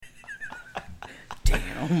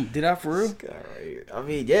Did I for real? I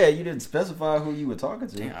mean, yeah, you didn't specify who you were talking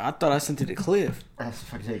to. Damn, I thought I sent it to Cliff. That's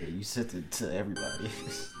fucking nigga. You sent it to everybody.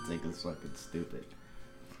 Think it's fucking stupid.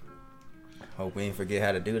 Hope we ain't forget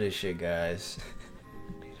how to do this shit, guys.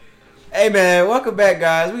 Hey, man, welcome back,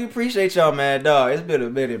 guys. We appreciate y'all, man. Dog, it's been a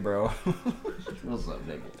minute, bro. What's up,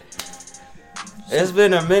 nigga? It's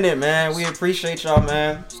been a minute, man. We appreciate y'all,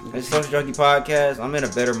 man. It's Social Junkie Podcast. I'm in a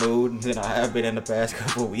better mood than I have been in the past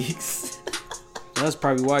couple of weeks. That's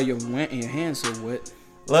probably why your hands so wet.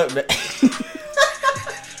 Look, man.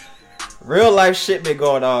 Real life shit been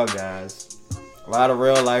going on, guys. A lot of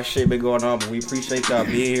real life shit been going on, but we appreciate y'all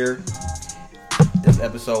being here. This is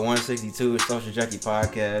episode 162 of Social Junkie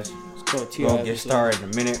Podcast. It's called T.I. We'll get started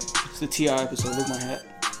in a minute. It's the T.I. episode. Look at my hat.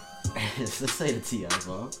 Let's say the T.I.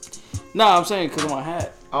 song. Nah, I'm saying because of my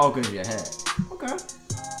hat. Oh, because of your hat. Okay.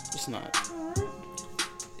 It's not.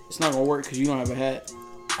 It's not going to work because you don't have a hat.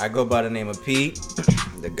 I go by the name of Pete.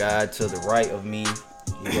 The guy to the right of me,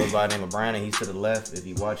 he goes by the name of Brandon. He's to the left if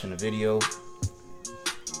you're watching the video.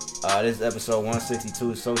 This is episode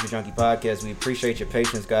 162 of Social Junkie Podcast. We appreciate your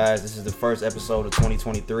patience, guys. This is the first episode of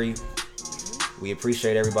 2023. We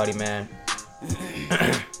appreciate everybody, man.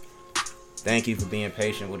 Thank you for being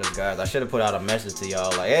patient with us, guys. I should have put out a message to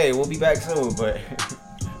y'all like, hey, we'll be back soon, but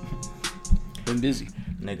been busy.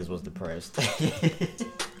 Niggas was depressed.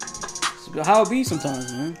 How it be sometimes,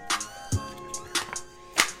 man.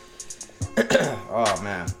 Oh,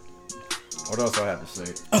 man. What else I have to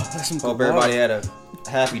say? Oh, that's some Hope everybody had a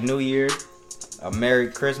happy New Year, a Merry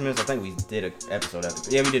Christmas. I think we did an episode after.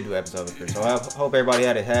 Yeah, we did do an episode after. So I hope everybody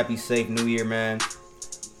had a happy, safe New Year, man.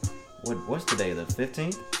 What's today? The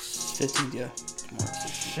 15th? 15th, yeah.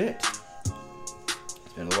 Shit.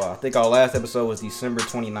 It's been a while. I think our last episode was December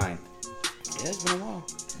 29th. Yeah, it's been a while.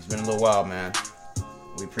 It's been a little while, man.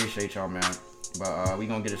 We appreciate y'all, man. But we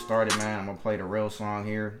gonna get it started, man. I'm gonna play the real song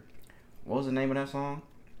here. What was the name of that song?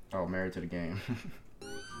 Oh, Married to the Game.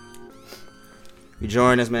 You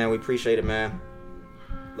join us, man. We appreciate it, man.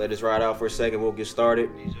 Let us ride out for a second. We'll get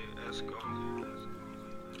started.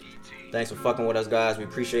 Thanks for fucking with us, guys. We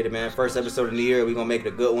appreciate it, man. First episode of the year. We gonna make it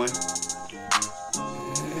a good one.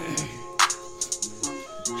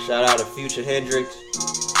 Shout out to Future Hendrix.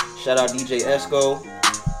 Shout out DJ Esco.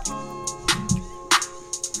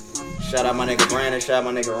 Shout out my nigga Brandon. Shout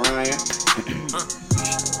out my nigga Ryan.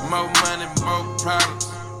 More money, more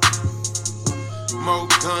problems. More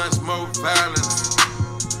guns, more violence.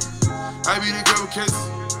 I be the go case.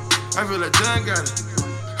 I feel like John got it.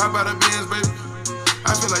 How about a Benz, baby?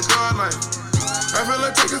 I feel like God life. I feel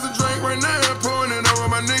like taking some drink right now and pouring it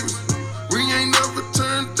over my niggas. We ain't never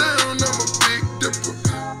turned down. I'm a big dipper.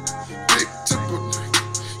 Big tipper.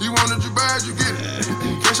 You want it, you buy it, you get it.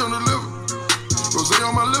 Cash on the liver. Rosé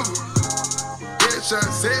on my liver.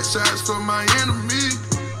 Headshots for my enemy.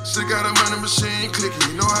 Shit got a money machine clicking,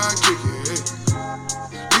 you know how I kick it, hey.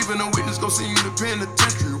 Even a witness gon' see you in the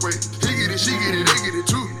penitentiary, wait. He get it, she get it, they get it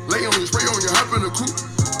too. Lay on you, spray on you, hop in the coupe.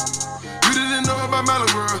 You didn't know about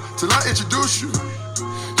Malibu till I introduce you.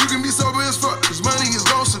 You can be sober as fuck, cause money is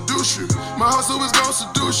gon' seduce you. My hustle is gon'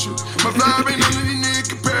 seduce you. My vibe ain't none of these niggas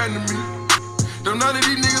compared to me. Don't none of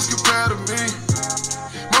these niggas compare to me.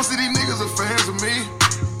 Most of these niggas are fans of me.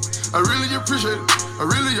 I really appreciate it. I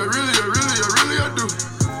really do.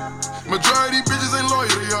 Majority bitches ain't loyal,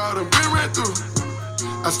 they all done been ran through.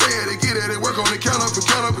 I stay at it, get at it, work on it, count up and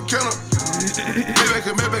count up and count up.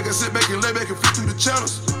 Lay back, I sit back and lay back and flick through the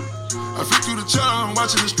channels. I flick through the channel, I'm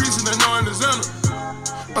watching the streets and I know I'm the Xander.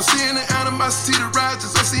 I'm seeing the animosity, the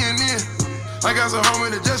riots, I'm seeing in. I got some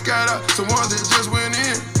homies that just got out, some ones that just went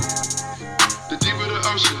in. The deeper the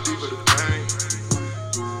ocean, deeper the pain.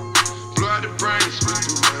 Blow out the brain, split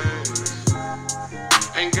through veins.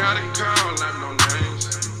 Ain't gotta call out no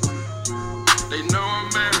names. They know I'm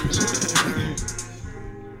married to the game.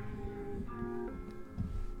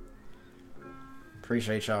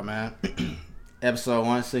 Appreciate y'all, man. Episode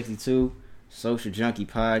 162, Social Junkie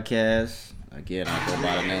Podcast. Again, I go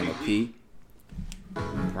by the name of P.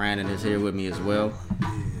 Brandon is here with me as well.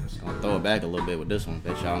 Gonna throw it back a little bit with this one.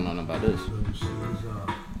 Bet y'all don't know nothing about this.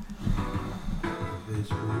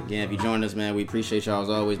 Again, if you join us, man, we appreciate y'all as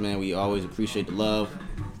always, man. We always appreciate the love.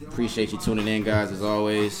 Appreciate you tuning in, guys, as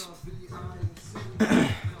always.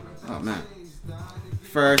 Oh, man.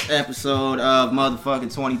 First episode of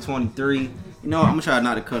motherfucking 2023. You know what? I'm gonna try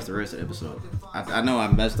not to cuss the rest of the episode. I know I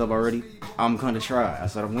messed up already. I'm gonna try. I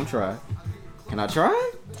said I'm gonna try. Can I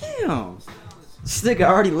try? Damn. This nigga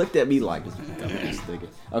already looked at me like this dumbass nigga.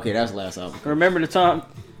 Okay, that's the last album. Remember the time?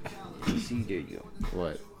 See, there you go.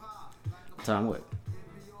 What? Time what?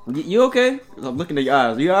 You okay? I'm looking at your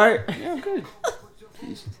eyes. You alright? Yeah, I'm good.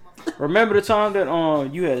 Remember the time that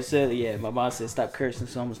you had said, yeah, my mom said stop cursing,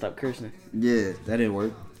 so I'm gonna stop cursing. Yeah, that didn't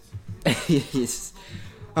work. Yes.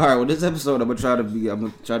 All right. Well, this episode I'm gonna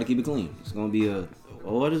try to keep it clean. It's gonna be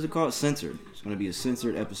what is it called? Censored. It's gonna be a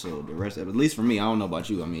censored episode. The rest of it, at least for me, I don't know about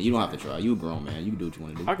you. I mean, you don't have to try. You a grown man. You can do what you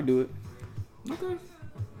want to do. I can do it. Okay.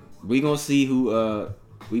 We gonna see who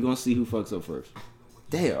fucks up first.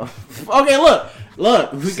 Damn. Okay,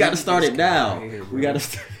 look. We gotta start it now.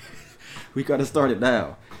 We gotta start it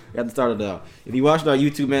now. If you watched our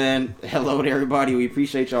YouTube, man, hello to everybody. We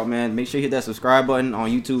appreciate y'all, man. Make sure you hit that subscribe button on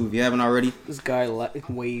YouTube if you haven't already. This guy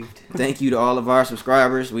waved. Thank you to all of our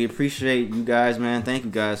subscribers. We appreciate you guys, man. Thank you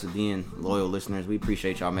guys for being loyal listeners. We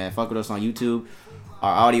appreciate y'all, man. Fuck with us on YouTube.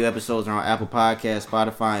 Our audio episodes are on Apple Podcasts,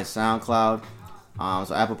 Spotify, and SoundCloud.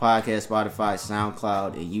 So Apple Podcasts, Spotify,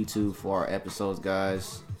 SoundCloud, and YouTube for our episodes,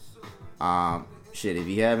 guys.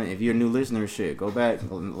 If you're a new listener, go back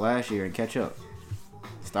last year and catch up.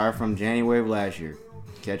 Start from January of last year.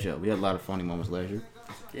 Catch up. We had a lot of funny moments last year.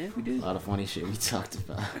 Yeah, we did. A lot of funny shit we talked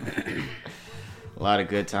about. A lot of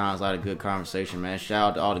good times, a lot of good conversation, man.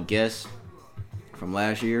 Shout out to all the guests from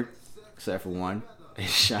last year, except for one.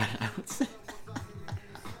 Shout out.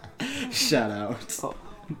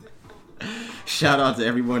 Shout out to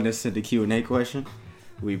everyone that sent the Q&A question.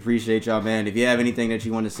 We appreciate y'all, man. If you have anything that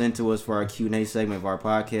you want to send to us for our Q&A segment of our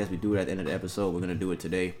podcast, we do it at the end of the episode. We're going to do it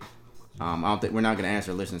today. I don't think we're not going to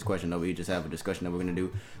answer a listener's question, though. We just have a discussion that we're going to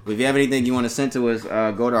do. But if you have anything you want to send to us,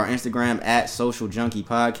 go to our Instagram at Social Junkie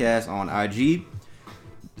Podcast on IG.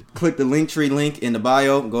 Click the Linktree link in the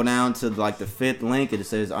bio. Go down to the fifth link. It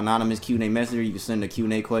says anonymous Q&A messenger. You can send a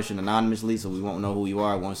Q&A question anonymously, so we won't know who you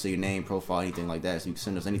are. We won't see your name, profile, anything like that. So you can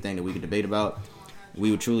send us anything that we can debate about.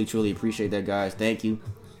 We would truly, truly appreciate that, guys. Thank you.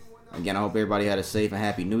 Again, I hope everybody had a safe and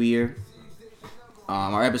happy New Year.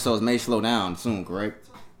 Our episodes may slow down soon, correct?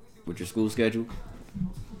 With your school schedule.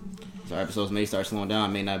 So our episodes may start slowing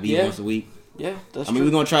down. It may not be once a week. Yeah, that's true.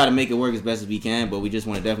 We're going to try to make it work as best as we can, but we just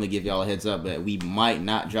want to definitely give y'all a heads up that we might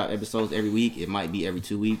not drop episodes every week. It might be every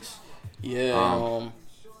 2 weeks. Yeah,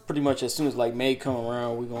 pretty much as soon as May come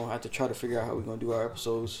around, we're going to have to try to figure out how we're going to do our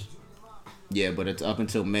episodes. Yeah, but it's up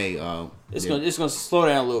until May. It's gonna slow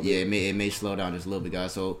down a little bit. Yeah, it may slow down just a little bit,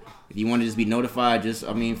 guys. So if you want to just be notified,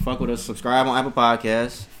 fuck with us. Subscribe on Apple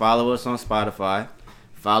Podcasts. Follow us on Spotify.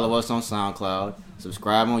 Follow us on SoundCloud.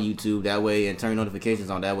 Subscribe on YouTube. That way, and turn notifications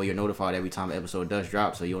on. That way, you're notified every time an episode does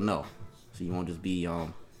drop, so you'll know. So you won't just be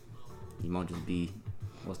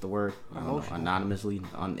what's the word? Anonymously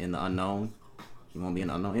in the unknown. You won't be in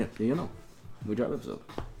the unknown. Yeah, you'll know. We drop episode.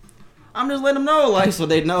 I'm just letting them know, so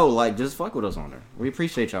they know, just fuck with us on there. We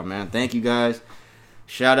appreciate y'all, man. Thank you, guys.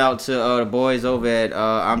 Shout out to the boys over at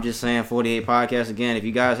I'm Just Saying 48 Podcast. Again, if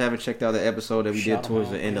you guys haven't checked out the episode that we did towards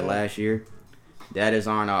the end of last year, that is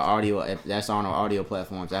on our audio. That's on our audio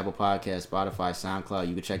platforms: Apple Podcasts, Spotify, SoundCloud.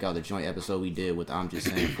 You can check out the joint episode we did with I'm Just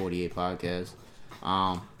Saying 48 Podcast.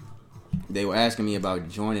 They were asking me about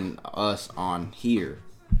joining us on here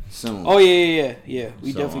soon. Oh yeah.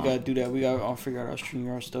 We definitely gotta do that. We gotta figure out our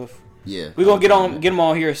StreamYard stuff. Yeah, we're gonna get them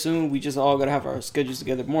all here soon. We just all gotta have our schedules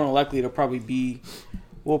together. More than likely, we'll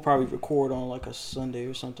probably record on a Sunday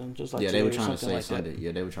or something. Just like they were trying to say Sunday.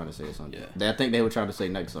 Yeah, they were trying to say Sunday. Yeah. I think they were trying to say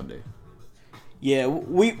next Sunday. Yeah,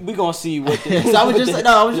 we gonna see what. I was just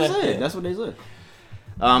saying. That's what they said.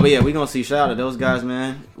 But yeah, we gonna see. Shout out to those guys,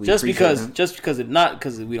 man. Just because not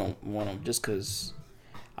because we don't want them, just because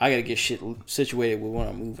I gotta get shit situated with when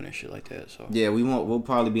I'm moving and shit like that. So yeah, we'll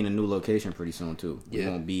probably be in a new location pretty soon too. We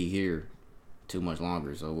won't be here too much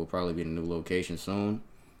longer, so we'll probably be in a new location soon.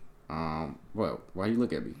 Well, why you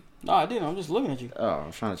look at me? No, I didn't. I'm just looking at you. Oh,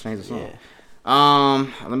 I'm trying to change the song. Yeah.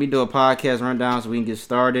 Let me do a podcast rundown so we can get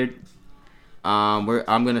started. I'm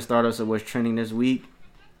gonna start us with what's trending this week.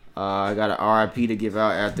 I got an RIP to give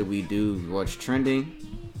out after we do what's trending.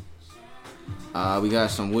 We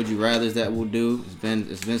got some would you rather's that we'll do.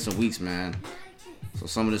 It's been some weeks, man. So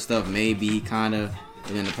some of the stuff may be kind of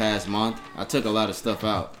within the past month. I took a lot of stuff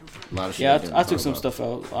out. A lot of shit. Yeah, I took some stuff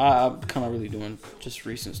out. I'm kind of really doing just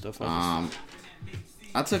recent stuff. I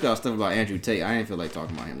took out stuff about Andrew Tate. I didn't feel like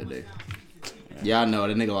talking about him today. Yeah, I know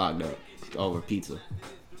the nigga locked up over pizza.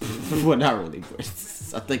 Well, not really, but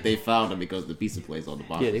I think they found him because the pizza place on the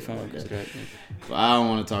bottom. Yeah, they found him because of that. Yeah. But I don't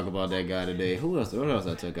want to talk about that guy today. What else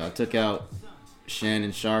I took out? I took out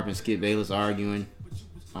Shannon Sharp and Skip Bayless arguing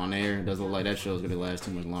on air. It doesn't look like that show's going to last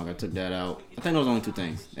too much longer. I took that out. I think those were only two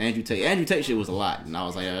things. Andrew Tate shit was a lot. And I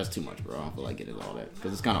was like, yeah, that's too much, bro. I don't feel like getting all that.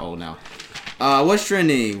 Because it's kind of old now. What's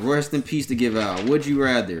trending? Rest in peace to give out. Would you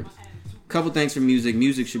rather? Couple things for music.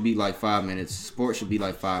 Music should be 5 minutes. Sports should be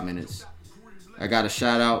 5 minutes. I got a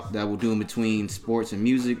shout out that we'll do in between sports and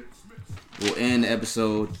music. We'll end the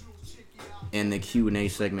episode in the Q&A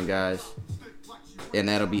segment, guys. And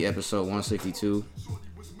that'll be episode 162.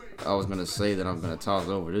 I was going to say that I'm going to toss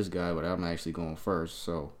over this guy, but I'm actually going first.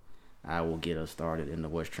 So I will get us started in the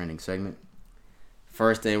What's Trending segment.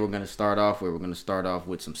 First thing we're going to start off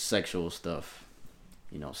with some sexual stuff.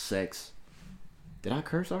 You know, sex. Did I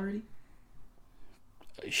curse already?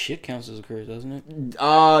 Shit counts as a curse, doesn't it?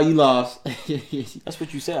 Oh, you lost. That's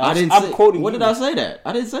what you said. I'm quoting. What did I say that?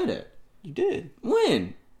 I didn't say that. You did.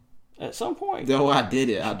 When? At some point. No, I did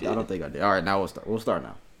it. I don't think I did. All right, now we'll start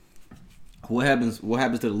now. What happens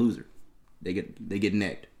to the loser? They get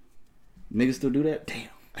necked. Niggas still do that? Damn.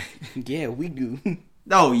 Yeah, we do.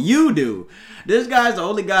 No, you do. This guy's the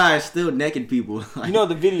only guy still necking people. You know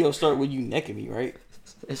the video started with you necking me, right?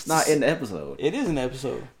 It's not in the episode. It is an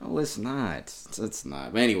episode. No, it's not. It's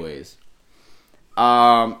not. But anyways,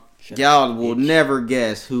 y'all will never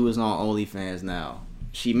guess who is on OnlyFans now.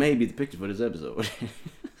 She may be the picture for this episode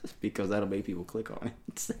because that'll make people click on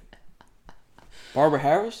it. Barbara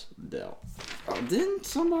Harris? No.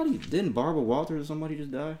 Didn't Barbara Walters or somebody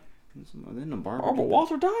just die? Barbara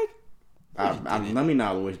Walters died? Let me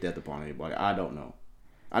not wish death upon anybody. I don't know.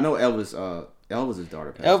 I know Elvis's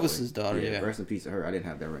daughter passed away. Elvis's daughter, yeah. Rest in peace to her. I didn't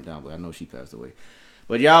have that written down, but I know she passed away.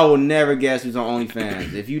 But y'all will never guess who's on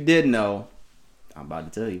OnlyFans. If you did know, I'm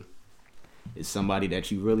about to tell you. It's somebody that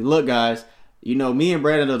you really look, guys. You know, me and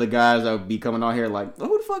Brandon are the guys that would be coming on here like, oh,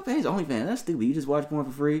 who the fuck pays OnlyFans? That's stupid. You just watch porn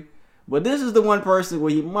for free. But this is the one person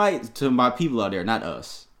where you might, to my people out there, not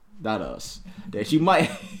us, that you might,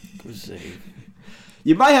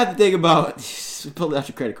 you might have to think about pulling out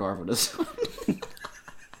your credit card for this.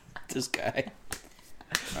 This guy.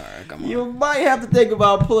 All right, come on. You might have to think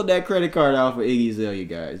about pulling that credit card out for Iggy Azalea,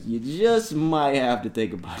 guys. You just might have to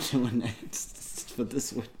think about doing that for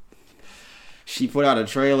this one. She put out a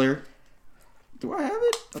trailer. Do I have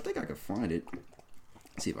it? I think I can find it.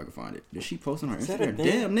 Let's see if I can find it. Did she post on her Instagram?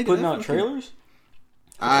 Damn, nigga. Putting out trailers?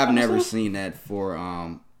 I've never seen that for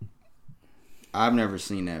a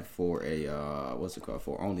what's it called,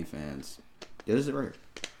 for OnlyFans. Yeah, this is it right here.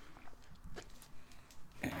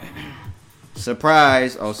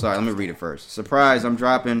 Surprise! Oh, sorry. Let me read it first. Surprise! I'm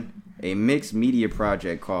dropping a mixed media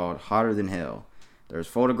project called Hotter Than Hell. There's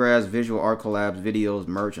photographs, visual art collabs, videos,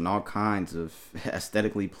 merch, and all kinds of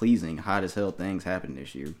aesthetically pleasing, hot as hell things happening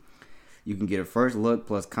this year. You can get a first look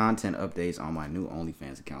plus content updates on my new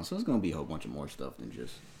OnlyFans account. So it's going to be a whole bunch of more stuff than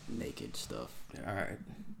just naked stuff. All right.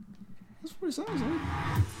 That's what it sounds like.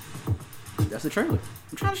 That's the trailer.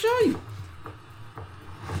 I'm trying to show you.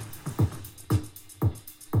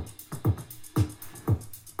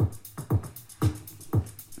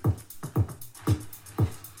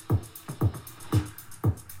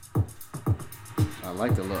 I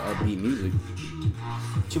like the little upbeat music.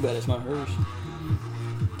 Too bad it's not hers.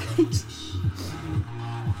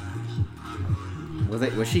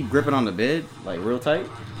 Was she gripping on the bed like real tight? I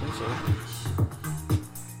think so.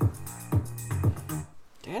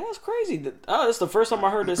 Damn, that's crazy. That's the first time I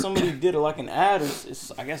heard that somebody did like an ad.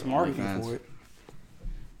 It's I guess marketing OnlyFans. for it.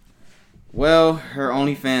 Well, her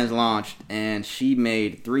OnlyFans launched and she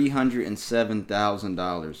made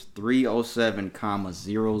 $307,000.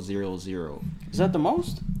 307,000 Is that the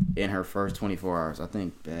most? in her first 24 hours. I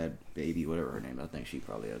think Bad Baby, whatever her name is, I think she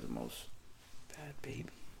probably has the most. Bad Baby.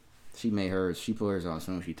 She put hers on as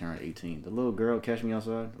soon as she turned 18. The little girl, Catch Me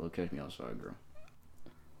Outside? The little Catch Me Outside girl.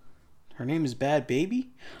 Her name is Bad Baby?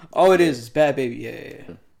 Oh, it is. It's Bad Baby.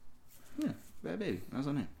 Yeah. Yeah, Bad Baby. That's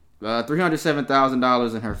her name.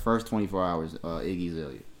 $307,000 in her first 24 hours, Iggy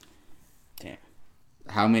Azalea. Damn.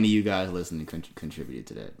 How many of you guys listening contributed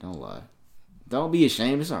to that? Don't lie. Don't be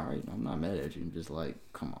ashamed. It's alright. I'm not mad at you. I'm just like,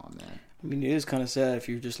 come on, man. I mean, it is kind of sad if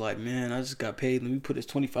you're just like, man, I just got paid. Let me put this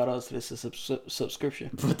 $25 to this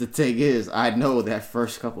subscription. But the thing is, I know that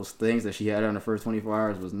first couple things that she had on the first 24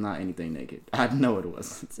 hours was not anything naked. I know it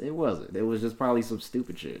wasn't. It wasn't. It was just probably some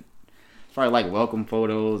stupid shit. It's probably like welcome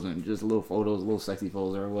photos and just little photos, little sexy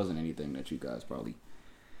photos. There wasn't anything that you guys probably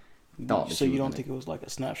thought. So you don't think it was like a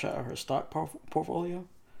snapshot of her stock portfolio?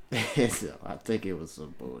 I think it was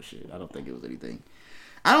some bullshit. I don't think it was anything.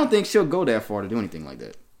 I don't think she'll go that far to do anything like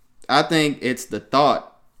that. I think it's the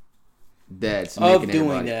thought that's of making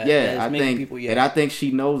doing everybody. that. Yeah, I think people. Yeah, and I think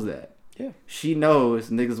she knows that. Yeah, she knows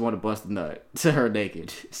niggas want to bust a nut to her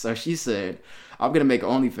naked. So she said, "I'm gonna make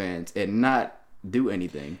OnlyFans and not do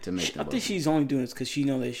anything to make." I think she's only doing this because she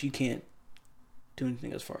knows that she can't do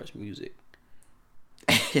anything as far as music.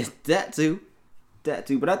 that too.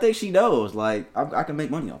 But I think she knows, like, I can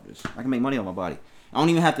make money off this. I can make money on my body. I don't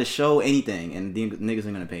even have to show anything, and the niggas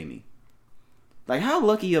ain't gonna pay me. Like, how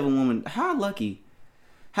lucky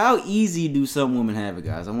How easy do some women have it,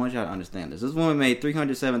 guys? I want y'all to understand this. This woman made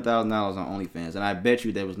 $307,000 on OnlyFans, and I bet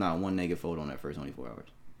you there was not one naked photo in that first 24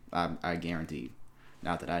 hours. I guarantee you.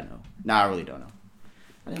 Not that I know. No, I really don't know.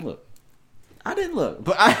 I didn't look.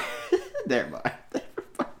 But I... Never mind.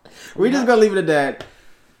 We're just going to leave it at that.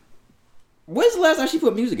 When's the last time she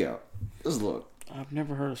put music out? Let's look. I've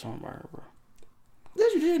never heard a song by her, bro.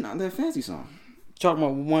 Yes, you did. Not that fancy song. Talking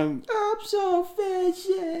about one. I'm so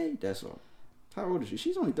fancy. That song. How old is she?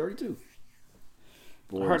 She's only 32.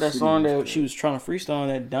 Boy, I heard that song that she was trying to freestyle on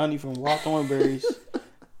that Donnie from Rock Thornberries.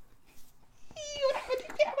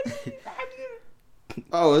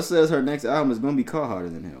 Oh, it says her next album is going to be called Harder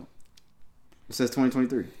Than Hell. It says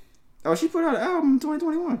 2023. Oh, she put out an album in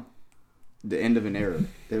 2021. The End of an Era.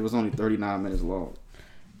 It was only 39 minutes long.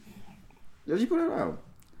 Yeah, she put out an album.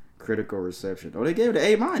 Critical reception. Oh, they gave it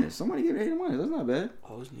an A-. Somebody gave it an A-. That's not bad.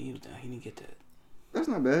 Oh, his knee was down. He didn't get that. That's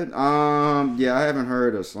not bad. Yeah, I haven't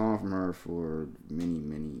heard a song from her for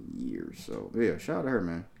many years. So, yeah, shout out to her,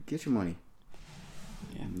 man. Get your money.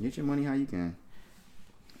 Yeah. Get your money how you can.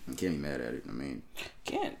 I can't be mad at it. I mean,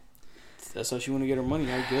 can't. That's how she want to get her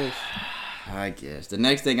money, I guess. The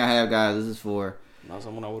next thing I have, guys, this is for... Not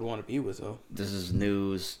someone I would want to be with, though. This is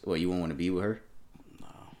news. What, you won't want to be with her? No.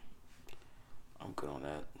 I'm good on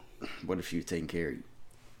that. What if she was taking care of you?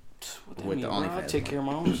 What that mean, bro? I take care of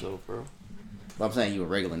my own self, bro. Well, I'm saying you a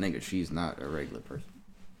regular nigga. She's not a regular person.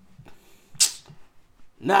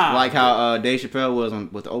 Nah. Like how Dave Chappelle was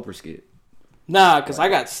with the Oprah skit. Nah, because I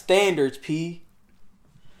got standards, P.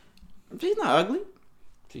 She's not ugly.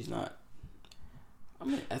 She's not. I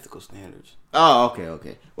mean ethical standards. Oh,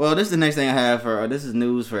 okay. Well, this is the next thing I have for. This is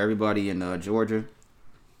news for everybody in Georgia.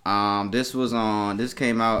 This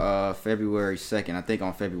came out February 2nd. I think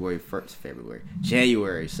on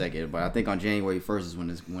January 2nd. But I think on January 1st is when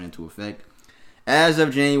this went into effect. As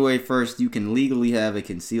of January 1st, you can legally have a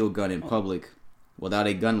concealed gun in public without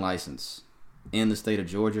a gun license in the state of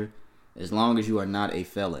Georgia, as long as you are not a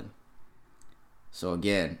felon. So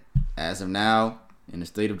again, as of now, in the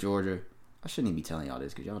state of Georgia, I shouldn't even be telling y'all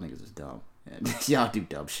this because y'all niggas is dumb. And y'all do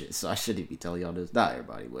dumb shit, so I shouldn't even be telling y'all this. Not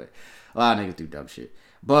everybody, but a lot of niggas do dumb shit.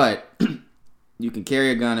 But you can carry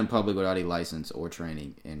a gun in public without a license or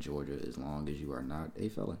training in Georgia as long as you are not a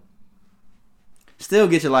felon. Still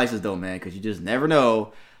get your license though, man, because you just never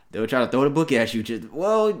know. They'll try to throw the book at you. Just,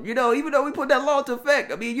 well, you know, even though we put that law into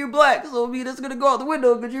effect, I mean, you're black, so I mean, it's gonna go out the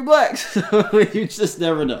window because you're black. So you just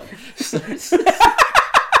never know.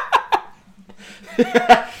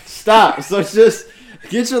 Stop. So just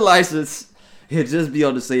get your license and just be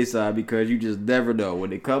on the safe side because you just never know.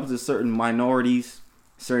 When it comes to certain minorities,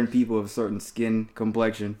 certain people of certain skin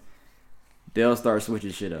complexion, they'll start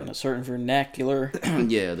switching shit up. In a certain vernacular.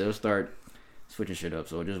 Yeah, they'll start switching shit up.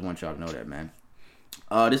 So I just want y'all to know that, man.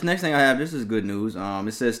 This next thing I have, this is good news.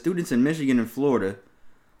 It says students in Michigan and Florida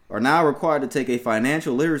are now required to take a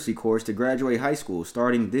financial literacy course to graduate high school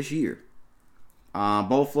starting this year.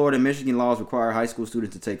 Both Florida and Michigan laws require high school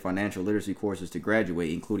students to take financial literacy courses to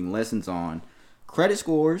graduate, including lessons on credit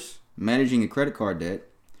scores, managing a credit card debt,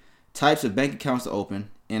 types of bank accounts to open,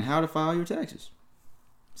 and how to file your taxes.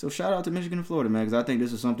 So shout out to Michigan and Florida, man, because I think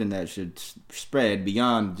this is something that should spread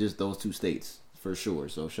beyond just those two states for sure.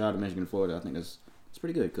 So shout out to Michigan and Florida. I think it's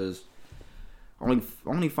pretty good because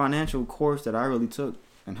only financial course that I really took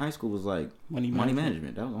in high school was like money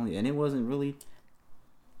management. That was only, and it wasn't really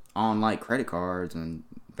on like credit cards and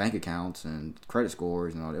bank accounts and credit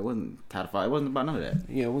scores and all that. It wasn't how to file. It wasn't about none of that.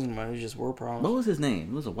 Yeah, it wasn't about. It was just word problems. What was his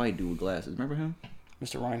name? It was a white dude with glasses. Remember him?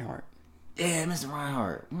 Mr. Reinhardt. Yeah, Mr.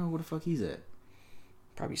 Reinhardt. Well, where the fuck he's at?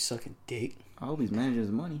 Probably sucking dick. I hope he's managing his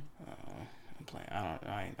money. I'm playing.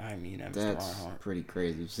 I mean that. Mr. That's Reinhardt. pretty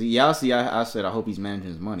crazy. See, y'all see, I said I hope he's managing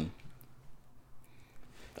his money.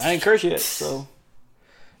 I ain't curse yet, so.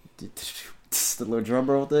 The little drum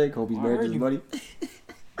roll thing. Hope he's managing his money.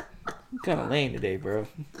 You kind of lame today, bro.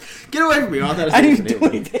 Get away from me! I didn't do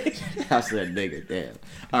anything. I said nigga, damn.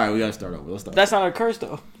 All right, we gotta start over. Let's start. That's not a curse,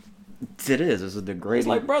 though. It is. It's a degrading. It's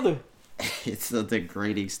like brother. It's a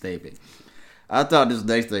degrading statement. I thought this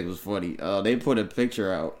next thing was funny. They put a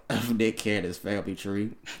picture out of Nick Cannon's family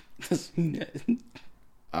tree. I'm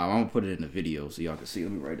gonna put it in the video so y'all can see.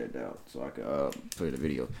 Let me write that down so I can put it in the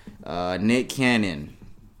video. Nick Cannon,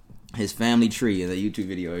 his family tree in the YouTube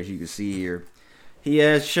video, as you can see here. He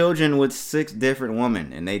has children with 6 different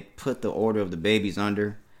women, and they put the order of the babies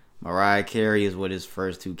under. Mariah Carey is with his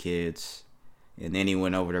first 2 kids, and then he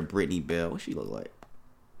went over to Brittany Bell. What she look like?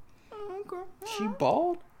 Okay. She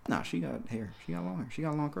bald? Nah, she got hair. She got long hair. She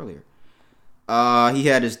got long curly hair. He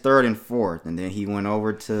had his 3rd and 4th, and then he went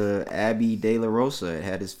over to Abby De La Rosa. It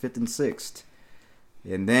had his 5th and 6th.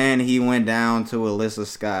 And then he went down to Alyssa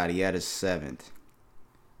Scott. He had his 7th.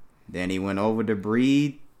 Then he went over to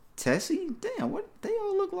Bree Tessie. Damn, what? They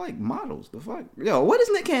all look like models. The fuck? Yo, what is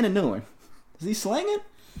Nick Cannon doing? Is he slanging?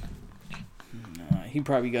 Nah, he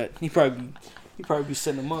probably be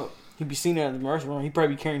setting them up. He'd be seen at the restaurant. He'd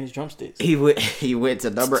probably be carrying his drumsticks. He went to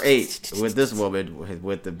number 8 with this woman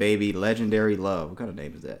with the baby Legendary Love. What kind of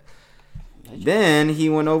name is that? Then he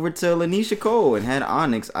went over to Lanisha Cole and had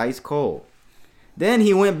Onyx Ice Cold. Then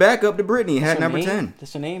he went back up to Brittany and had number 10.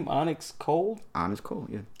 That's her name? Onyx Cole? Onyx Cole,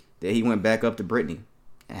 yeah. Then he went back up to Brittany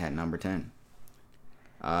and had number 10.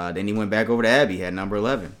 Then he went back over to Abby, had number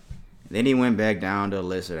 11. Then he went back down to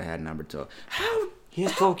Alyssa and had number 12. How? He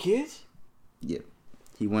has 12 kids? Yeah.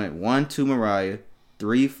 He went 1, 2 Mariah,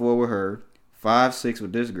 3, 4 with her, 5, 6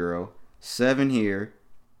 with this girl, 7 here,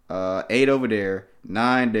 8 over there,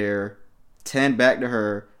 9 there, 10 back to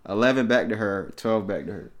her, 11 back to her, 12 back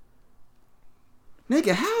to her.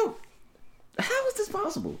 Nigga, how is this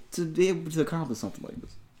possible to be able to accomplish something like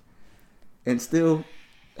this? And still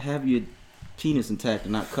have your penis intact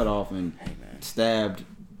and not cut off and stabbed,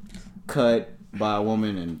 cut by a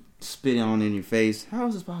woman and spit on in your face. How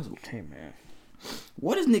is this possible? Hey, man.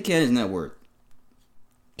 What is Nick Cannon's net worth?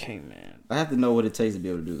 Okay, man. I have to know what it takes to be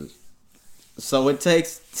able to do this. So it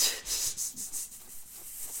takes.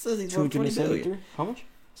 Says he's worth 20 million. How much?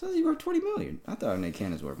 Says he's worth 20 million. I thought Nick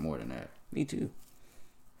Cannon's worth more than that. Me too.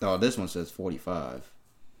 Oh, this one says 45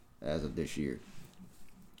 as of this year.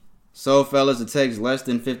 So, fellas, it takes less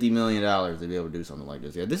than $50 million to be able to do something like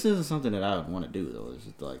this. Yeah, this isn't something that I would want to do, though. It's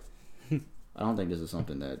just like, I don't think this is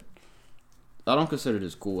something that. I don't consider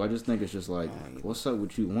this cool. I just think it's just like, what's up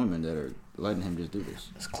with you women that are letting him just do this?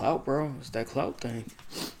 It's clout, bro. It's that clout thing.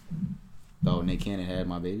 Oh, Nick Cannon had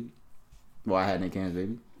my baby? Well, I had Nick Cannon's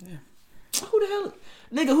baby? Yeah. Who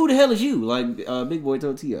the hell is you? Like, Big Boy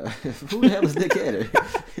told T.I. Who the hell is Nick Cannon?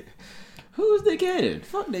 Who is Nick Cannon?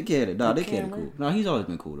 Fuck Nick Cannon. Nah, Nick Cannon cool. Nah, he's always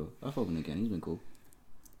been cool, though. I fuck with Nick Cannon. He's been cool.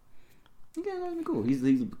 Nick Cannon's always been cool.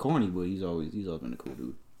 He's corny, but he's always been a cool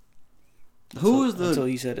dude. Until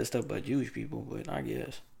he said that stuff about Jewish people, but I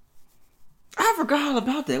guess. I forgot all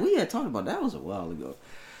about that. We had talked about that. That was a while ago.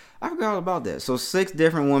 I forgot all about that. So 6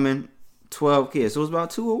 different women, 12 kids. So it's about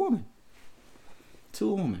 2 a woman. 2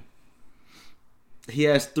 a woman. He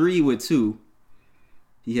has 3 with 2.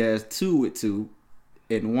 He has 2 with 2.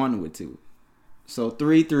 And 1 with 2. So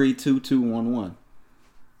 3, 3, 2, 2, 1, 1.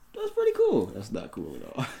 That's pretty cool. That's not cool at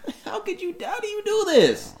all. How do you do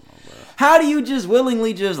this? How do you just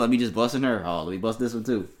willingly let me just bust in her? Oh, let me bust this one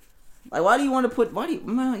too. Like, why do you want to put, well, you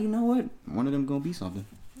know what? One of them gonna be something.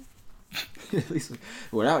 At least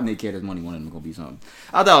without Nick Cannon's money, one of them gonna be something.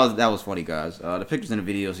 I thought that was funny, guys. The pictures in the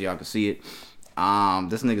video so y'all can see it.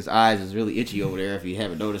 This nigga's eyes is really itchy over there if you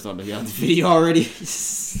haven't noticed on the video already.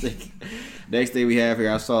 Next thing we have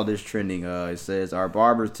here, I saw this trending. It says, "Are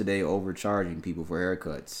barbers today overcharging people for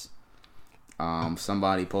haircuts?"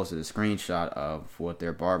 Somebody posted a screenshot of what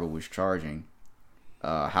their barber was charging.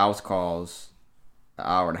 House calls, an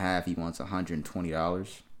hour and a half. He wants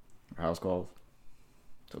 $120 for house calls.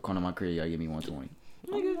 So come to my crib, y'all give me $120.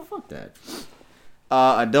 Nigga, fuck that.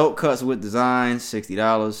 Adult cuts with design,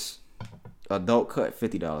 $60. Adult cut,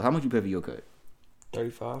 $50. How much you pay for your cut?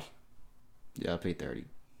 $35. Yeah, I pay $30.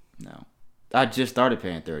 No, I just started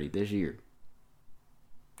paying $30 this year.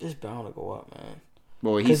 It's bound to go up, man.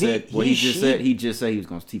 Well, he said he just said he was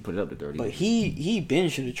gonna put it up to 30. But he been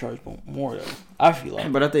should have charged more though. I feel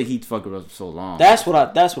like. But I think he fucked it up so long. That's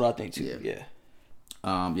what I think too. Yeah.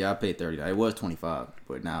 I paid $30. It was $25,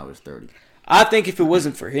 but now it's $30. I think if it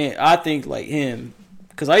wasn't for him, I think like him,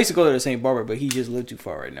 because I used to go to the same barber, but he just lived too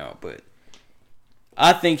far right now. But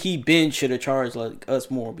I think he should have charged like us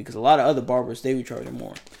more because a lot of other barbers they were charging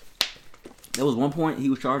more. There was one point he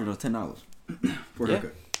was charging us $10 for a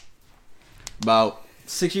haircut. About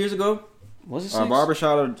 6 years ago, was it? Our barber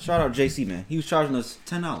shout out JC, man. He was charging us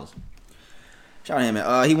 $10. Shout out him,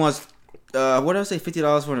 man. He wants what did I say?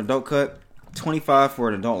 $50 for an adult cut, $25 for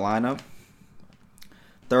an adult lineup,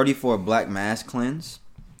 $30 for a black mask cleanse,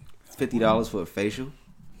 $50 for a facial,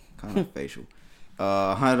 kind of facial,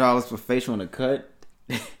 $100 for facial and a cut.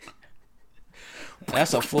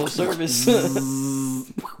 That's a full service.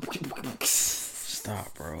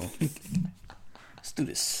 Stop, bro. This dude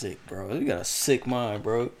is sick, bro. You got a sick mind,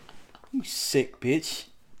 bro. You sick, bitch.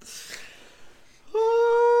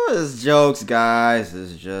 Oh, it's jokes, guys.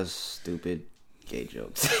 It's just stupid gay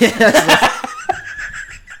jokes.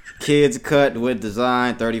 Kids cut with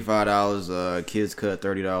design, $35. Kids cut,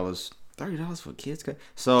 $30. $30 for a kids cut?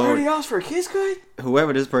 So $30 for a kids cut?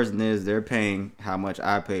 Whoever this person is, they're paying how much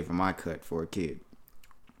I pay for my cut for a kid.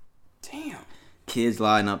 Damn. Kids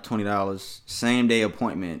line up $20. Same day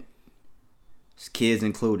appointment. Kids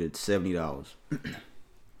included $70.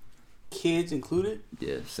 Kids included?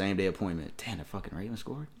 Yeah, same day appointment. Damn, the fucking Ravens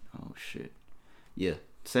scored. Oh shit. Yeah,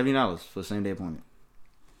 $70 for same day appointment.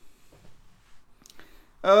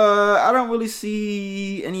 I don't really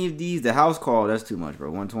see any of these. The house call, that's too much,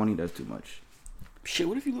 bro. $120, that's too much. Shit,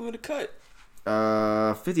 what if you live in a cut?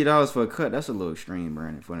 $50 for a cut, that's a little extreme,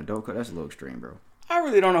 Brandon. For an adult cut, that's a little extreme, bro. I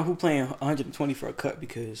really don't know who playing $120 for a cut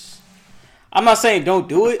because I'm not saying don't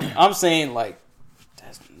do it. I'm saying like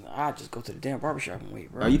I just go to the damn barbershop and wait,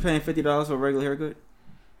 bro. Are you paying $50 for a regular haircut?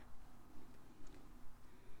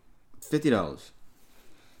 $50.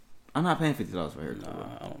 I'm not paying $50 for a haircut. Nah,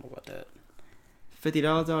 I don't know about that.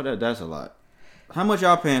 $50 out, that's a lot. How much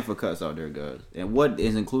y'all paying for cuts out there, guys? And what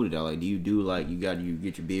is included out? Like, do you do like you get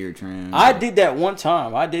your beard trimmed? I did that one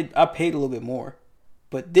time. I paid a little bit more,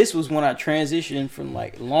 but this was when I transitioned from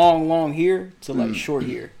like long hair to like short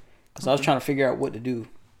hair, because I was trying to figure out what to do.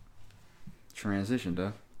 Transition, though.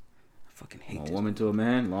 I fucking hate a this. woman to a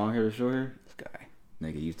man, long hair to short hair. This guy.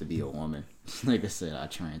 Nigga used to be a woman. Nigga said I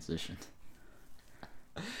transitioned.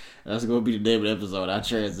 That's gonna be the name of the episode. I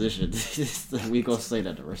transitioned. We gonna say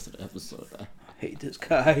that the rest of the episode. I hate this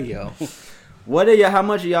guy, yo. What are y'all? How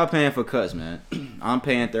much are y'all paying for cuts, man? I'm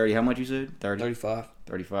paying 30. How much you said? 30. 35.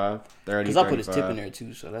 35. 30. Because I put his tip in there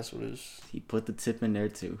too, so that's what it is. He put the tip in there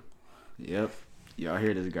too. Yep. Y'all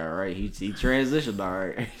hear this guy, right? He transitioned, all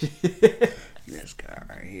right. This guy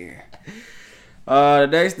right here. The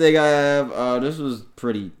next thing I have, this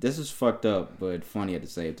is fucked up, but funny at the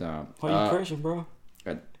same time. Why you crashing, bro?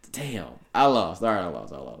 Damn. I lost. All right, I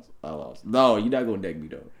lost. No, you're not gonna deck me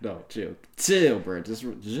though. No, chill, bro. Just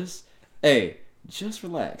relax.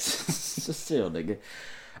 Just chill, nigga.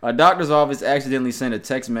 A doctor's office accidentally sent a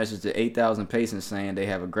text message to 8,000 patients saying they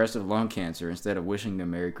have aggressive lung cancer instead of wishing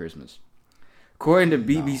them Merry Christmas. According to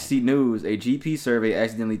BBC News, a GP survey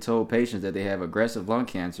accidentally told patients that they have aggressive lung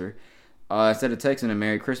cancer instead of texting them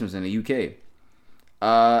Merry Christmas in the UK.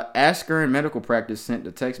 Askern Medical Practice sent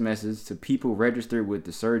the text message to people registered with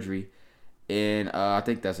the surgery in, I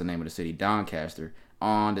think that's the name of the city, Doncaster,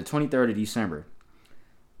 on the 23rd of December.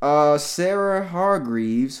 Sarah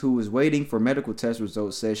Hargreaves, who was waiting for medical test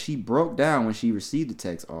results, says she broke down when she received the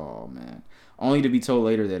text. Oh, man. Only to be told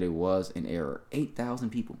later that it was an error. 8,000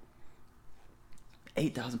 people.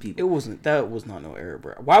 8,000 people. That was not no error,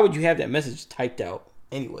 bro. Why would you have that message typed out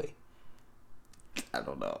anyway? I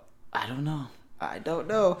don't know.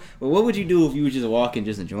 But what would you do if you were just walking,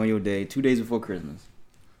 just enjoying your day 2 days before Christmas?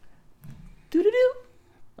 Doo-doo-doo.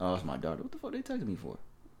 Oh, it's my daughter. What the fuck they texting me for?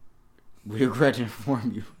 We regret to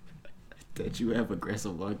inform you that you have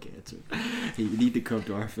aggressive lung cancer. You need to come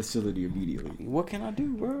to our facility immediately. What can I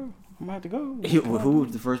do, bro? I'm about to go. Who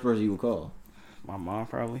was the first person you would call? My mom,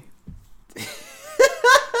 probably. I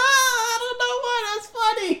don't know why. That's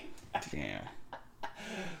funny. Damn.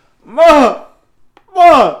 Mom!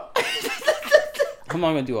 I'm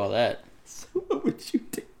not gonna do all that. So what would you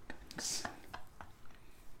do?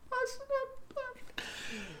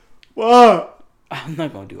 Mom! I'm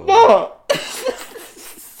not gonna do all that.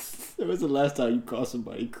 When was the last time you called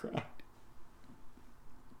somebody cry?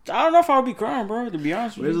 I don't know if I would be crying, bro, to be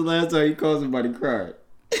honest with When's you. the last time you called somebody cried?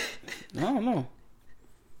 I don't know.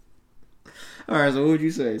 Alright, so what would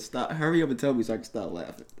you say? Stop! Hurry up and tell me so I can stop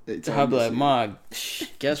laughing. I'll be like, Mom,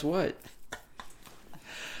 guess what?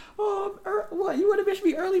 What? You want to wish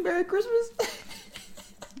me early Merry Christmas?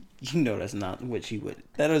 You know that's not what she would.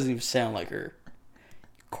 That doesn't even sound like her.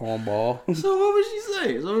 Cornball. So what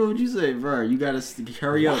would you say? Bro, you gotta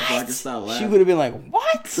hurry up so I can stop laughing. She would have been like,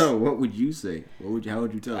 what? So what would you say? How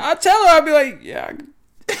would you tell her? I'd tell her, I'd be like, yeah,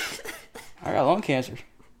 I got lung cancer.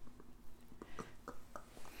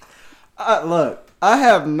 Look, I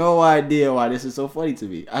have no idea why this is so funny to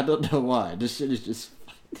me. I don't know why. This shit is just...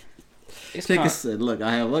 Chicken said, look,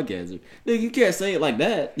 I have lung cancer. Nigga, you can't say it like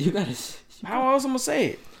that. You gotta... How else am I gonna say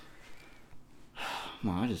it?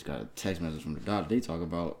 Man, I just got a text message from the doctor. They talk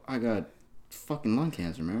about, I got fucking lung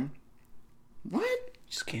cancer, man. What?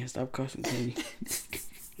 Just can't stop cussing, Katie.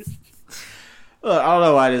 Look, I don't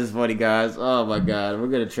know why this is funny, guys. Oh my god. We're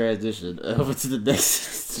gonna transition over to the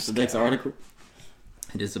next article.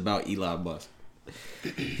 And it's about Elon Musk.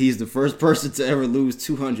 He's the first person to ever lose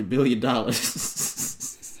 $200 billion.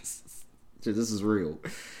 So this is real.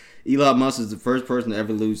 Elon Musk is the first person to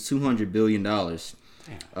ever lose $200 billion.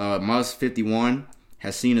 Musk, 51,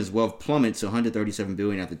 has seen his wealth plummet to $137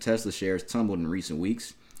 billion after Tesla shares tumbled in recent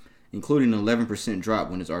weeks, including an 11% drop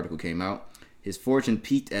when this article came out. His fortune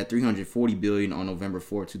peaked at $340 billion on November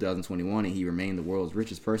 4, 2021, and he remained the world's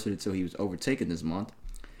richest person until he was overtaken this month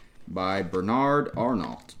by Bernard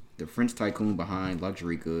Arnault, the French tycoon behind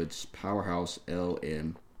luxury goods powerhouse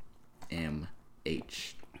LMMH.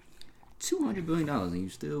 $200 billion, and you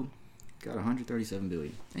still got $137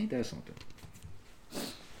 billion. Ain't that something?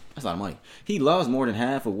 That's a lot of money. He lost more than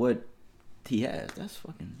half of what he has. That's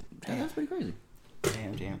fucking. That's pretty crazy.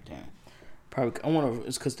 Damn. Probably. I wonder if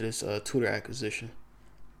it's because of this Twitter acquisition.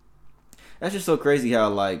 That's just so crazy how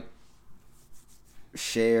like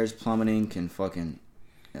shares plummeting can fucking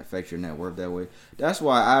affect your net worth that way. That's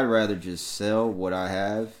why I'd rather just sell what I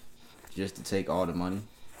have just to take all the money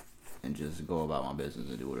and just go about my business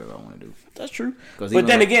and do whatever I want to do. That's true. But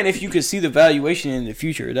then again, if you could see the valuation in the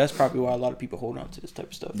future, that's probably why a lot of people hold on to this type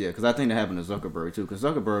of stuff. Yeah, because I think that happened to Zuckerberg too. Because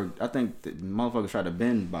Zuckerberg, I think the motherfuckers tried to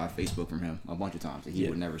bend buy Facebook from him a bunch of times, and he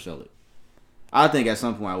would never sell it. I think at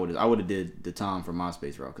some point I would have did the Tom from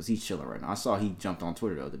MySpace route because he's chilling right now. I saw he jumped on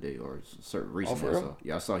Twitter the other day or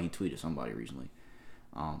recently. I saw he tweeted somebody recently.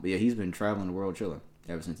 But yeah, he's been traveling the world chilling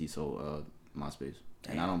ever since he sold MySpace,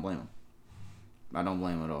 and I don't blame him. I don't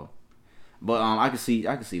blame him at all. But I can see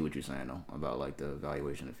what you're saying though about like the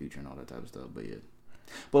valuation of the future and all that type of stuff. But yeah,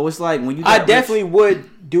 but it's like when you I definitely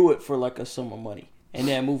would do it for like a sum of money and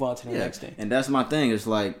then move on to the next thing. And that's my thing. It's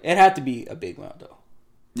like it had to be a big amount though.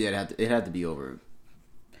 Yeah, it had to be over.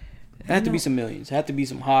 It had to be some millions. It had to be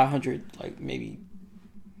some high hundred, like maybe.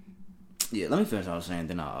 Yeah, let me finish what I was saying.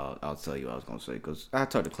 Then I'll tell you what I was gonna say because I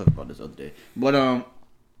talked to Cliff about this other day. But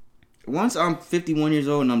once I'm 51 years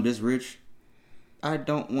old and I'm this rich, I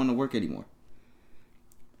don't want to work anymore.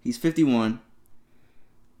 He's 51.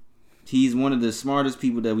 He's one of the smartest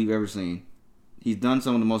people that we've ever seen. He's done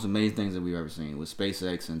some of the most amazing things that we've ever seen with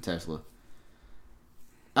SpaceX and Tesla.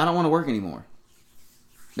 I don't want to work anymore.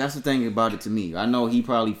 That's the thing about it to me. I know he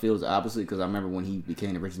probably feels the opposite because I remember when he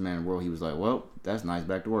became the richest man in the world, he was like, "Well, that's nice.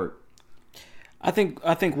 Back to work." I think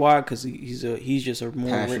why because he's just a more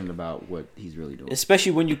passionate about what he's really doing.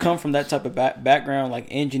 Especially when you come from that type of background, like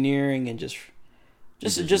engineering and just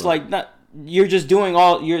like not you're doing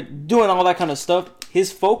all that kind of stuff.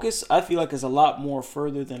 His focus, I feel like, is a lot more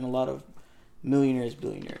further than a lot of millionaires,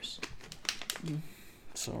 billionaires.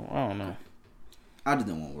 So I don't know. I just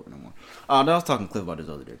don't want to work no more. I was talking to Cliff about this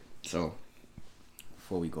other day. So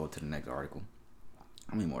before we go to the next article,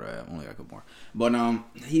 how many more do I have? Only got a couple more. But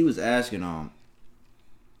he was asking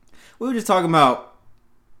we were just talking about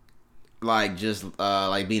like just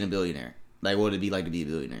like being a billionaire. Like what would it be like to be a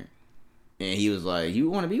billionaire? And he was like, "You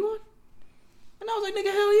want to be one?" And I was like,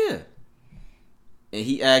 "Nigga, hell yeah." And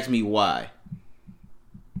he asked me why.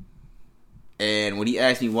 And when he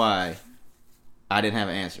asked me why, I didn't have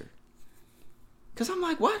an answer. Because I'm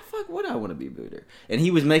like, why the fuck would I want to be a billionaire? And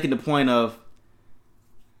he was making the point of,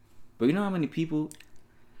 but you know how many people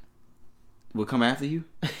will come after you?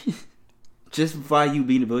 Just by you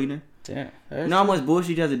being a billionaire? Damn. You know how much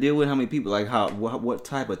bullshit you have to deal with? How many people? Like what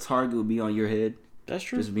type of target would be on your head? That's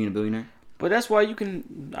true. Just being a billionaire? But that's why you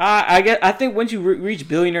can... I think once you reach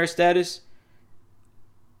billionaire status...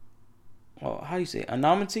 Well, how do you say it?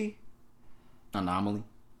 Anonymity? Anomaly?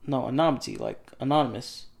 No, anonymity. Like,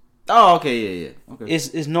 anonymous. Oh, okay, yeah. Okay.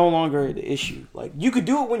 It's no longer the issue. Like, you could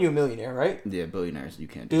do it when you're a millionaire, right? Yeah, billionaires, you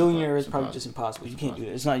can't do it. Billionaire is probably just impossible. You can't do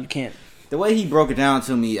that. It's not, you can't. The way he broke it down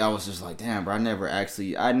to me, I was just like, damn, bro, I never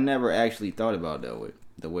actually thought about that way.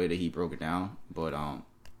 The way that he broke it down. But,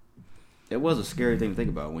 it was a scary thing to think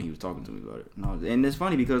about when he was talking to me about it. And it's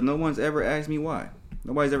funny because no one's ever asked me why.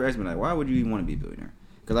 Nobody's ever asked me, like, why would you even want to be a billionaire?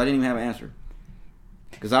 Because I didn't even have an answer.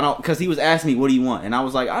 Because he was asking me, what do you want? And I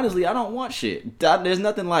was like, honestly, I don't want shit. There's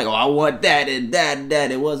nothing like, oh, I want that and that and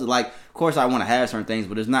that. It wasn't like, of course I want to have certain things,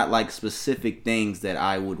 but there's not like specific things that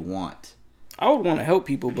I would want. I would want to help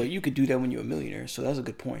people, but you could do that when you're a millionaire. So that's a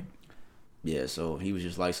good point. Yeah, so he was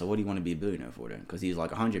just like, so what do you want to be a billionaire for then? Because he's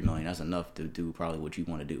like, $100 million, that's enough to do probably what you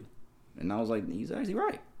want to do. And I was like, he's actually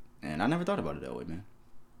right. And I never thought about it that way, man.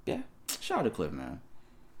 Yeah. Shout out to Cliff, man.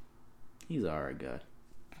 He's an alright guy.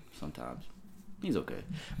 Sometimes. He's okay.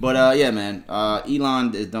 But, yeah, man.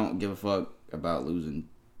 Elon don't give a fuck about losing.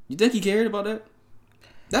 You think he cared about that?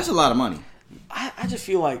 That's a lot of money. I just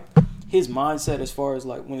feel like his mindset as far as,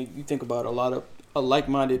 like, when you think about a lot of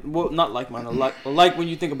like-minded... Well, not like-minded. Like when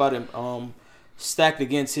you think about him stacked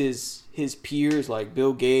against his peers, like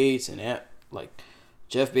Bill Gates and, like,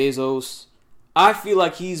 Jeff Bezos... I feel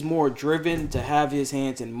like he's more driven to have his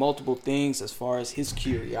hands in multiple things as far as his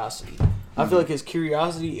curiosity. I feel like his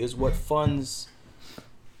curiosity is what funds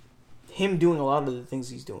him doing a lot of the things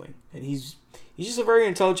he's doing. And he's just a very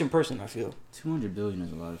intelligent person, I feel. $200 billion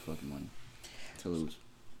is a lot of fucking money to lose.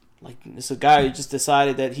 Like, it's a guy who just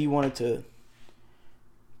decided that he wanted to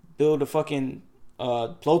build a fucking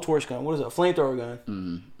blowtorch gun. What is it? A flamethrower gun.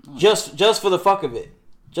 Mm-hmm. Just for the fuck of it.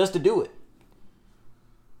 Just to do it.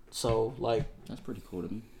 So, like... That's pretty cool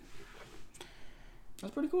to me.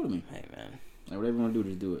 Hey, man. Like, whatever you want to do,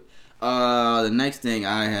 just do it. The next thing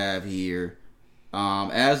I have here,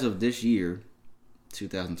 as of this year,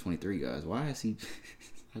 2023, guys, why is he...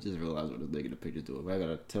 I just realized what this nigga in the picture doing. But I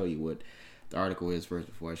gotta tell you what the article is first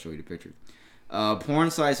before I show you the picture.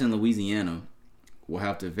 Porn sites in Louisiana will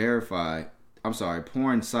have to verify... I'm sorry,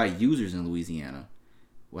 porn site users in Louisiana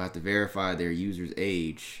will have to verify their user's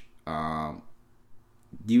age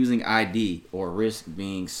using ID or risk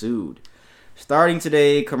being sued. Starting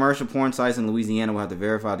today, commercial porn sites in Louisiana will have to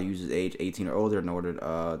verify the user's age 18 or older in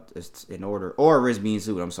order or risk being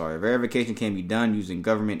sued. I'm sorry. Verification can be done using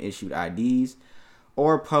government issued IDs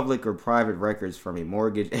or public or private records from a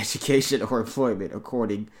mortgage, education, or employment,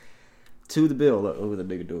 according to the bill. Look, the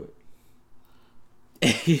nigga do it.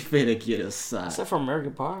 He finna get a sock. Except for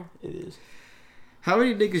American Pie, it is. How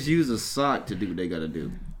many niggas use a sock to do what they gotta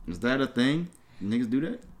do? Is that a thing? Niggas do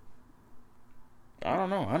that? I don't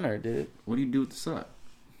know. I never did it. What do you do with the sock?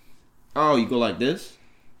 Oh, you go like this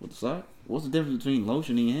with the sock? What's the difference between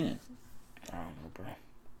lotion in your hand? I don't know, bro.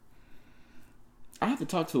 I have to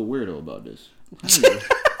talk to a weirdo about this.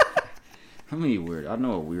 How many weird? I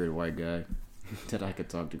know a weird white guy that I could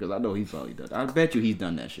talk to because I know he probably does. I bet you he's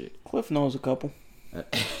done that shit. Cliff knows a couple.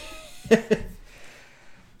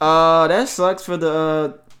 That sucks for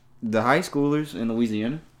the high schoolers in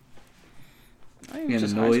Louisiana. I ain't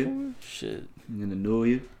just high school. Shit. And annoy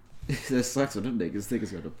you. That sucks for them niggas.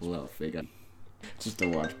 Niggas got to pull out fake just to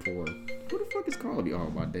watch porn. Who the fuck is calling me? Oh,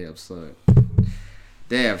 my damn son.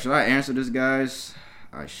 Damn, should I answer this, guys?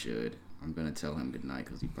 I should. I'm gonna tell him goodnight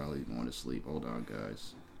because he probably going to sleep. Hold on,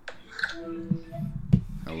 guys.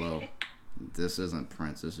 Hello. This isn't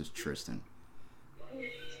Prince. This is Tristan.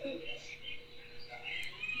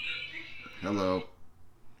 Hello.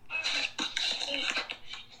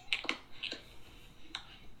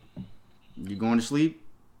 You going to sleep?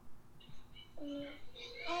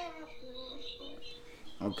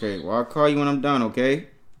 Okay, well, I'll call you when I'm done, okay?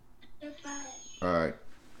 Alright.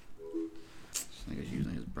 This nigga's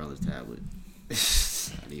using his brother's tablet.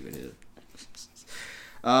 Not even it.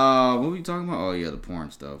 What were we talking about? Oh, yeah, the porn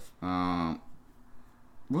stuff.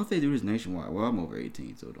 What if they do this nationwide? Well, I'm over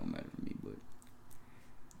 18, so it don't matter for me, but...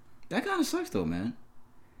 That kind of sucks, though, man.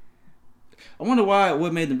 I wonder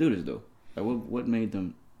what made them do this, though. Like, what made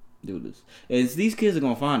them do this? And these kids are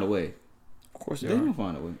gonna find a way. Of course they're gonna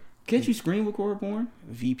find a way. Can't you screen record porn?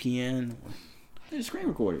 VPN. Just screen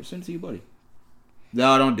record it. Send it to your buddy.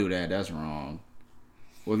 No, don't do that. That's wrong.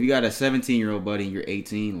 Well, if you got a 17-year-old buddy and you're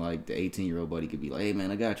 18, like the 18-year-old buddy could be like, "Hey,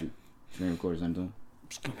 man, I got you." Screen record, send it to him.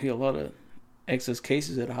 There's gonna be a lot of excess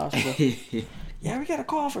cases at the hospital. Yeah, we got a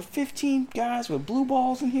call for 15 guys with blue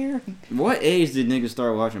balls in here. What age did niggas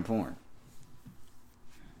start watching porn?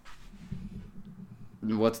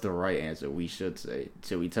 What's the right answer? We should say.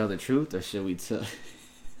 Should we tell the truth or should we tell...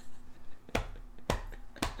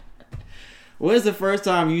 What is the first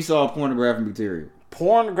time you saw pornographic material?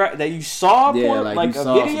 That you saw? Yeah, porn, like a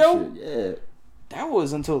video? Yeah. That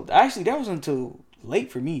was until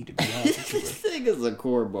late for me, to be honest with you. This nigga's a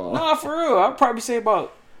cornball. Nah, for real. I'd probably say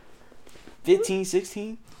about 15,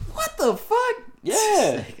 16. What the fuck?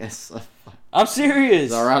 Yeah. I'm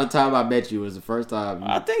serious. So around the time I met you was the first time.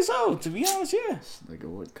 I think so. To be honest, yeah. Like,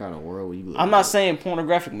 what kind of world were you living I'm not saying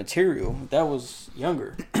pornographic material. That was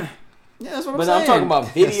younger. Yeah, that's what I'm but saying. I'm talking about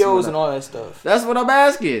videos and all that stuff. That's what I'm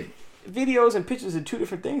asking. Videos and pictures are two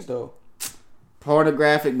different things, though.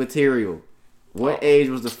 Pornographic material. What age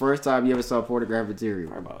was the first time you ever saw pornographic material?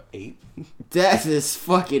 Probably about 8. That is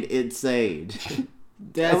fucking insane.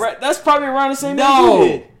 That's probably around the same age you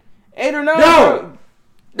did. 8 or 9.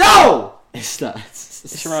 No! It's not.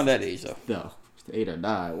 It's around that age, though. No. 8 or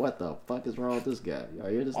 9. What the fuck is wrong with this guy? Y'all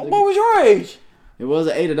hear this nigga? What was your age? It was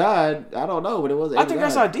an 8 or 9. I don't know, but it was 8 I think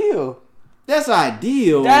that's ideal. That's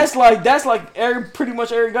ideal. That's like pretty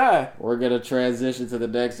much every guy. We're gonna transition to the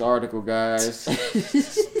next article, guys.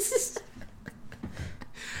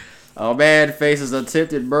 A man faces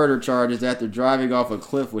attempted murder charges after driving off a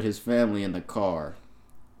cliff with his family in the car.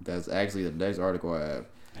 That's actually the next article I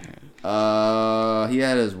have. He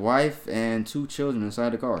had his wife and 2 children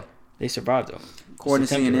inside the car. They survived though. According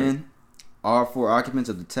to CNN, all 4 occupants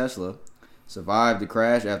of the Tesla survived the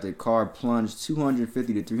crash after the car plunged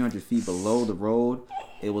 250 to 300 feet below the road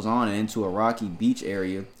it was on and into a rocky beach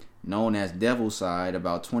area known as Devil's Side,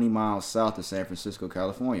 about 20 miles south of San Francisco,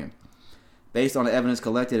 California. Based on the evidence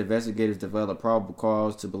collected, investigators developed probable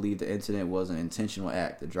cause to believe the incident was an intentional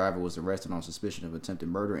act. The driver was arrested on suspicion of attempted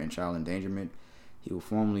murder and child endangerment. He will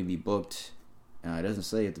formally be booked. It doesn't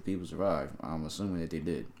say if the people survived. I'm assuming that they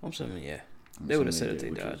did. I'm assuming, yeah. They would have said if they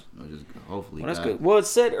died. Hopefully, well, that's good. Well, it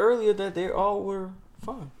said earlier that they all were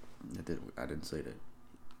fine. I didn't say that.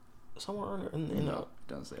 Somewhere in no,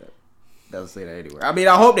 doesn't say that. Doesn't say that anywhere. I mean,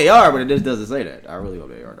 I hope they are, but it just doesn't say that. I really hope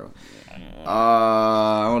they are, though.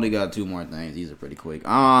 I only got 2 more things. These are pretty quick.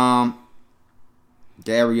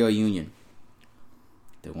 Gabrielle Union,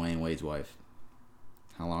 Dwayne Wade's wife.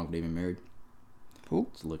 How long have they been married? Who?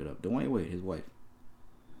 Let's look it up. Dwayne Wade, his wife.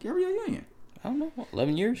 Gabrielle Union. I don't know.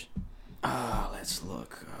 11 years? Let's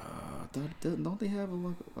look. Don't they have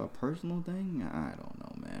a personal thing? I don't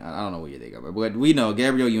know, man. I don't know what you think of it. But we know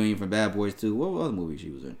Gabrielle Union from Bad Boys 2. What other movie she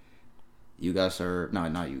was in? You Got Served. No,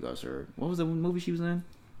 not You Got Served. What was the movie she was in?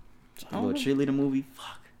 The little cheerleader movie?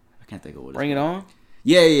 Fuck. I can't think of what it is. Bring It On?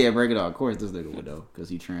 Yeah, Bring It On. Of course this nigga would know, because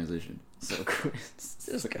he transitioned. So, of course.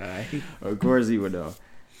 This guy. Of course he would know.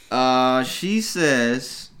 She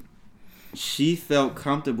says she felt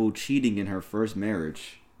comfortable cheating in her first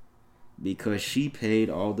marriage because she paid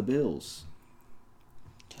all the bills.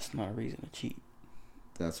 That's not a reason to cheat.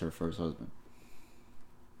 That's her first husband.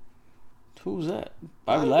 Who's that?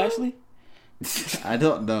 Bobby Lashley? I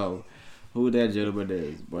don't know who that gentleman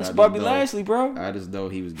is. But it's Bobby Lashley, bro. I just know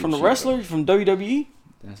he was getting from the wrestler on. From WWE.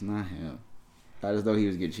 That's not him. I just know he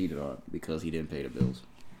was getting cheated on because he didn't pay the bills.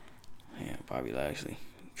 Man, Bobby Lashley,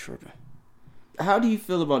 tripping. How do you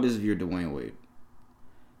feel about this if you're Dwayne Wade?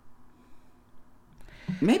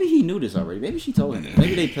 Maybe he knew this already. Maybe she told him this.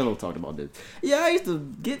 Maybe they pillow talked about this. Yeah, I used to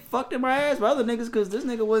get fucked in my ass by other niggas because this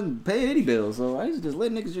nigga wasn't paying any bills. So I used to just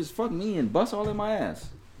let niggas just fuck me and bust all in my ass.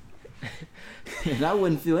 And I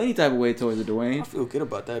wouldn't feel any type of way towards the Dwayne. I feel good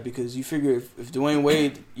about that because you figure if Dwayne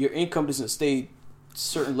Wade, your income doesn't stay a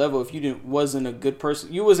certain level, if you wasn't a good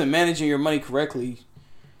person, you wasn't managing your money correctly,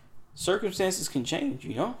 circumstances can change,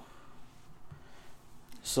 you know?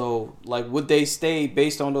 So, like, would they stay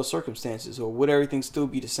based on those circumstances, or would everything still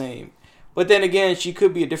be the same? But then again, she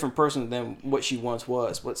could be a different person than what she once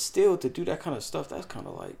was. But still, to do that kind of stuff, that's kind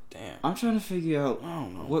of like, damn. I'm trying to figure out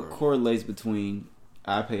what correlates between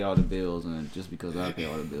I pay all the bills and just because I pay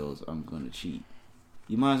all the bills, I'm going to cheat.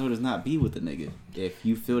 You might as well just not be with the nigga. If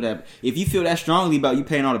you feel that strongly about you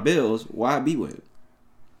paying all the bills, why be with him?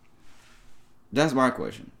 That's my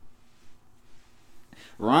question.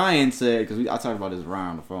 Ryan said, because I talked about this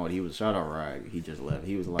Ryan on the phone. He was, shout out Ryan. He just left.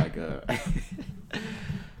 He was like,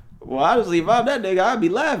 well, honestly, if I'm that nigga, I'd be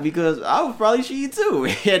laughing because I was probably cheating too.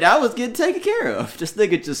 And I was getting taken care of. This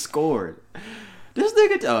nigga just scored. He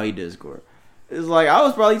did score. It's like, I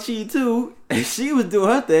was probably cheating too. And she was doing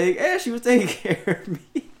her thing. And she was taking care of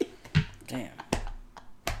me. Damn.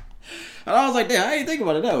 And I was like, damn, I ain't think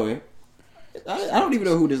about it that way. I don't even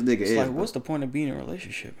know who this nigga is. Like, what's the point of being in a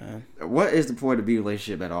relationship, man? What is the point of being in a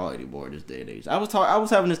relationship at all anymore in this day and age? I was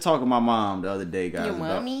having this talk with my mom the other day, guys. Your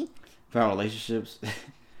mommy? About relationships.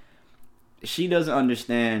 She doesn't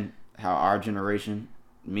understand how our generation,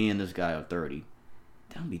 me and this guy are 30.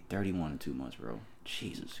 That'll be 31 in 2 months, bro.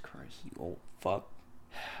 Jesus Christ. You old fuck.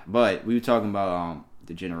 But we were talking about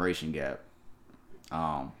the generation gap.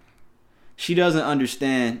 She doesn't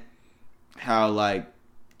understand how, like,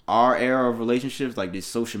 our era of relationships, like this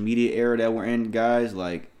social media era that we're in, guys,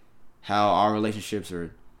 like how our relationships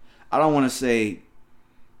are, I don't want to say,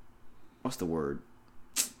 what's the word?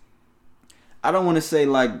 I don't want to say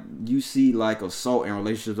like you see like assault in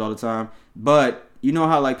relationships all the time, but you know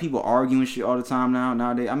how like people argue and shit all the time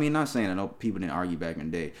nowadays. I mean, not saying that no people didn't argue back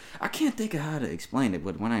in the day. I can't think of how to explain it,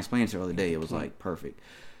 but when I explained it the other day, it was like perfect.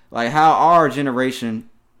 Like how our generation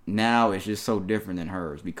now is just so different than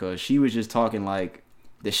hers, because she was just talking like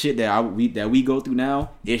the shit that we go through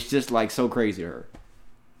now. It's just like so crazy to her.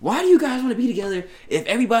 Why do you guys want to be together if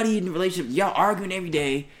everybody in the relationship, y'all arguing every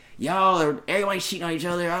day, everybody cheating on each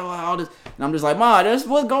other, all this? And I'm just like, Ma, that's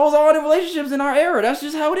what goes on in relationships in our era. That's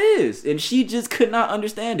just how it is. And she just could not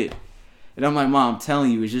understand it. And I'm like, Mom, I'm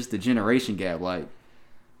telling you, it's just the generation gap. Like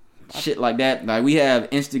shit like that. Like we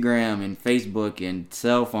have Instagram and Facebook and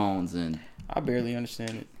cell phones, and I barely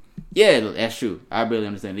understand it. Yeah, that's true. I barely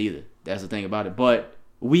understand it either. That's the thing about it. But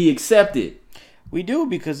we accept it. We do,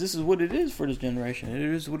 because this is what it is for this generation. It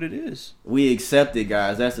is what it is. We accept it,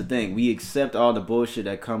 guys. That's the thing. We accept all the bullshit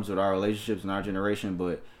that comes with our relationships and our generation,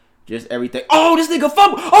 but just everything. Oh, this nigga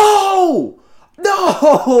fumble. Oh!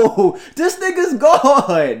 No! This nigga's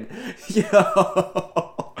gone.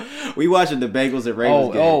 Yo. We watching the Bengals and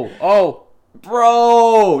Ravens game. Oh.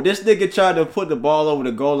 Bro, this nigga tried to put the ball over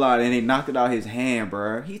the goal line and he knocked it out his hand,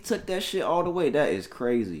 bro. He took that shit all the way. That is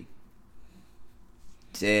crazy.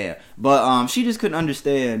 Damn. But she just couldn't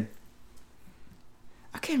understand.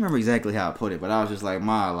 I can't remember exactly how I put it, but I was just like,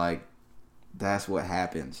 Ma, like, that's what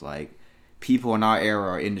happens. Like, people in our era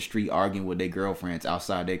are in the street arguing with their girlfriends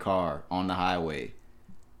outside their car on the highway.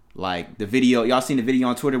 Like the video, y'all seen the video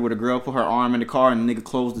on Twitter where the girl put her arm in the car and the nigga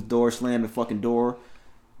closed the door, slammed the fucking door.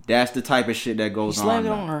 That's the type of shit that goes on. He slammed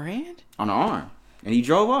it on her hand? On her arm. And he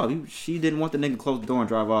drove off. She didn't want the nigga to close the door and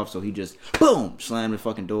drive off, so he just, boom, slammed the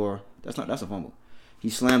fucking door. That's a fumble. He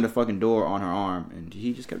slammed the fucking door on her arm, and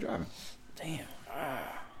he just kept driving. Damn.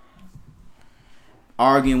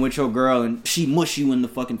 Arguing with your girl, and she mush you in the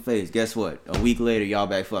fucking face. Guess what? A week later, y'all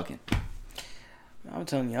back fucking. I'm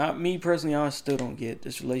telling you, me personally, I still don't get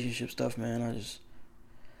this relationship stuff, man.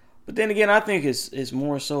 But then again, I think it's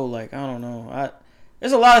more so like, I don't know.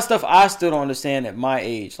 There's a lot of stuff I still don't understand at my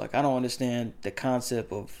age. Like, I don't understand the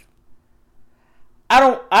concept of. I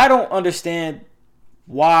don't understand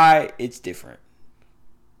why it's different.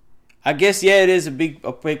 I guess it is a big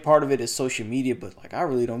part of it is social media, but like I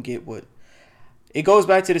really don't get what. It goes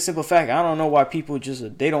back to the simple fact. I don't know why people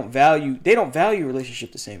just they don't value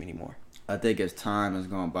relationship the same anymore. I think as time has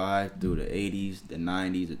gone by through the 80s, the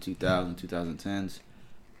 90s, the 2000s, 2010s,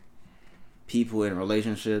 people in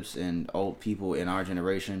relationships and old people in our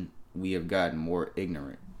generation, we have gotten more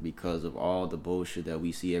ignorant because of all the bullshit that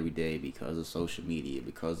we see every day, because of social media,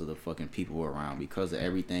 because of the fucking people around, because of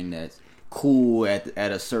everything that's cool at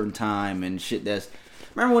a certain time and shit that's...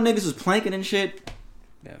 Remember when niggas was planking and shit?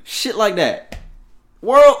 Yeah. Shit like that.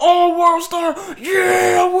 World star,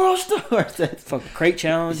 yeah, world star. Fucking crate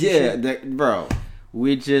challenge. Yeah, bro.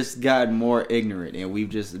 We just got more ignorant, and we've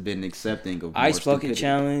just been accepting of ice more bucket stupidity.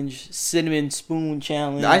 Challenge, cinnamon spoon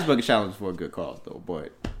challenge. The ice bucket challenge is for a good cause, though. But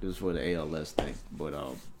it was for the ALS thing. But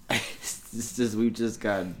it's just we've just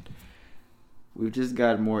gotten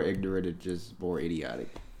more ignorant and just more idiotic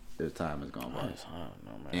as time has gone by. I don't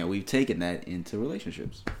know, man. And we've taken that into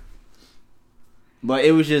relationships. But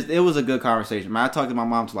it was a good conversation, man. I talked to my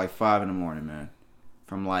mom till like 5 a.m, man.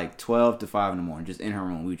 From like 12 to 5 a.m, just in her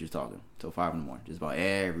room. We were just talking till 5 a.m, just about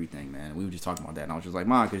everything, man. We were just talking about that, and I was just like,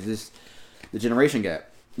 Mom, because the generation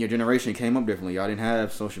gap. Your generation came up differently. Y'all didn't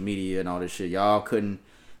have social media and all this shit. Y'all couldn't.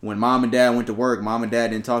 When mom and dad went to work, mom and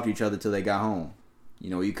dad didn't talk to each other till they got home.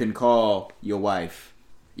 You know, you couldn't call your wife.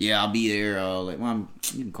 Yeah, I'll be there. Like, Mom,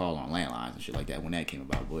 you can call on landlines and shit like that when that came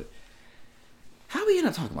about, but. How we end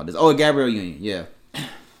up talking about this? Oh, Gabrielle Union. Yeah.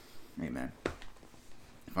 Hey, man.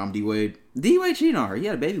 If I'm D-Wade cheated on her. He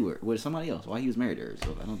had a baby with somebody else while he was married to her.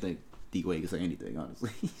 So I don't think D-Wade can say anything, honestly.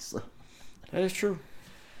 So. That is true.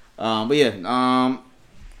 But yeah.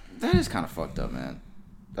 That is kind of fucked up, man.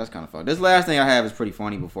 That's kind of fucked. This last thing I have is pretty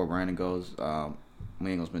funny before Brandon goes. We ain't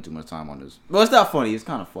gonna spend too much time on this. Well, it's not funny. It's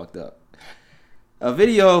kind of fucked up. A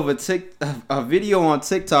video on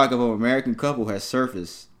TikTok of an American couple has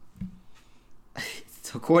surfaced.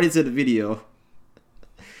 According to the video,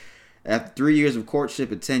 after 3 years of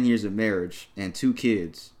courtship and 10 years of marriage and 2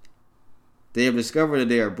 kids, they have discovered that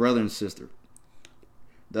they are brother and sister.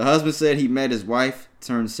 The husband said he met his wife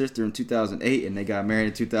turned sister in 2008 and they got married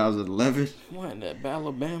in 2011. What, in that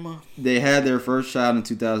Alabama? They had their first child in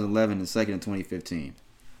 2011 and second in 2015.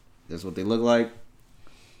 That's what they look like.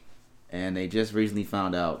 And they just recently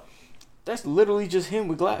found out. That's literally just him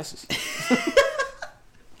with glasses.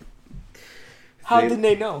 How did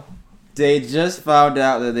they know? They just found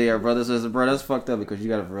out that they are brothers and sisters. Bro, that's fucked up because you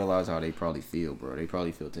gotta realize how they probably feel, bro. They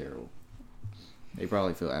probably feel terrible. They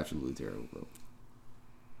probably feel absolutely terrible, bro.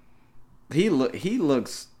 He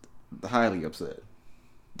looks highly upset.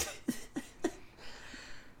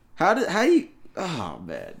 Oh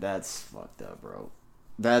man, that's fucked up, bro.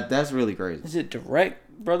 That's really crazy. Is it direct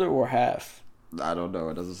brother or half? I don't know.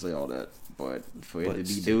 It doesn't say all that, but for it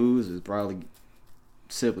to be dudes, it's probably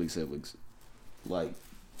siblings. Like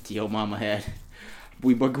your mama had,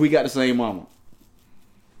 we got the same mama.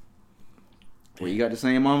 When you got the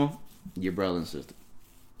same mama, your brother and sister,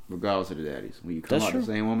 regardless of the daddies. When you come out the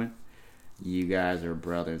same woman, you guys are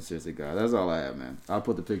brother and sister guys. That's all I have, man. I'll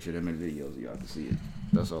put the picture of them in the videos so y'all can see it.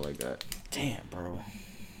 That's all I got. Damn, bro.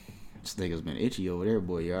 This nigga's been itchy over there,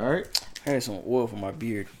 boy. You alright? I had some oil for my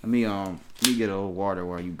beard. Let me get a little water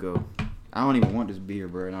while you go. I don't even want this beer,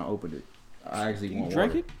 bro, and I opened it. I actually want water.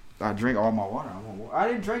 Drink it? I drink all my water. I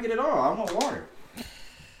didn't drink it at all. I want water.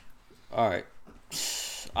 All right.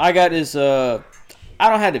 I got this. I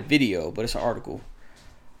don't have the video, but it's an article.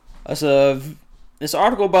 It's an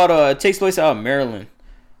article about it takes place out in Maryland.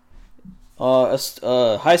 A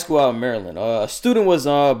high school out in Maryland. A student was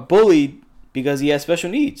bullied because he had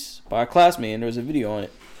special needs by a classmate, and there was a video on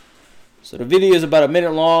it. So the video is about a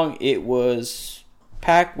minute long. It was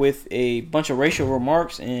packed with a bunch of racial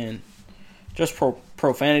remarks and just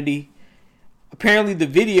profanity. Apparently, the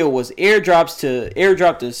video was airdropped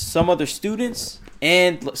to some other students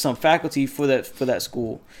and some faculty for that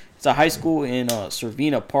school. It's a high school in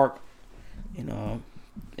Cervina Park in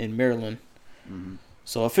Maryland. Mm-hmm.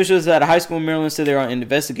 So officials at a high school in Maryland said they are in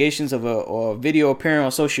investigations of a video appearing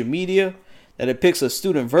on social media that depicts a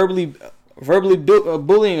student verbally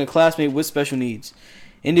bullying a classmate with special needs.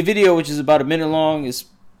 In the video, which is about a minute long, is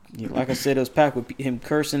like I said, it was packed with him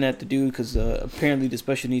cursing at the dude because apparently the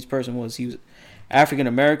special needs person was African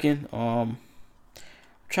American. I'm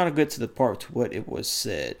trying to get to the part to what it was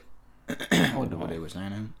said. What they were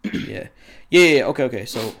saying. Yeah. Okay.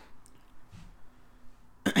 So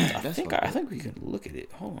I think we can look at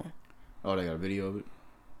it. Hold on. Oh, they got a video of it.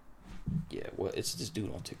 Yeah. Well, it's this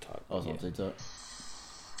dude on TikTok. Oh, it's on TikTok.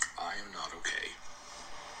 I am not okay,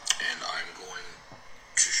 and I'm going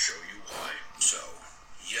to show you why. So,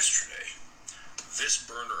 yesterday, this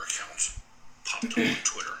burner account popped up on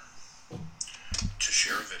Twitter to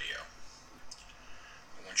share a video.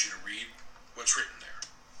 I want you to read what's written there,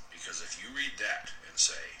 because if you read that and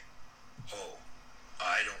say, "Oh,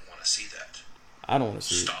 I don't want to see that," I don't want to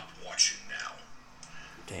see stop watching now.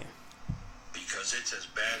 Damn. Because it's as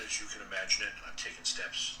bad as you can imagine it, and I've taken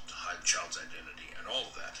steps to hide the child's identity and all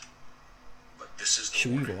of that. But this is the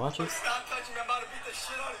Should we even watch it? Stop touching me. I'm about to beat the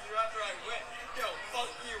shit out of you after I win. Yo,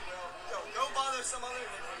 fuck you, bro. Yo, go bother some other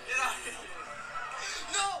nigga. Get out of here.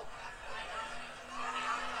 No!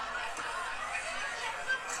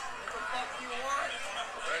 What the fuck you want?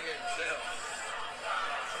 Bring it, chill.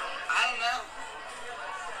 I don't know.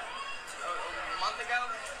 A month ago?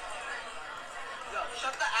 Yo,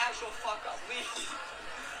 shut the actual fuck up, please.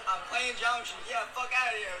 I'm playing Junction. Yeah, fuck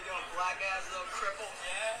out of here, yo, black ass little cripple.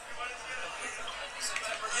 Yeah?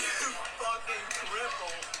 You fucking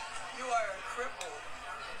cripple. You are a cripple.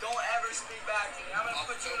 Don't ever speak back to me. I'm gonna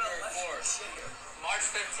put you in an electric chair. March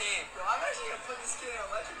 15th. Yo, I'm actually gonna put this kid in an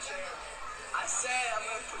electric chair. I said I'm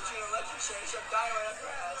gonna put you in an electric chair and shove dynamite up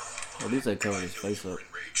your ass. At least they covered his face up.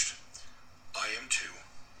 Enraged. I am too.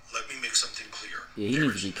 Let me make something clear. Yeah, he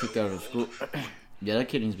needs to be kicked out of school. Yeah, that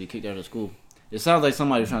kid needs to be kicked out of school. It sounds like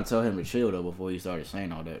somebody was trying to tell him to chill though before he started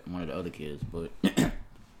saying all that. One of the other kids, but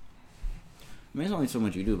I mean, there's only so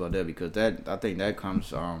much you do about that because I think that comes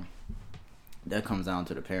down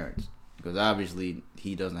to the parents because obviously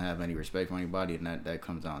he doesn't have any respect for anybody, and that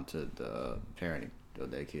comes down to the parenting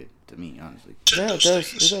of that kid. To me, honestly. Yeah,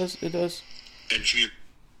 it does. And she.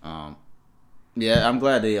 Yeah, I'm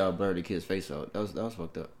glad they blurred the kid's face out. That was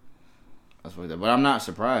fucked up. That's fucked up. But I'm not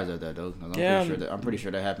surprised at that though. I'm pretty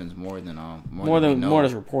sure that happens more than more than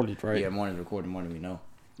reported, right? Yeah, more than recorded, more than we know.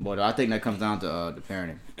 But I think that comes down to the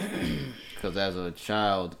parenting, because as a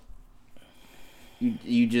child,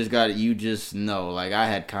 you just know. Like I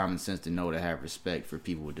had common sense to know to have respect for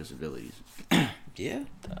people with disabilities. Yeah,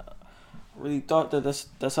 I really thought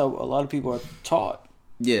that's how a lot of people are taught.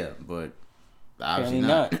 Yeah, but obviously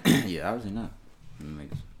not. Yeah, obviously not.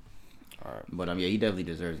 All right, but yeah, he definitely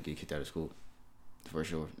deserves to get kicked out of school for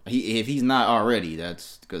sure. If he's not already,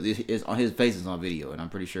 that's because it's on his face is on video, and I'm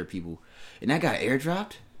pretty sure people. And that got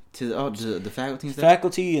airdropped to the faculty and stuff?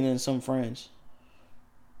 Faculty and then some friends.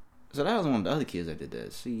 So that was one of the other kids that did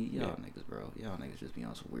that. See, y'all niggas, bro. Y'all niggas just be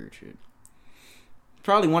on some weird shit.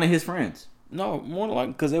 Probably one of his friends. No, more like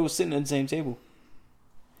because they were sitting at the same table.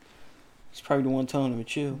 He's probably the one telling him to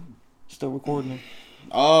chill. Still recording him.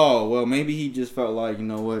 Oh, well, maybe he just felt like, you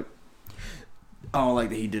know what? I don't like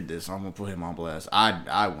that he did this, so I'm going to put him on blast.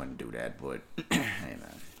 I wouldn't do that, but hey,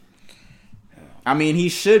 man. I mean, he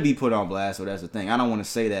should be put on blast, so that's the thing. I don't want to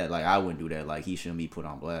say that, like, I wouldn't do that, like, he shouldn't be put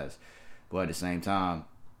on blast. But at the same time,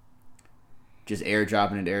 just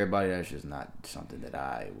airdropping it to everybody, that's just not something that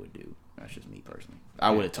I would do. That's just me personally. I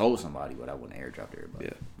would have told somebody, but I wouldn't airdrop to everybody.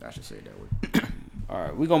 Yeah. I should say it that way. All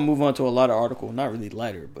right, we're going to move on to a lighter article. Not really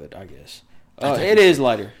lighter, but I guess. It is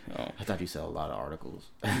lighter. I thought you said a lot of articles.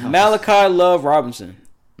 Malachi Love Robinson.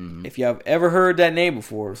 Mm-hmm. If you have ever heard that name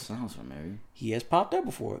before, sounds familiar. He has popped up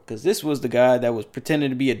before because this was the guy that was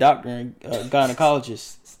pretending to be a doctor and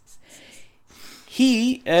gynecologist.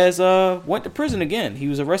 He went to prison again. He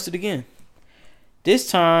was arrested again.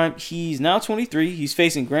 This time he's now 23. He's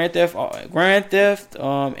facing grand theft,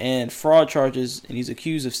 and fraud charges, and he's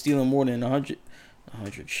accused of stealing more than 100.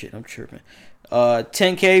 Shit, I'm chirping.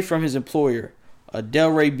 $10K from his employer, a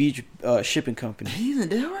Delray Beach shipping company. He's in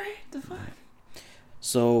Delray? The fuck?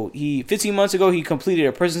 So 15 months ago, he completed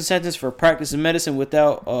a prison sentence for practicing medicine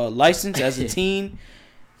without a license as a teen.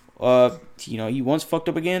 He once fucked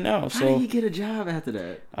up again now. So how did he get a job after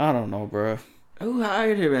that? I don't know, bro. Who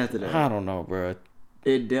hired him after that? I don't know, bro.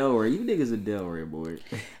 In Delray, you niggas in Delray, boy.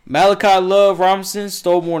 Malachi Love Robinson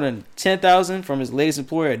stole more than $10,000 from his latest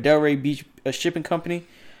employer at Delray Beach shipping company,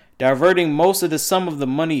 diverting most of the sum of the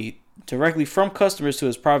money directly from customers to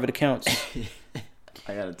his private accounts.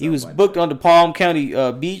 He was booked on the Palm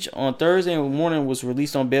County beach on Thursday morning. Was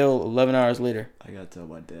released on bail 11 hours later. I gotta tell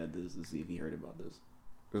my dad this to see if he heard about this.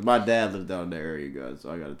 Because my dad lives down in that area, guys.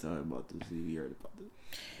 So I gotta tell him about this, see if he heard about this.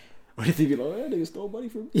 What do you think? Oh, that nigga stole money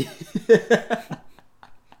from me.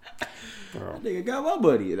 Bro. That nigga got my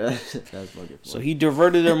money. That's fucking funny. So he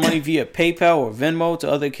diverted their money via PayPal or Venmo to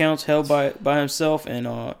other accounts held by himself,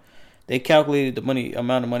 and they calculated the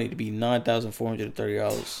amount of money to be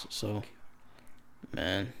 $9,430. So,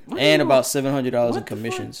 man, and about $700 in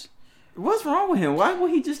commissions. What's wrong with him? Why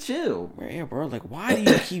would he just chill? Yeah, bro. Like, why do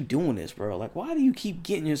you keep doing this, bro? Like, why do you keep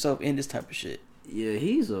getting yourself in this type of shit? Yeah,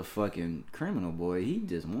 he's a fucking criminal, boy. He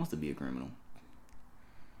just wants to be a criminal.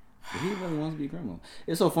 He really wants to be a criminal.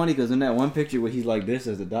 It's so funny because in that one picture where he's like this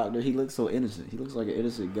as a doctor, he looks so innocent. He looks like an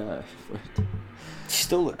innocent guy. He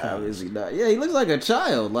still look obviously not. Yeah, he looks like a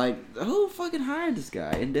child. Like, who fucking hired this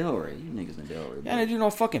guy in Delray? You niggas in Delray. Yeah, they do no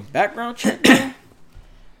fucking background check, bro.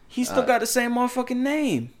 He still got the same motherfucking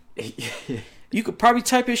name. You could probably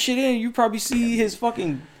type his shit in. You probably see his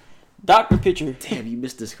fucking doctor picture. Damn, you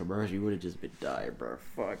missed this commercial. You would have just been dying, bro.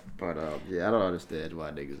 Fuck. But yeah, I don't understand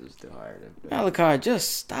why niggas is still hiring him. Malachi,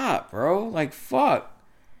 just stop, bro. Like, fuck.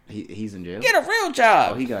 He's in jail. Get a real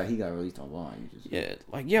job. Oh, he got released on bond. Yeah,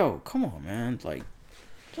 like, yo, come on, man. Like,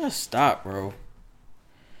 just stop, bro.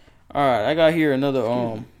 All right, I got here another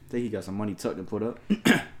think he got some money tucked and put up.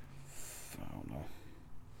 I don't know.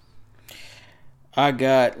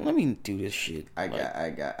 Let me do this shit. I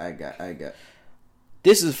got.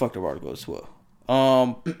 This is a fucked up article as well.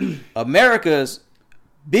 America's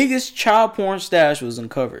biggest child porn stash was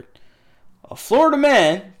uncovered. A Florida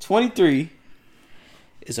man, 23,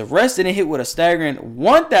 is arrested and hit with a staggering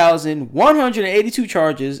 1,182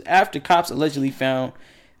 charges after cops allegedly found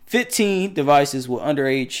 15 devices with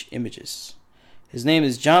underage images. His name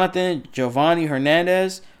is Jonathan Giovanni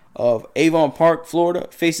Hernandez of Avon Park, Florida.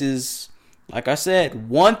 Faces, like I said,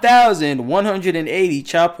 1,180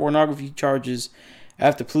 child pornography charges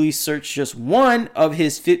after police searched just one of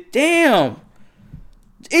his they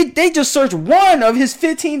just searched one of his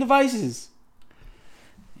 15 devices.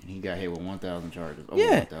 And he got hit with 1,000 charges. Over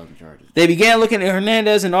 1,000 charges. They began looking at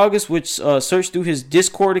Hernandez in August, which searched through his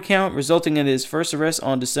Discord account, resulting in his first arrest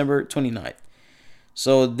on December 29th.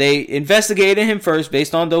 So they investigated him first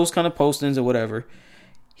based on those kind of postings or whatever.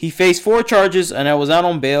 He faced 4 charges and I was out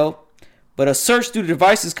on bail. But a search through the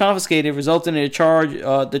devices confiscated resulted in the charge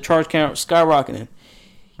count skyrocketing.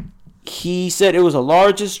 He said it was the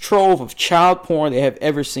largest trove of child porn they have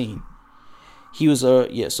ever seen. He was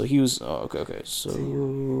okay. So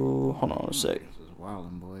hold on a sec. This is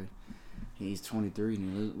wildin', boy. He's 23.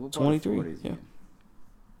 23. Yeah.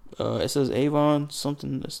 It says Avon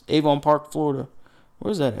Park, Florida.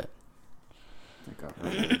 Where's that at?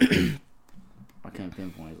 I can't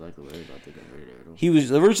pinpoint exactly where I think I read it. He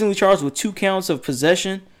was originally charged with 2 counts of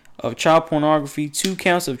possession of child pornography, 2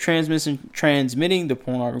 counts of transmitting the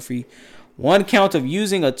pornography, 1 count of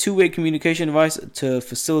using a two-way communication device to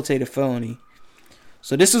facilitate a felony.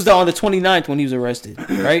 So this was on the 29th when he was arrested,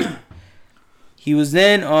 right? He was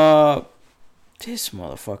then this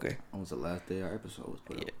motherfucker. That was the last day our episode was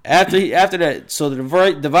put up. After that, so the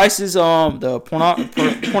devices, the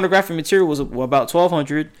pornographic material was about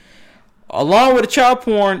 1,200. Along with the child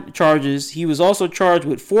porn charges, he was also charged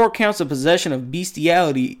with 4 counts of possession of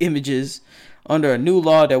bestiality images under a new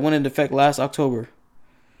law that went into effect last October.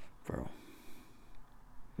 Bro.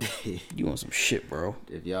 You want some shit, bro.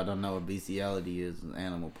 If y'all don't know what bestiality is, it's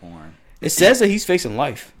animal porn. It says that he's facing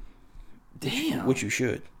life. Damn. Which you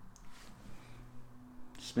should.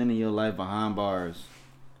 Spending your life behind bars.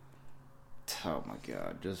 Oh my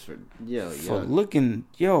god. Just for looking, man.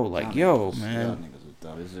 Y'all niggas are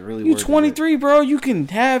dumb. Is it really you 23, bro. You can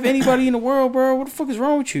have anybody in the world, bro. What the fuck is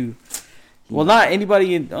wrong with you? Well, not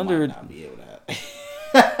anybody under. Might not be able to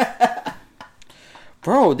have.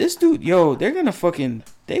 Bro, this dude, they're gonna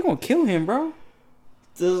kill him, bro.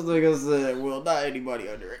 This nigga said, well, not anybody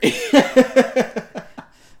under it.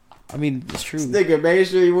 I mean, it's true. This nigga made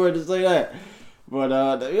sure he wanted to say that. But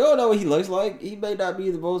you don't know what he looks like. He may not be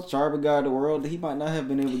the most charming guy in the world. He might not have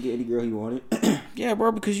been able to get any girl he wanted. Yeah,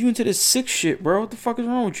 bro, because you into this sick shit, bro. What the fuck is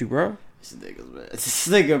wrong with you, bro? This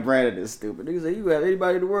nigga Brandon is stupid. Nigga say, you have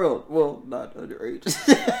anybody in the world. Well, not underage.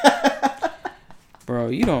 Bro,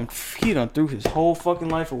 he done threw his whole fucking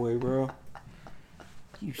life away, bro.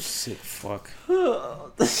 You sick fuck.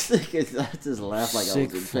 This nigga, I just laugh like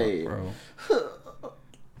sick I was in pain. Bro.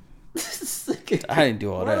 I didn't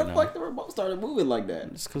do all that. Why the fuck the remote started moving like that?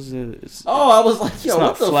 It's because it's. Oh, I was like, yo,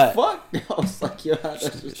 what the flat. fuck? I was like, yo, how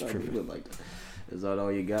does it start moving like that? Is that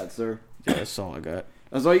all you got, sir? Yeah, that's all I got.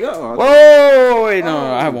 That's all you got? Whoa, wait, no,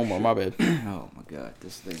 I have one more. My bad. Oh my God,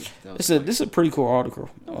 this thing. This is a pretty cool article.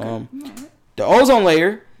 Okay. The ozone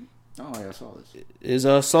layer Oh, yeah, I saw this.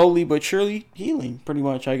 is slowly but surely healing. Pretty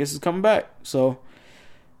much, I guess it's coming back. So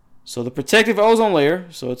the protective ozone layer.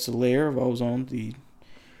 So it's a layer of ozone.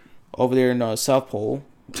 Over there in the South Pole,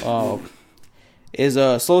 is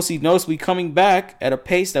slowly noticeably coming back at a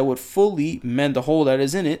pace that would fully mend the hole that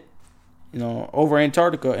is in it. Over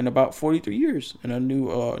Antarctica in about 43 years. In a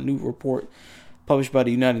new report published by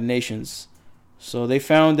the United Nations. So they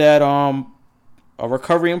found that a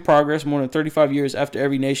recovery in progress more than 35 years after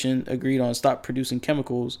every nation agreed on stop producing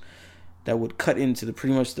chemicals that would cut into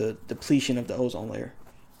pretty much the depletion of the ozone layer.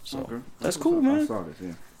 So that's cool, man. I saw this,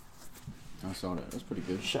 yeah. I saw that. That's pretty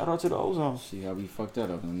good. Shout out to the ozone. See how we fucked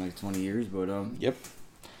that up in the next 20 years, but Yep.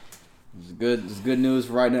 It's good news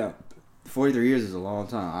for right now. 43 years is a long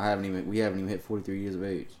time. We haven't even hit 43 years of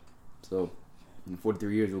age. So in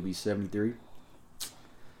 43 years we'll be 73.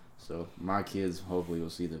 So my kids hopefully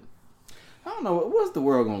will see I don't know, what's the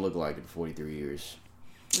world gonna look like in 43 years?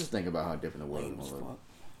 Just think about how different the world is gonna look.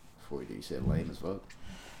 43, you said lame as fuck.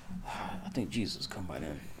 I think Jesus come by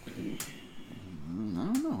then. I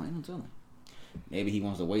don't know, ain't no telling. Maybe he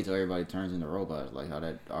wants to wait till everybody turns into robots, like how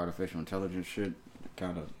that artificial intelligence shit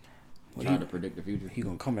kind of trying to predict the future. He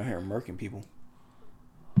gonna come down here and murking people.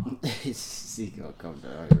 He gonna come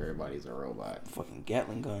down here, everybody's a robot. Fucking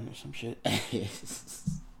Gatling gun or some shit.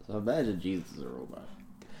 So imagine Jesus is a robot.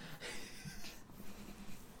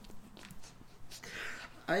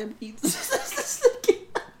 I am Jesus.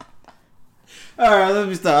 Alright, let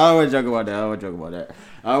me stop. I don't want to joke about that.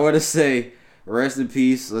 I want to say rest in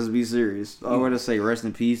peace. Let's be serious. I want to say rest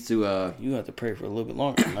in peace to You have to pray for a little bit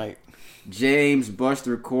longer tonight. James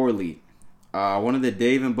Buster Corley, one of the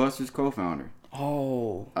Dave and Buster's co-founder.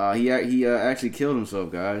 Oh. He actually killed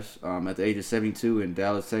himself, guys. At the age of 72 in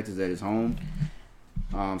Dallas, Texas, at his home.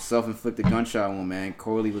 Self-inflicted gunshot wound, man.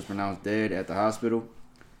 Corley was pronounced dead at the hospital.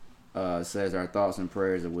 Says our thoughts and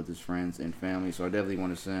prayers are with his friends and family. So I definitely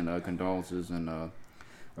want to send condolences and a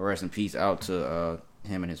rest in peace out to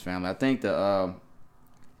him and his family. I think so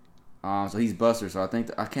he's Buster. So I think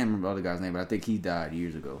I can't remember the other guy's name, but I think he died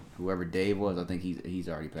years ago. Whoever Dave was, I think he's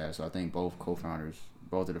already passed. So I think both of the founders,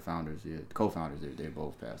 co-founders, they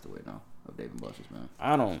both passed away now of Dave and Buster's, man.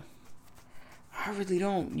 I really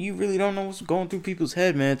don't. You really don't know what's going through people's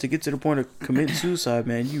head, man. To get to the point of committing suicide,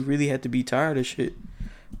 man, you really have to be tired of shit.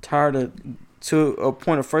 To a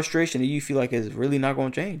point of frustration that you feel like it's really not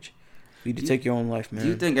going to change. You need to take your own life, man. Do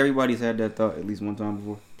you think everybody's had that thought at least one time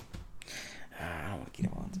before? I don't want to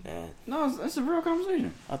get on to that. No, it's a real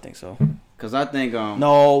conversation. I think so. Because I think...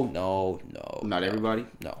 No. Not everybody?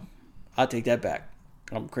 No. I take that back.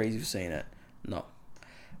 I'm crazy for saying that. No.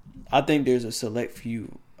 I think there's a select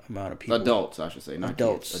few amount of people. Adults, I should say. Not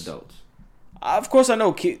adults. Kids. Adults. Of course, I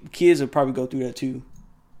know kids will probably go through that too.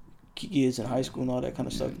 Kids in high school and all that kind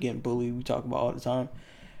of stuff, getting bullied, we talk about all the time.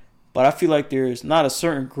 But I feel like there's not a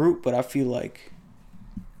certain group, but I feel like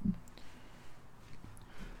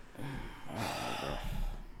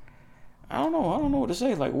I don't know what to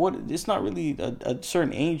say. Like, what? It's not really a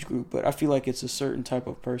certain age group, but I feel like it's a certain type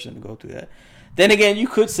of person to go through that. Then again, you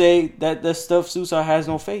could say that stuff, suicide has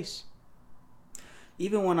no face.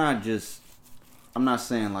 Even when I'm not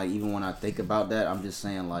saying like even when I think about that, I'm just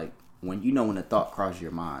saying like when the thought crosses your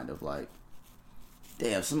mind of like,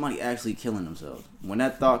 damn, somebody actually killing themselves. When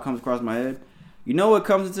that thought comes across my head, you know what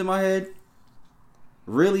comes into my head?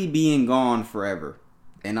 Really being gone forever.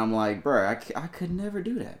 And I'm like, bro, I could never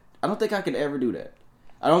do that. I don't think I could ever do that.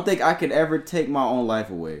 I don't think I could ever take my own life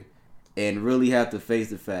away and really have to face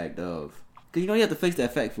the fact of... Because, you have to face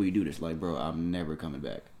that fact before you do this. Like, bro, I'm never coming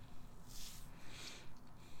back.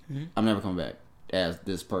 Mm-hmm. I'm never coming back as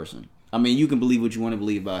this person. I mean, you can believe what you want to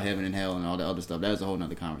believe about heaven and hell and all that other stuff. That's a whole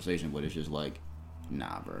nother conversation. But it's just like,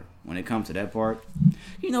 nah, bro. When it comes to that part,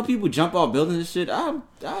 people jump off buildings and shit.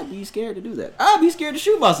 I'd be scared to do that. I'd be scared to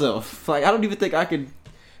shoot myself. Like, I don't even think I could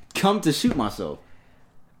come to shoot myself.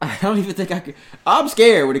 I don't even think I could. I'm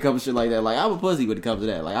scared when it comes to shit like that. Like, I'm a pussy when it comes to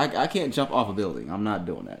that. Like, I can't jump off a building. I'm not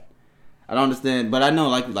doing that. I don't understand. But I know,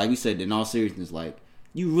 like we said, in all seriousness, like,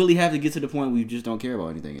 you really have to get to the point where you just don't care about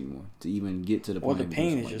anything anymore to even get to the point. Or the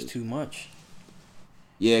pain is just too much.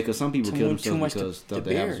 Yeah, because some people kill themselves because stuff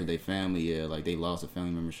that happens with their family. Yeah, like they lost a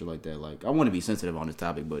family member, shit like that. Like, I want to be sensitive on this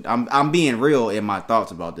topic, but I'm being real in my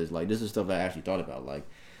thoughts about this. Like, this is stuff I actually thought about. Like,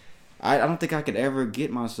 I don't think I could ever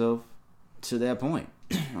get myself to that point.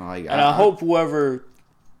 Like, and I hope whoever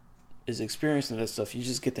is experiencing that stuff, you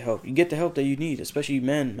just get the help. You get the help that you need, especially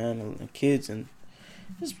men, man, and kids, and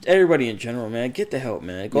just everybody in general, man. Get the help,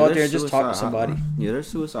 man. Go out there and just talk to somebody. Yeah, there's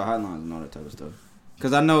suicide hotlines and all that type of stuff.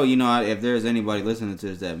 Because I know, if there's anybody listening to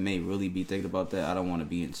this that may really be thinking about that, I don't want to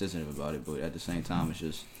be insensitive about it. But at the same time, it's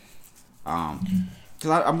just...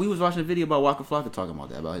 Because we was watching a video about Waka Flocka talking about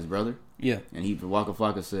that, about his brother. Yeah. And Waka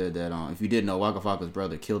Flocka said that if you didn't know, Waka Flocka's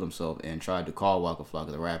brother killed himself and tried to call Waka Flocka,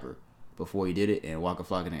 the rapper, before he did it, and Waka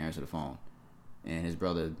Flocka didn't answer the phone. And his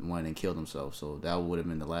brother went and killed himself. So that would have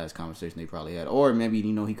been the last conversation they probably had. Or maybe,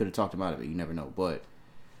 he could have talked him out of it. You never know. But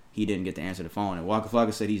he didn't get to answer the phone. And Waka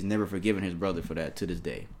Flocka said he's never forgiven his brother for that to this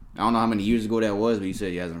day. I don't know how many years ago that was, but he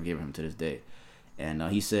said he hasn't forgiven him to this day. And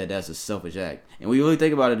he said that's a selfish act. And when you really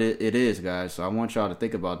think about it, it is, guys. So I want y'all to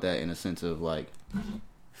think about that in a sense of, like,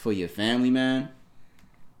 for your family, man.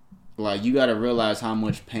 Like, you got to realize how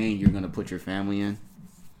much pain you're going to put your family in.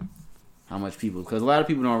 How much people... Because a lot of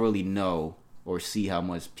people don't really know or see how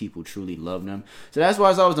much people truly love them. So that's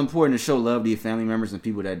why it's always important to show love to your family members and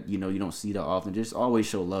people that, you don't see that often. Just always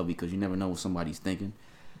show love because you never know what somebody's thinking.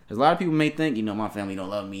 Because a lot of people may think, my family don't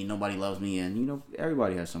love me, nobody loves me, and,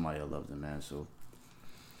 everybody has somebody that loves them, man. So...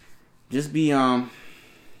 just be, I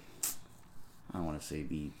don't want to say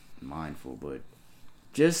be mindful, but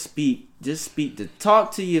just speak to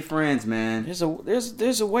talk to your friends, man. There's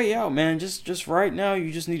a way out, man. Just right now,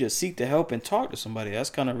 you just need to seek the help and talk to somebody.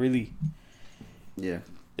 That's kind of really, yeah.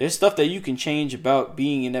 There's stuff that you can change about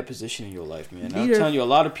being in that position in your life, man. I'm telling you, a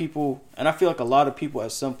lot of people, and I feel like a lot of people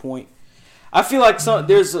at some point, I feel like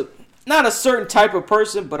there's not a certain type of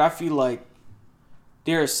person, but I feel like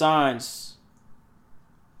there are signs.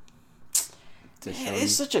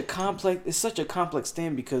 It's such a complex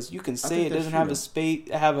thing because you can say it doesn't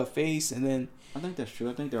have a face, and then I think that's true.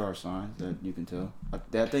 I think there are signs that you can tell.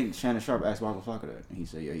 I think Shannon Sharp asked Waka Flocka that, and he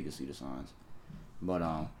said, yeah, he can see the signs. But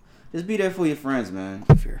just be there for your friends, man.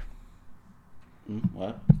 Cliff here.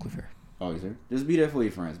 What? Cliff here. Oh, he's here. Just be there for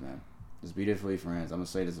your friends, man. Just be there for your friends. I'm gonna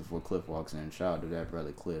say this before Cliff walks in. Shout out to that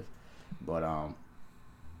brother Cliff. But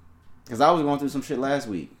because I was going through some shit last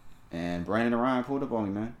week. And Brandon and Ryan pulled up on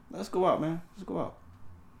me, man. Let's go out, man. Let's go out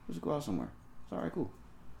somewhere. It's alright, cool.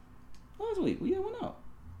 Last week, we went out.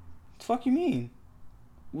 The fuck you mean?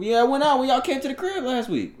 We went out. We all came to the crib last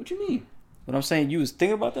week. What you mean? But I'm saying you was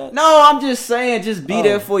thinking about that? No, I'm just saying just be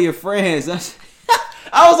there for your friends.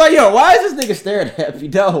 I was like, yo, why is this nigga staring at me?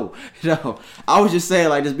 No. I was just saying,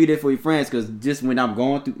 like, just be there for your friends because just when I'm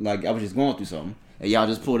going through, like, I was just going through something. And y'all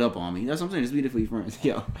just pulled up on me. That's what I'm saying. Just be there for your friends.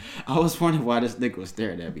 Yo, I was wondering why this nigga was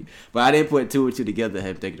staring at me. But I didn't put two and two together.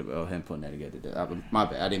 Him thinking about him putting that together. My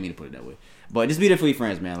bad. I didn't mean to put it that way. But just be there for your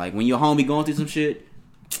friends, man. Like when your homie going through some shit.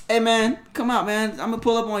 Hey man, come out, man. I'm gonna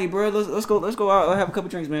pull up on you, bro. Let's go out. Have a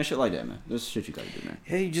couple drinks, man. Shit like that, man. This shit you gotta do, man.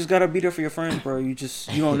 Hey, you just gotta be there for your friends, bro. You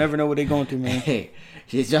don't never know what they going through, man. Hey,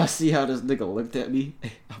 did y'all see how this nigga looked at me?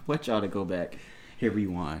 I want y'all to go back. Here,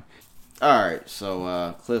 rewind. Alright,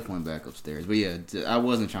 so Cliff went back upstairs. But yeah, I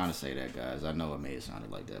wasn't trying to say that, guys. I know it may have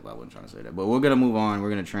sounded like that, but I wasn't trying to say that. But we're going to move on.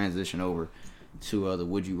 We're going to transition over to the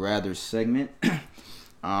Would You Rather segment.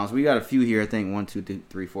 So we got a few here. I think 1, 2,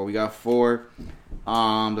 3, 4. We got 4.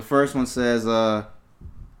 The first one says,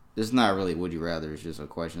 it's not really Would You Rather. It's just a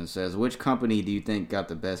question. It says, which company do you think got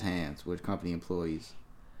the best hands? Which company employees?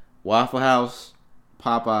 Waffle House,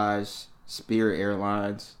 Popeyes, Spirit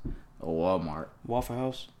Airlines, or Walmart? Waffle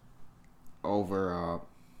House. Over,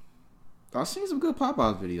 I've seen some good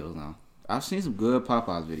Popeyes videos now. I've seen some good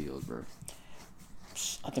Popeyes videos, bro.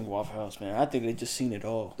 I think Waffle House, man. I think they just seen it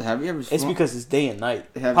all. Have you ever? It's because it's day and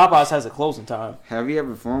night. Popeyes has a closing time. Have you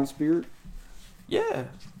ever flown Spirit? Yeah.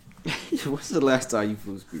 What's the last time you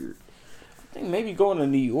flew Spirit? I think maybe going to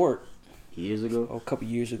New York. Years ago? Oh, a couple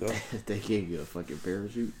years ago. They gave you a fucking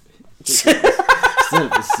parachute instead of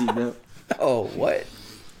the seatbelt. Oh, what?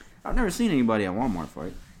 I've never seen anybody at Walmart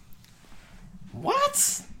fight.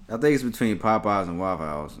 What? I think it's between Popeyes and Waffle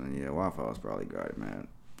House, and yeah, Waffle House probably got it, man.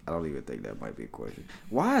 I don't even think that might be a question.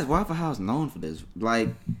 Why is Waffle House known for this? Like,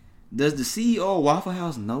 does the CEO of Waffle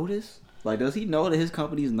House know this? Like, does he know that his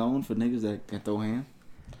company is known for niggas that can throw hands?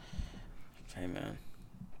 Hey, man.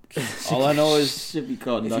 All I know is should be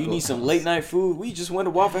called if you need some late night food, we just went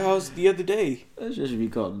to Waffle House the other day. That shit should be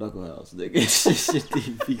called Knuckle House, nigga. It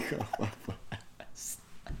should be called Waffle House.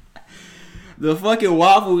 The fucking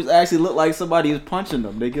waffles actually look like somebody is punching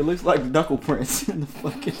them, nigga. It looks like knuckle prints in the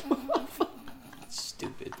fucking waffle.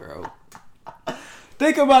 Stupid, bro.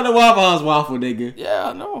 Think about the Waffle House waffle, nigga. Yeah,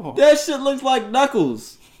 I know. That shit looks like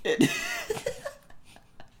knuckles.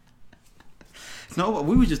 No,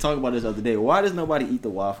 we were just talking about this the other day. Why does nobody eat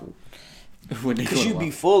the waffle? Because you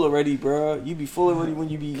be full already, bro. You be full already when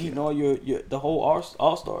you be eating all the whole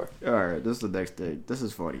All-Star. All right, this is the next thing. This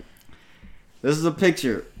is funny. This is a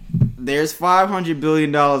picture. There's $500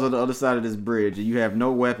 billion on the other side of this bridge, and you have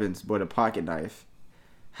no weapons but a pocket knife.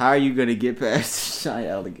 How are you gonna get past the giant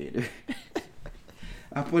alligator?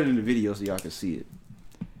 I put it in the video so y'all can see it.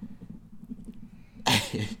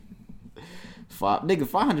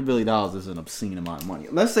 $500 billion is an obscene amount of money.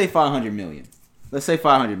 Let's say 500 million. Let's say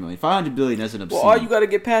 500 million. 500 billion, that's an obscene. Well, all you gotta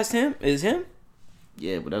get past him is him.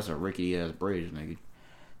 Yeah, but that's a rickety ass bridge, nigga.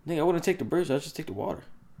 Nigga, I wouldn't take the bridge. I'd just take the water.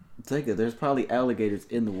 Take it. There's probably alligators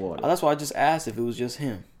in the water. Oh, that's why I just asked if it was just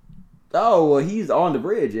him. Oh, well, he's on the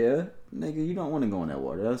bridge, yeah. Nigga, you don't want to go in that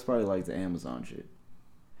water. That's probably like the Amazon shit.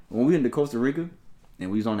 When we went to Costa Rica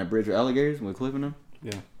and we was on that bridge with alligators and we were clipping them.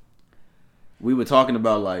 Yeah. We were talking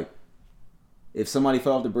about like if somebody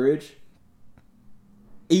fell off the bridge,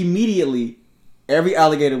 immediately every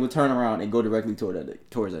alligator would turn around and go directly towards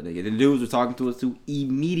that nigga. The dudes were talking to us too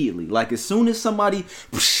immediately. Like as soon as somebody,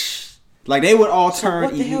 like they would all turn.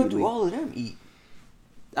 What the hell immediately. do all of them eat?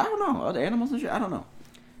 I don't know. Other animals and shit. I don't know.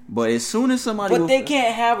 But as soon as somebody, But they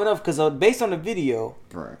can't have enough because based on the video,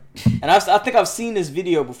 right. and I think I've seen this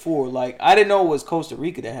video before. Like I didn't know it was Costa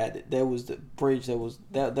Rica that had it. That was the bridge.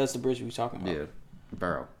 That's the bridge we were talking about. Yeah,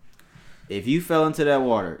 bro. If you fell into that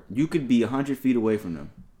water, you could be 100 feet away from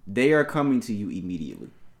them. They are coming to you immediately.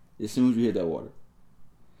 As soon as you hit that water.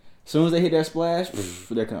 As soon as they hit that splash,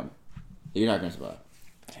 they're coming. You're not going to survive.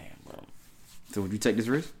 Damn, bro. So would you take this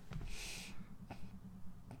risk?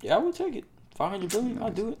 Yeah, I would take it. 500 billion,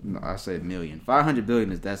 I'd do it. No, I said million. 500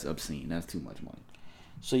 billion that's obscene. That's too much money.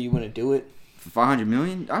 So you wouldn't do it? For 500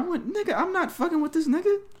 million? I wouldn't, nigga. I'm not fucking with this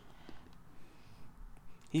nigga.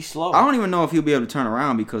 He's slow. I don't even know if he'll be able to turn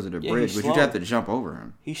around because of the bridge, but slow. you'd have to jump over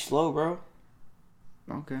him. He's slow, bro.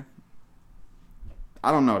 Okay.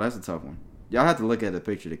 I don't know. That's a tough one. Y'all have to look at the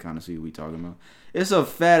picture to kind of see what we talking about. It's a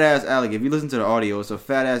fat ass alligator. If you listen to the audio, it's a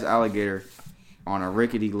fat ass alligator on a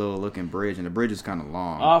rickety little looking bridge, and the bridge is kind of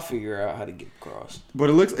long. I'll figure out how to get across. But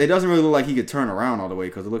it doesn't really look like he could turn around all the way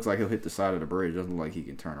because it looks like he'll hit the side of the bridge. It doesn't look like he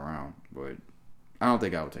can turn around. But I don't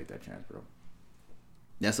think I would take that chance, bro.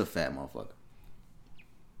 That's a fat motherfucker.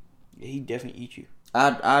 Yeah, he definitely eat you.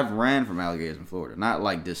 I've ran from alligators in Florida. Not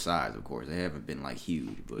like this size, of course. They haven't been like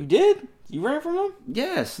huge. But You did? You ran from him?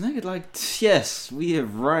 yes, nigga, like yes, we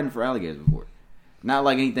have run for alligators before. Not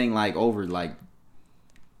like anything like over like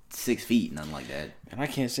 6 feet, nothing like that. And I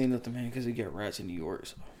can't say nothing, man, because we got rats in New York,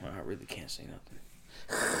 so I really can't say nothing.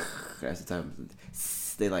 That's the time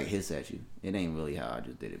they like hiss at you. It ain't really how I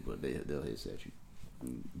just did it, but they'll hiss at you.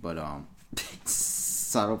 But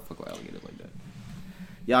so I don't fuck with alligators like that.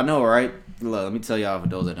 Y'all know, right? Look, let me tell y'all for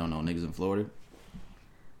those that don't know, niggas in Florida.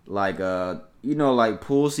 Like, you know, like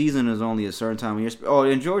pool season is only a certain time of year. Oh,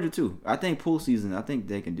 in Georgia too. I think pool season. I think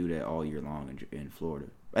they can do that all year long in Florida.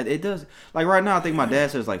 It does. Like right now, I think my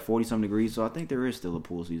dad says like 40-something degrees, so I think there is still a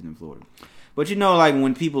pool season in Florida. But you know, like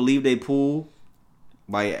when people leave their pool,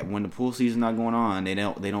 like when the pool season's not going on, they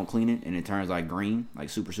don't clean it and it turns like green, like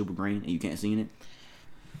super green, and you can't see in it.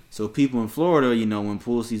 So people in Florida, you know, when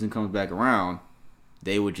pool season comes back around,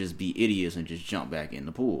 they would just be idiots and just jump back in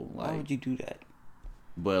the pool. Like, Why would you do that?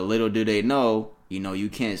 But little do they know, you know, you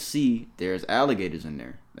can't see there's alligators in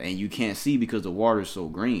there. And you can't see because the water's so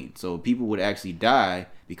green. So people would actually die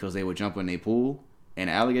because they would jump in their pool and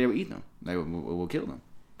the alligator would eat them. They would kill them.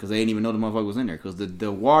 Because they didn't even know the motherfucker was in there. Because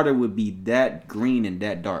the water would be that green and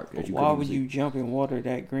that dark. But why would you jump in water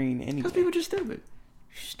that green anyway? Because people just stupid.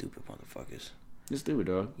 Stupid motherfuckers. They're stupid,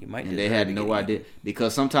 dog. You might and they had no idea.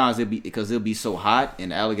 Because sometimes it'll be so hot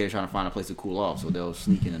and the alligator trying to find a place to cool off. So they'll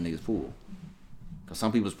sneak in the nigga's pool. Because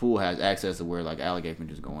some people's pool has access to where like alligator can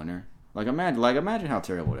just go in there. Like imagine how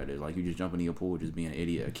terrible that is. Like you just jump into your pool, just being an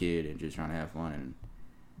idiot, a kid, and just trying to have fun. And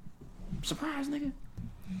surprise, nigga,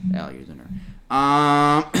 alligators in there.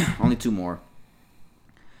 Only 2 more.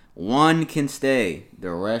 One can stay.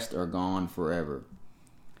 The rest are gone forever.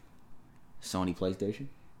 Sony PlayStation.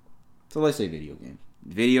 So let's say video games.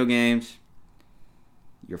 Video games.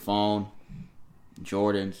 Your phone.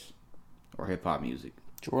 Jordans. Or hip hop music.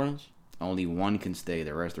 Jordans. Only one can stay.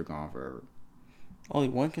 The rest are gone forever. Only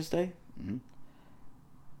one can stay? Mm-hmm.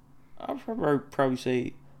 I'd probably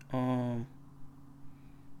say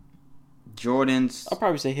Jordans. I'll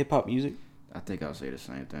probably say hip hop music. I think I'll say the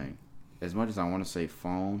same thing. As much as I want to say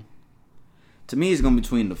phone, to me it's going to be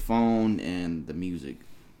between the phone and the music.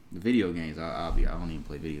 The video games, I don't even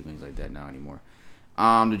play video games like that now anymore.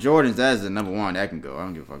 The Jordans, that's the number one. That can go. I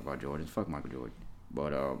don't give a fuck about Jordans. Fuck Michael Jordan.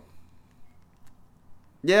 But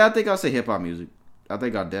yeah, I think I'll say hip hop music. I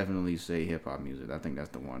think I'll definitely say hip hop music. I think that's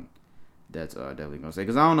the one that's definitely gonna say,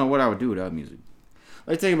 because I don't know what I would do without music.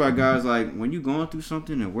 Like think about guys, like when you going through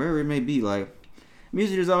something and wherever it may be, like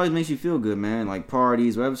music just always makes you feel good, man. Like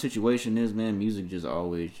parties, whatever situation is, man, music just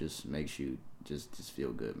always just makes you just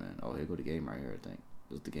feel good, man. Oh, here go the game right here. I think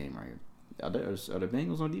this is the game right here. Are the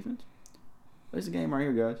Bengals on defense? It's a game right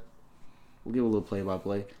here, guys. We'll give a little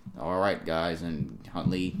play-by-play. All right, guys, and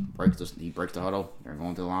Huntley breaks the huddle. They're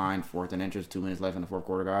going to the line. 4th and inches. 2 minutes left in the fourth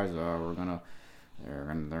quarter, guys. They're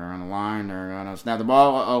on the line. They're gonna snap the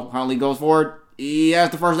ball. Uh-oh, Huntley goes forward. He has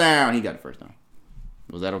the first down. He got the first down.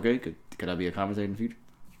 Was that okay? Could I be a commentator in the future?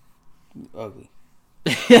 Ugly.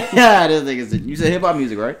 Yeah, this thing is. You said hip hop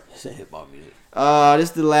music, right? I said hip hop music. This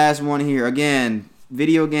is the last one here. Again,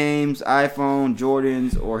 video games, iPhone,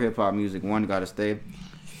 Jordans, or hip hop music. One gotta stay.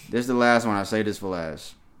 This is the last one. I say this for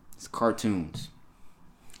last. It's cartoons.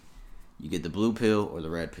 You get the blue pill or the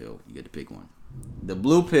red pill. You get to pick one. The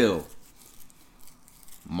blue pill.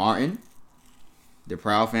 Martin, The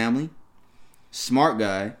Proud Family, Smart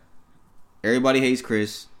Guy, Everybody Hates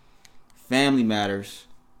Chris, Family Matters,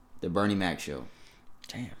 The Bernie Mac Show.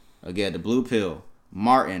 Damn. Again, the blue pill.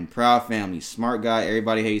 Martin, Proud Family, Smart Guy,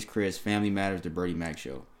 Everybody Hates Chris, Family Matters, The Bernie Mac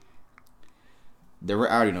Show. I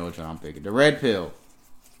already know which one I'm picking. The red pill.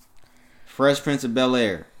 Fresh Prince of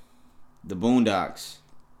Bel-Air, The Boondocks,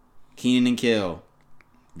 Kenan and Kel,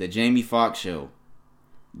 The Jamie Foxx Show,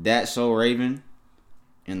 That's So Raven,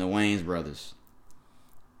 and The Wayans Brothers.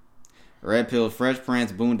 Red pill, Fresh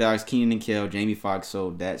Prince, Boondocks, Kenan and Kel, Jamie Foxx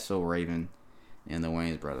Show, That's So Raven, and The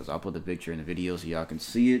Wayans Brothers. I'll put the picture in the video so y'all can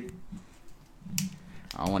see it.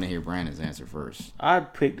 I want to hear Brandon's answer first.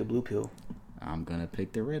 I'd pick the blue pill. I'm gonna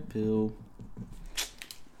pick the red pill.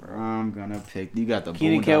 I'm gonna pick. You got the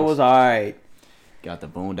Kenan Kel was alright. Got the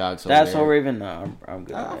Boondocks. That's So Raven. No, I'm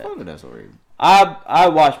good. I fuck with That's So Raven. I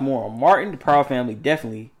watched more on Martin, The Proud Family,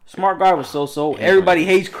 definitely. Smart Guy was so. Everybody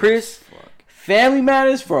Hates Chris. Fuck. Family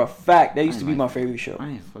Matters, for a fact, that used to be my favorite show. I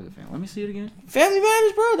ain't fucking fan. Let me see it again. Family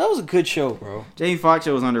Matters, bro. That was a good show, bro. Jamie Foxx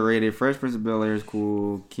Show was underrated. Fresh Prince of Bel-Air is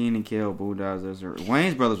cool. Kenan and Kel, Boondocks.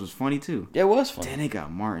 Wayne's Brothers was funny too. It was funny. Then they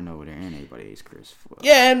got Martin over there, and Everybody Hates Chris. Fuck.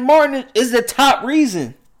 Yeah, and Martin is the top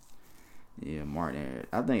reason. Yeah, Martin.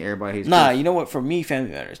 I think Everybody Hates Nah, Chris. you know what? For me,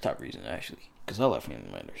 Family Matters top reason actually, because I love Family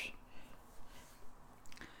Matters.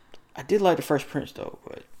 I did like the Fresh Prince though,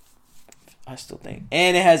 but I still think,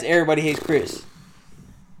 and it has Everybody Hates Chris.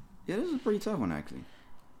 Yeah, this is a pretty tough one actually.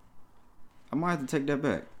 I might have to take that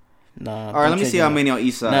back. Nah. All right, let me see how many on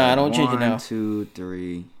each side. Nah, don't change it now. 1, 2,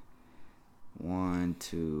 3. 1,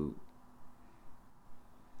 2.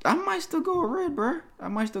 I might still go with red, bro. I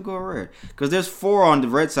might still go with red. Because there's 4 on the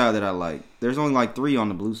red side that I like. There's only like 3 on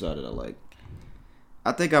the blue side that I like.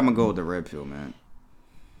 I think I'm going to go with the red pill, man.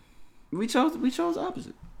 We chose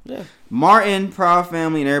opposite. Yeah. Martin, Proud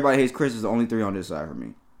Family, and Everybody Hates Chris is the only 3 on this side for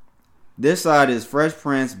me. This side is Fresh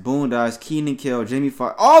Prince, Boondocks, Kenan Kel, Jamie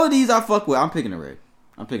Foxx. All of these I fuck with. I'm picking the red.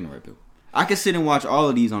 I'm picking the red pill. I can sit and watch all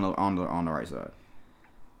of these on the right side.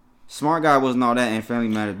 Smart Guy wasn't all that, and Family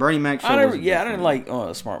Matters. Bernie Mac Show. I didn't like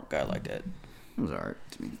a Smart Guy like that. It was alright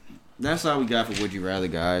to me. That's all we got for Would You Rather,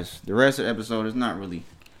 guys. The rest of the episode is not really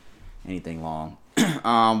anything long.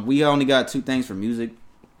 We only got 2 things for music.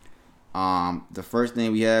 The first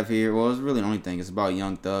thing we have here, well, it's really the only thing. It's about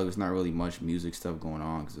Young Thug. It's not really much music stuff going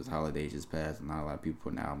on because it's holidays just passed and not a lot of people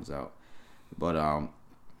putting albums out. But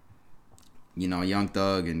you know, Young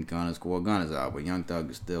Thug and Gunna's Gunna's out, but Young Thug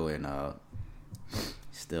is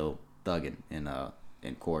still thugging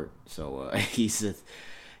in court. So he's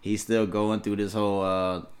still going through this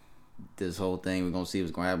whole thing. We're gonna see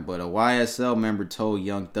what's gonna happen. But a YSL member told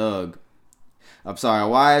Young Thug. A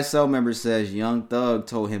YSL member says Young Thug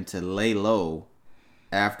told him to lay low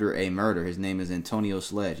after a murder. His name is Antonio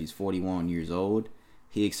Sledge. He's 41 years old.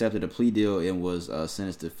 He accepted a plea deal and was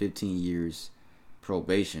sentenced to 15 years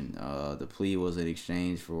probation. The plea was in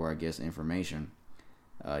exchange for, I guess, information.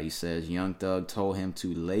 He says Young Thug told him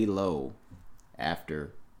to lay low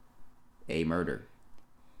after a murder.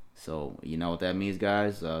 So, you know what that means,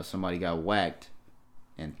 guys? Somebody got whacked,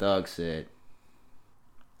 and Thug said,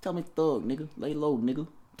 "Tell me, Thug, nigga. Lay low, nigga."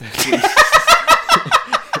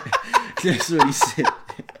 That's what he said.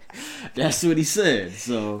 That's what he said.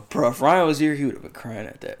 So, bro, if Ryan was here, he would have been crying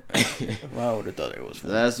at that. Ryan would have thought it was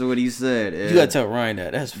funny. That's what he said. You gotta tell Ryan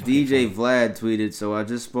that. That's DJ Vlad tweeted, "So I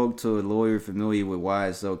just spoke to a lawyer familiar with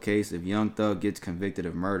YSL case. If Young Thug gets convicted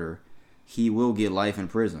of murder, he will get life in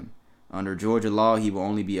prison. Under Georgia law, he will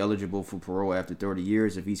only be eligible for parole after 30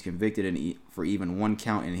 years. If he's convicted for even one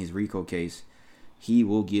count in his RICO case, he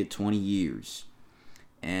will get 20 years.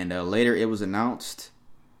 And later it was announced,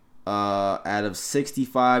 out of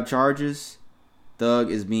 65 charges,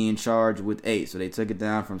 Thug is being charged with 8. So they took it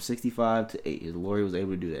down from 65 to 8. His lawyer was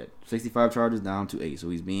able to do that. 65 charges down to 8. So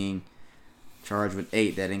he's being charged with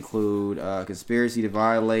 8. That include conspiracy to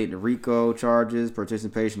violate the RICO charges,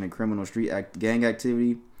 participation in criminal street gang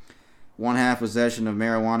activity, 1/2 possession of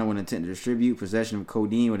marijuana with intent to distribute, possession of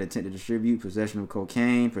codeine with intent to distribute, possession of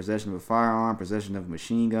cocaine, possession of a firearm, possession of a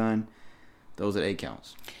machine gun. Those are 8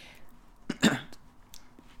 counts.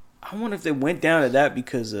 I wonder if they went down to that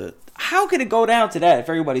because how could it go down to that if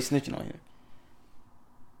everybody's snitching on him?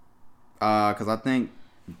 Because I think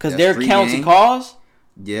because they're counts and cause.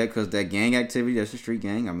 Yeah, because that gang activity, that's a street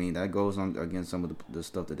gang. I mean, that goes on against some of the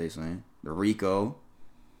stuff that they saying. The RICO,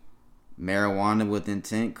 marijuana with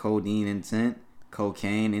intent, codeine intent,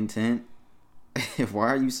 cocaine intent. Why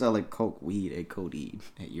are you selling coke, weed, and codeine?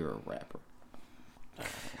 And you're a rapper.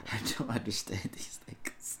 I don't understand these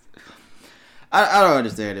things. I don't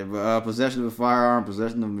understand it. But possession of a firearm,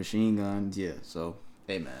 possession of machine guns. Yeah. So,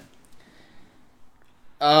 hey man.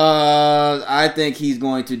 I think he's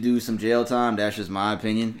going to do some jail time. That's just my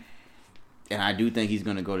opinion. And I do think he's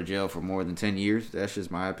going to go to jail for more than 10 years. That's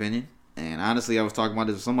just my opinion. And honestly, I was talking about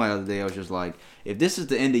this with somebody the other day. I was just like, if this is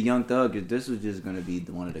the end of Young Thug, if this was just going to be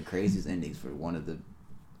one of the craziest endings for one of the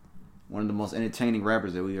most entertaining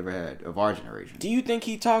rappers that we ever had of our generation. Do you think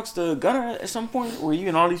he talks to Gunna at some point? Or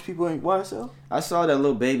even all these people in YSL? I saw that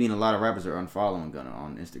Lil Baby and a lot of rappers are unfollowing Gunna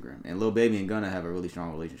on Instagram. And Lil Baby and Gunna have a really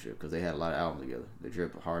strong relationship because they had a lot of albums together. The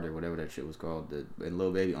Drip Harder, whatever that shit was called. And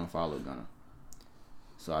Lil Baby unfollowed Gunna.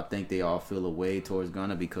 So I think they all feel a way towards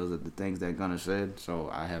Gunna because of the things that Gunna said. So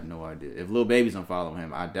I have no idea. If Lil Baby's unfollowing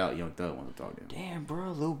him, I doubt Young Thug wants to talk to him. Damn,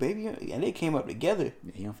 bro. Lil Baby. And they came up together.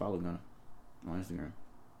 Yeah, he unfollowed Gunna on Instagram.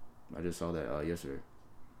 I just saw that yesterday.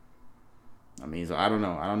 I mean, so I don't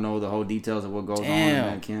know. I don't know the whole details of what goes on in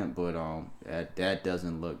that camp, but that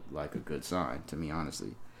doesn't look like a good sign to me,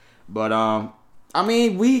 honestly. But I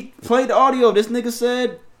mean, we played the audio. This nigga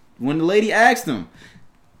said when the lady asked him,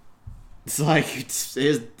 it's like,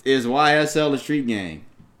 is YSL a street gang?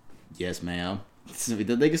 Yes, ma'am. The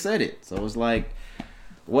nigga said it, so it's like,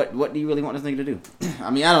 what do you really want this nigga to do?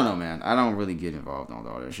 I mean, I don't know, man. I don't really get involved on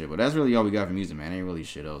all that shit, but that's really all we got for music, man. Ain't really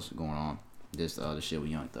shit else going on. Just the shit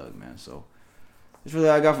with Young Thug, man. So that's really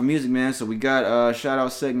all I got for music, man. So we got shout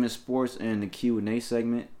out segment, sports, and the Q&A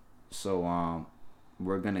segment. So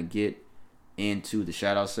we're gonna get into the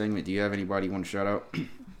shout out segment. Do you have anybody you want to shout out?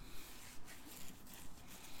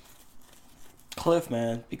 Cliff,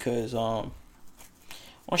 man, because I want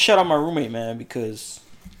to shout out my roommate, man, because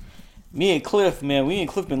me and Cliff, man,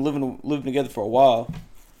 been living together for a while,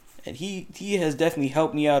 and he has definitely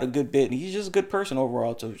helped me out a good bit, and he's just a good person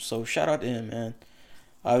overall. So shout out to him, man.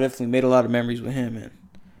 I definitely made a lot of memories with him, and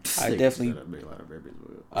I definitely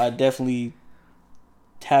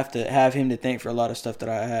have to have him to thank for a lot of stuff that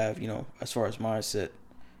I have, you know, as far as mindset,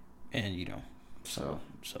 and you know, so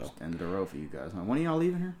end of the road for you guys, huh? When are y'all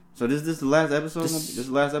leaving here? So this the last episode? This is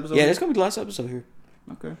the last episode? Yeah, this gonna be the last episode here.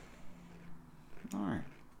 Okay. All right.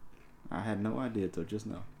 I had no idea till just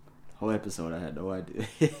now. Whole episode, I had no idea.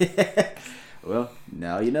 Well,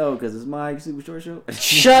 now you know because it's my super short show.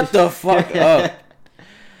 Shut the fuck up.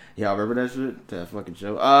 Y'all remember that shit? That fucking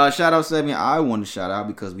show. Shout out segment. I want to shout out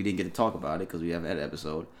because we didn't get to talk about it because we haven't had an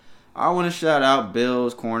episode. I want to shout out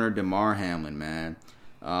Bills corner Damar Hamlin, man.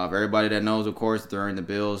 For everybody that knows, of course, during the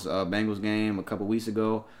Bills Bengals game a couple weeks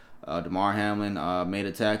ago, Damar Hamlin made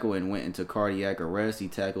a tackle and went into cardiac arrest. He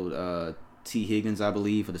tackled T. Higgins, I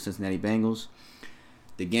believe, for the Cincinnati Bengals.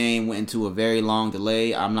 The game went into a very long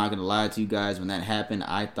delay. I'm not going to lie to you guys. When that happened,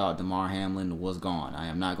 I thought Damar Hamlin was gone. I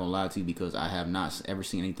am not going to lie to you because I have not ever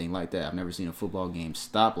seen anything like that. I've never seen a football game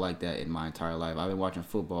stop like that in my entire life. I've been watching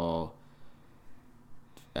football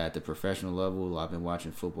at the professional level. I've been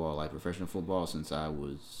watching football, like professional football, since I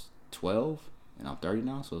was 12, and I'm 30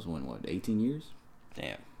 now, so it's been, 18 years?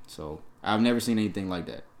 Damn. So, I've never seen anything like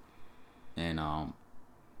that. And,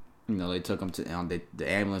 you know, they took him to, the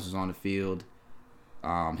ambulance was on the field.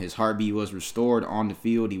 His heartbeat was restored on the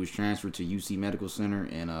field. He was transferred to UC Medical Center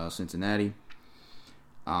in Cincinnati.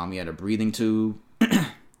 He had a breathing tube.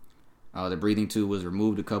 The breathing tube was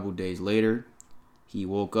removed a couple days later. He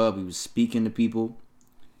woke up. He was speaking to people.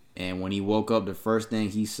 And when he woke up, the first thing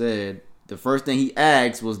he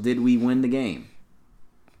asked was, "Did we win the game?"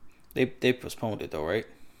 They postponed it though, right?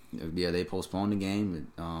 Yeah, they postponed the game.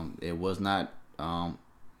 It was not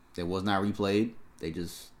replayed. They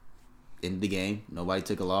just ended the game. Nobody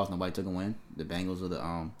took a loss. Nobody took a win. The Bengals or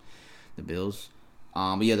the Bills.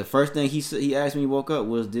 But yeah, the first thing he asked when he woke up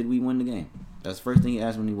was, "Did we win the game?" That's the first thing he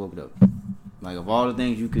asked when he woke up. Like, of all the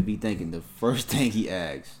things you could be thinking, the first thing he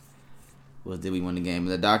asked was, "Did we win the game?"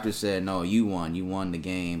 And the doctor said, "No, you won. You won the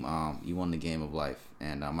game. You won the game of life."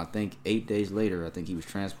 And I think 8 days later, I think he was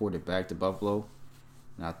transported back to Buffalo.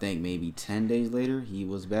 And I think maybe 10 days later, he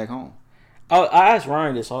was back home. I asked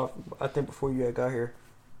Ryan this off. I think before you got here.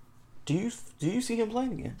 Do you see him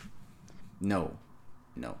playing again? No.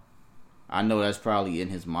 I know that's probably in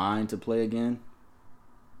his mind to play again.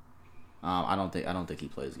 I don't think he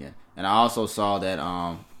plays again. And I also saw that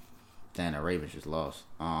damn, the Ravens just lost.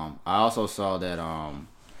 I also saw that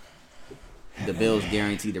the Bills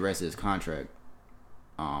guaranteed the rest of his contract.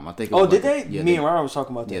 I think. Did they? Yeah, Me and Ryan was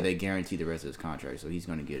talking about that. Yeah, they guaranteed the rest of his contract, so he's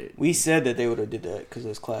gonna get it. We said that they would have did that because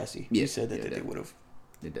it's classy. Yeah, we said that they would have.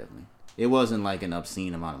 They definitely. It wasn't like an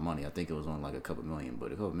obscene amount of money. I think it was only like a couple million,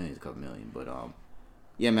 but a couple million is a couple million. But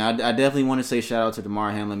yeah, man, I definitely want to say shout out to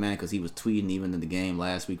Damar Hamlin, man, because he was tweeting even in the game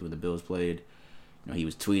last week when the Bills played. You know, he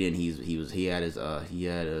was tweeting. He had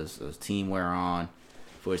his team wear on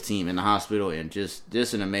for his team in the hospital, and just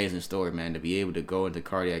an amazing story, man, to be able to go into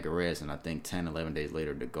cardiac arrest, and I think 10, 11 days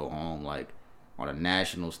later to go home, like, on a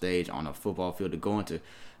national stage, on a football field, to go into,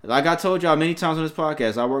 like I told y'all many times on this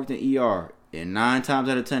podcast, I worked in ER, and 9 times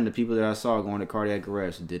out of 10, the people that I saw going to cardiac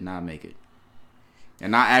arrest did not make it.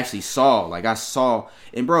 And I actually saw,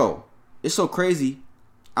 and bro, it's so crazy,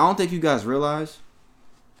 I don't think you guys realize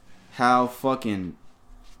how fucking,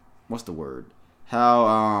 what's the word?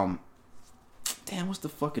 How, damn, what's the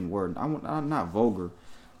fucking word? I'm not vulgar.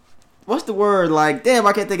 What's the word? Like, damn,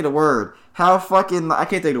 I can't think of the word. How fucking, I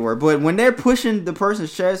can't think of the word. But when they're pushing the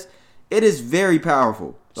person's chest, it is very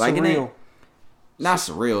powerful. Like, surreal. Not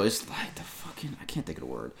surreal. It's like the fucking, I can't think of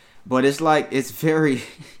the word. But it's like, it's very,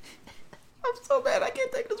 I'm so bad, I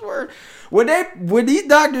can't think of this word. When these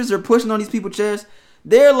doctors are pushing on these people's chests,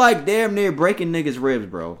 they're like damn near breaking niggas' ribs,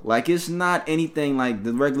 bro. Like, it's not anything like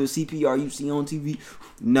the regular CPR you see on TV.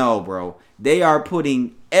 No, bro. They are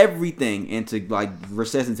putting everything into, like,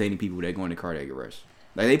 resuscitating people that go into cardiac arrest.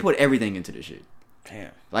 Like, they put everything into this shit. Damn.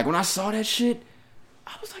 Like, when I saw that shit,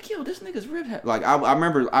 I was like, yo, this nigga's rib like, I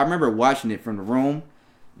remember watching it from the room.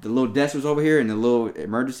 The little desk was over here, and the little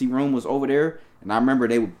emergency room was over there. And I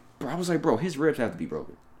remember I was like, bro, his ribs have to be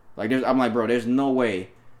broken. Like, I'm like, bro, there's no way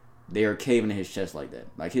they are caving in his chest like that.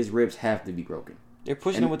 Like, his ribs have to be broken. They're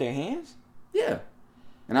pushing him with their hands? Yeah.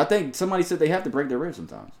 And I think somebody said they have to break their ribs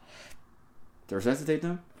sometimes to resuscitate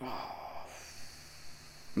them.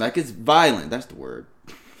 Like, it's violent. That's the word.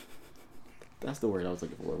 That's the word I was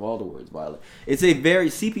looking for. Of all the words, violent. It's a very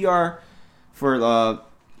CPR for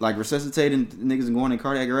like resuscitating niggas and going in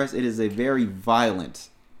cardiac arrest. It is a very violent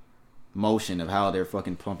motion of how they're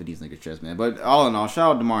fucking pumping these niggas' chest, man. But all in all,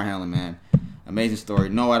 shout out to Damar Hamlin, man. Amazing story.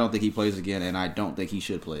 No, I don't think he plays again, and I don't think he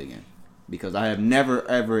should play again. Because I have never,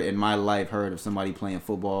 ever in my life heard of somebody playing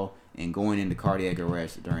football and going into cardiac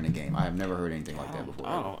arrest during a game. I have never heard anything like that before.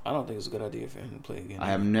 I don't think it's a good idea for him to play again. I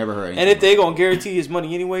have never heard anything. And if they gonna guarantee his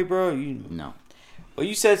money anyway, bro, no. But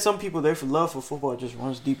you said some people there for love for football just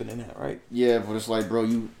runs deeper than that, right? Yeah, but it's like,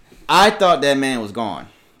 bro, I thought that man was gone.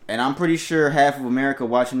 And I'm pretty sure half of America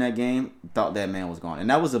watching that game thought that man was gone. And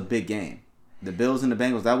that was a big game. The Bills and the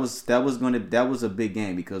Bengals, that was a big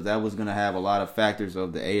game because that was gonna have a lot of factors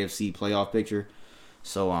of the AFC playoff picture.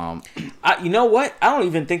 So you know what? I don't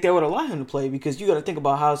even think they would allow him to play because you got to think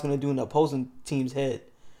about how it's gonna do in the opposing team's head.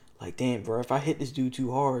 Like, damn, bro, if I hit this dude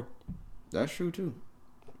too hard, that's true too.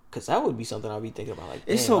 Cause that would be something I'd be thinking about. Like,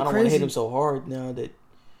 it's so I don't want to hit him so hard now that.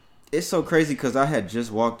 It's so crazy because I had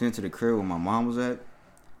just walked into the crib where my mom was at,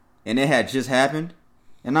 and it had just happened.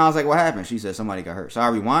 And I was like, what happened? She said somebody got hurt. So I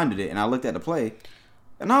rewinded it, and I looked at the play.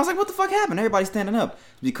 And I was like, what the fuck happened? Everybody's standing up.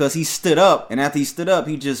 Because he stood up, and after he stood up,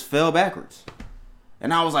 he just fell backwards.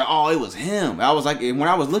 And I was like, oh, it was him. I was like, when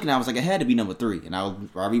I was looking, I was like, it had to be number 3. And I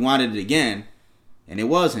rewinded it again, and it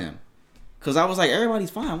was him. Because I was like,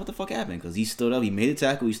 everybody's fine. What the fuck happened? Because he stood up, he made a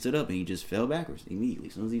tackle, he stood up, and he just fell backwards immediately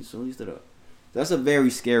as soon as he stood up. That's a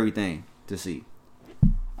very scary thing to see.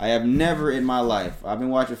 I have never in my life, I've been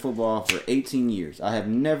watching football for 18 years. I have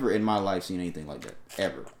never in my life seen anything like that.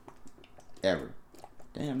 Ever.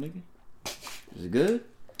 Damn, nigga. Is it good?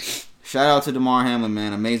 Shout out to Damar Hamlin,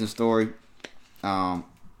 man. Amazing story. Shout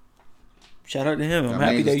out to him. I'm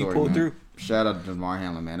happy that you pulled through. Shout out to Damar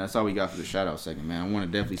Hamlin, man. That's all we got for the shout out segment, man. I want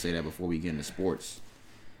to definitely say that before we get into sports.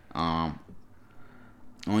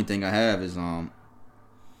 Only thing I have is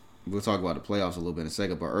we'll talk about the playoffs a little bit in a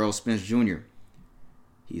second, but Earl Spence Jr.,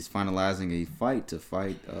 he's finalizing a fight to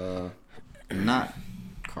fight not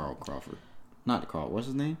Carl Crawford. Not Carl. What's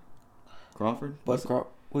his name? Crawford? Bud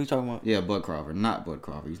Crawford. What are you talking about? Yeah, Bud Crawford. Not Bud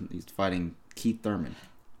Crawford. He's fighting Keith Thurman.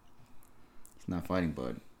 He's not fighting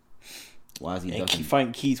Bud. Why is he ducking? Keep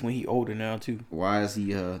fighting Keith when he older now too. Why is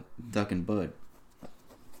he ducking Bud?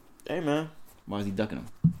 Hey man. Why is he ducking him?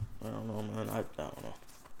 I don't know, man. I don't know.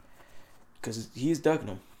 Because he's ducking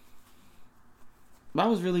him. But I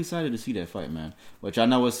was really excited to see that fight, man. Which I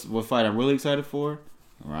know what fight I'm really excited for.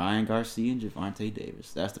 Ryan Garcia and Gervonta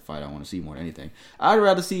Davis. That's the fight I want to see more than anything. I'd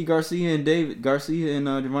rather see Garcia and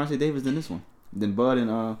Gervonta Davis than this one. Than Bud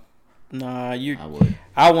and Nah, I would.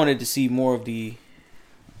 I wanted to see more of the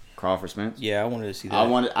Crawford Spence. Yeah, I wanted to see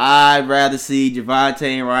that. I'd rather see Gervonta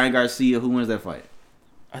and Ryan Garcia. Who wins that fight?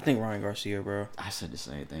 I think Ryan Garcia, bro. I said the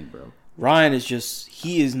same thing, bro. Ryan is just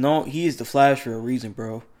he is the Flash for a reason,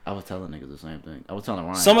 bro. I was telling niggas the same thing. I was telling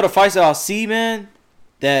Ryan. Some of the fights that I'll see, man,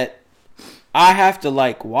 that I have to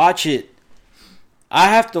like watch it. I'd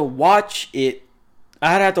have to watch the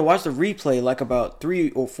replay like about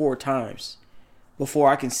 3 or 4 times before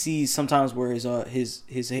I can see sometimes where his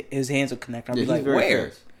hands will connect. I'll be like, where?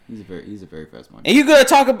 Fast. He's a very fast man. And you're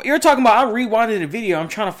talking about I'm rewinding the video. I'm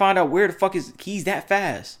trying to find out where the fuck he's that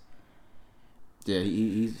fast. Yeah,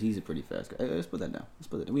 he's a pretty fast guy. Let's put that down.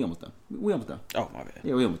 We almost done. Oh, my bad.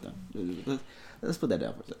 Yeah, we almost done. Let's put that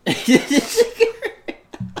down for a second.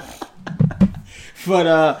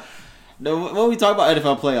 But when we talk about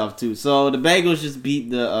NFL playoffs too, so the Bengals just beat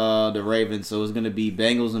the Ravens, so it's gonna be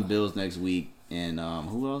Bengals and Bills next week, and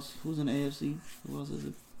who else? Who's in the AFC? Who else is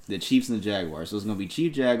it? The Chiefs and the Jaguars. So it's gonna be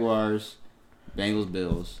Chiefs, Jaguars, Bengals,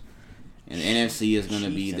 Bills, and the NFC is gonna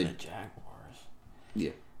be the Jaguars.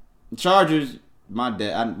 Yeah, Chargers. My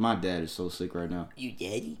dad is so sick right now. You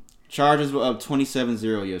daddy? Chargers were up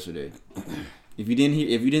 27-0 yesterday. If you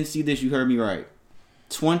didn't see this, you heard me right.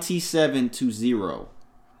 27-0.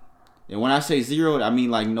 And when I say 0, I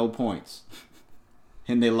mean like no points.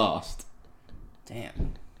 And they lost.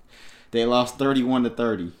 Damn. They lost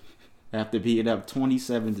 31-30 after beating up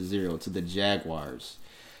 27-0 to the Jaguars.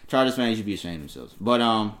 Chargers fans should be ashamed of themselves. But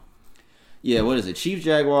yeah, what is it? Chiefs,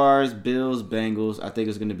 Jaguars, Bills, Bengals. I think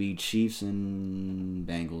it's gonna be Chiefs and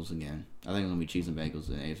Bengals again. I think it's gonna be Chiefs and Bengals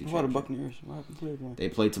in the AFC. What about the Buccaneers? What happened to them? They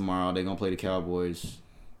play tomorrow. They're gonna play the Cowboys.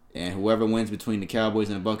 And whoever wins between the Cowboys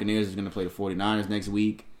and the Buccaneers is gonna play the 49ers next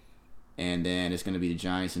week. And then it's gonna be the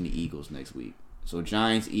Giants and the Eagles next week. So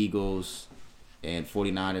Giants, Eagles, and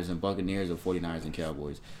 49ers and Buccaneers, or 49ers and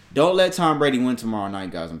Cowboys. Don't let Tom Brady win tomorrow night,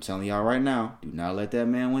 guys. I'm telling y'all right now. Do not let that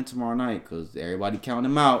man win tomorrow night, because everybody counting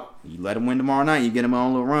him out. You let him win tomorrow night, you get him on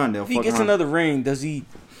a little run. If he gets another ring, is he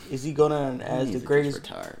going on as the greatest,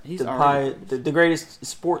 the greatest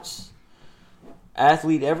sports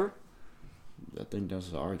athlete ever? I think that's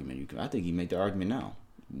the argument. I think you make the argument now,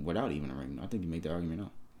 without even a ring. I think you make the argument now.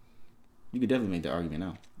 You could definitely make the argument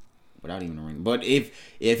now, without even a ring. But if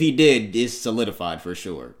he did, it's solidified for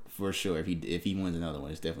sure. For sure, if he wins another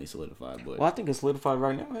one, it's definitely solidified. But I think it's solidified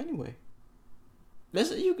right now anyway.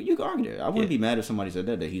 You can argue that. I wouldn't be mad if somebody said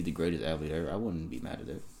that he's the greatest athlete ever. I wouldn't be mad at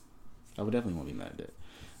that. I would definitely won't be mad at that.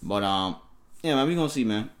 But yeah, man, we gonna see,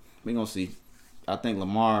 man. We gonna see. I think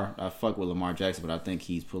Lamar. I fuck with Lamar Jackson, but I think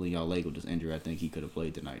he's pulling y'all leg with this injury. I think he could have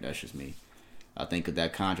played tonight. That's just me. I think of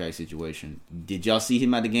that contract situation. Did y'all see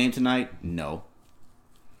him at the game tonight? No.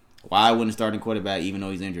 Why wouldn't starting quarterback, even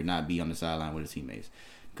though he's injured, not be on the sideline with his teammates?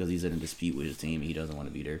 Because he's in a dispute with his team and he doesn't want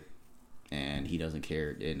to be there. And he doesn't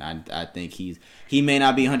care. And I think he may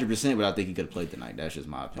not be 100%, but I think he could have played tonight. That's just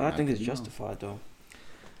my opinion. I think it's justified, though.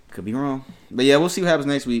 Could be wrong. But yeah, we'll see what happens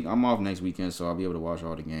next week. I'm off next weekend, so I'll be able to watch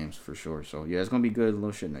all the games for sure. So yeah, it's going to be good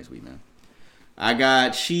little shit next week, man. I got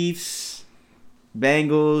Chiefs,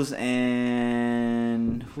 Bengals,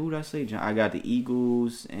 and who did I say? I got the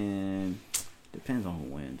Eagles, and depends on who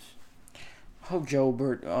wins. I hope Joe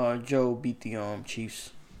beat the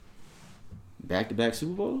Chiefs. Back-to-back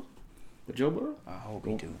Super Bowl with Joe Burrow? I hope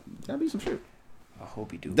he do. That'd be some shit. I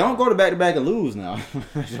hope he do. Don't go to back-to-back and lose now.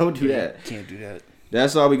 Don't do that. Can't do that.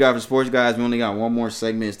 That's all we got for sports, guys. We only got one more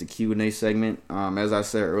segment. It's the Q&A segment. As I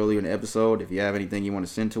said earlier in the episode, if you have anything you want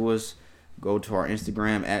to send to us, go to our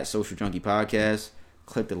Instagram at Social Junkie Podcast.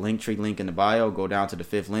 Click the Linktree link in the bio. Go down to the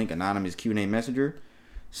 5th link, Anonymous Q&A Messenger.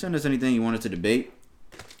 Send us anything you wanted to debate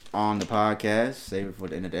on the podcast. Save it for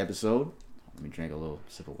the end of the episode. Let me drink a little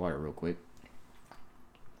sip of water real quick.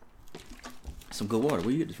 Some good water.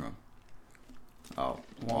 Where you get this from? Oh,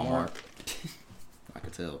 Walmart. I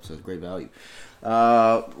could tell. So it's great value.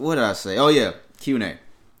 What did I say? Oh yeah, Q&A.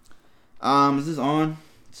 Is this on?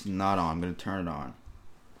 It's not on. I'm gonna turn it on.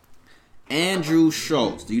 Andrew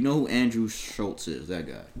Schultz. Do you know who Andrew Schultz is? That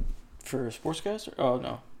guy. For a sportscaster? Oh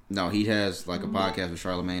no. No, he has like a podcast with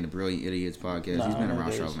Charlamagne, the Brilliant Idiots podcast. He's been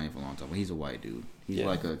around Charlamagne for a long time. But he's a white dude. He's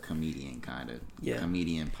like a comedian kind of. Yeah.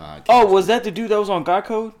 Comedian podcast. Oh, was that the dude that was on God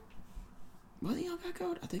Code? Was he on God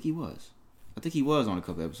Code? I think he was. I think he was on a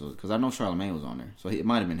couple episodes because I know Charlamagne was on there, so it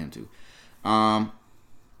might have been him too. I'm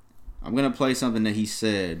gonna play something that he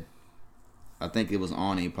said. I think it was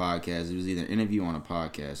on a podcast. It was either an interview on a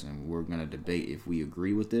podcast, and we're gonna debate if we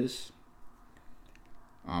agree with this.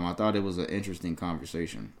 I thought it was an interesting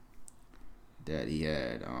conversation that he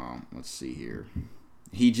had. Let's see here.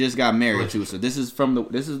 He just got married too, so this is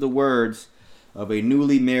the words of a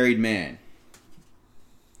newly married man.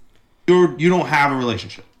 you don't have a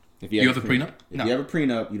relationship. If You have a prenup? If No. you have a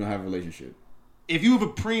prenup, you don't have a relationship. If you have a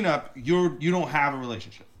prenup, you don't have a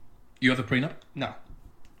relationship. You have a prenup? No,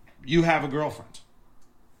 you have a girlfriend.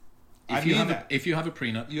 If you have a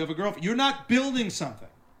prenup, You have a girlfriend. You're not building something.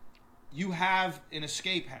 You have an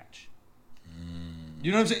escape hatch.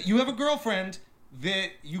 You know what I'm saying? You have a girlfriend that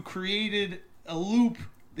you created a loop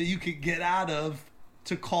that you could get out of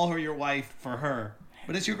to call her your wife for her.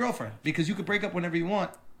 But it's your girlfriend because you could break up whenever you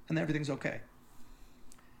want and everything's okay.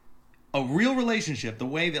 A real relationship, the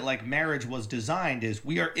way that like marriage was designed is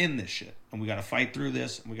we are in this shit and we got to fight through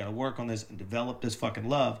this and we got to work on this and develop this fucking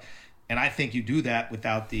love. And I think you do that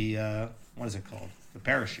without the, what is it called? The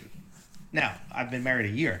parachute. Now, I've been married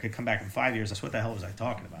a year. I could come back in 5 years. That's what the hell was I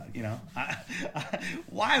talking about? You know,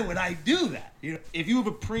 why would I do that? You know, if you have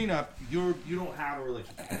a prenup, you don't have a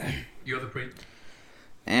relationship. you have a prenup.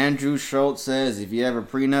 Andrew Schultz says, if you have a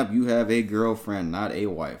prenup, you have a girlfriend, not a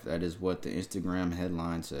wife. That is what the Instagram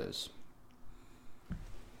headline says.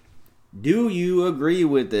 Do you agree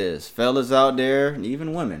with this? Fellas out there, and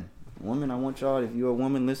even women. Women, I want y'all, if you're a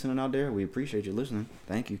woman listening out there, we appreciate you listening.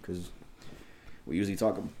 Thank you, because we usually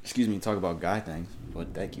talk about guy things.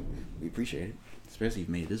 But thank you. We appreciate it. Especially if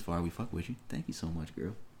you made it this far, we fuck with you. Thank you so much,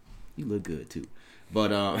 girl. You look good, too. But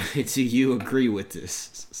do you agree with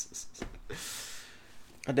this?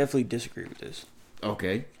 I definitely disagree with this.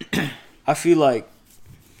 Okay. I feel like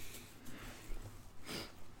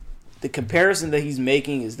the comparison that he's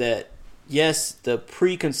making is that, yes, the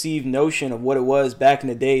preconceived notion of what it was back in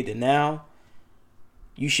the day to now,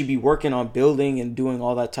 you should be working on building and doing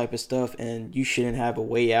all that type of stuff, and you shouldn't have a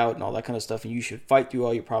way out and all that kind of stuff, and you should fight through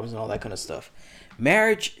all your problems and all that kind of stuff.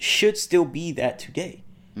 Marriage should still be that today.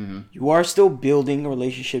 Mm-hmm. You are still building a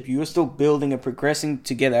relationship. You are still building and progressing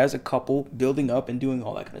together as a couple, building up and doing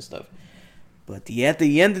all that kind of stuff. But at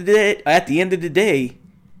the end of the day,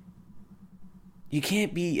 you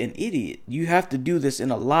can't be an idiot. You have to do this in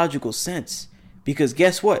a logical sense. Because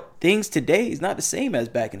guess what? Things today is not the same as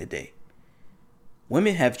back in the day.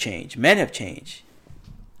 Women have changed. Men have changed.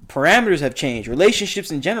 Parameters have changed.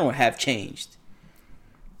 Relationships in general have changed.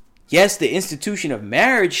 Yes, the institution of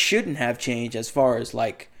marriage shouldn't have changed as far as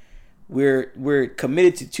like we're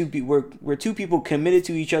committed to two people. We're two people committed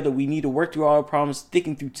to each other. We need to work through all our problems,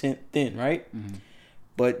 sticking through thin, right? Mm-hmm.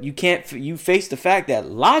 But you face the fact that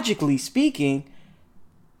logically speaking,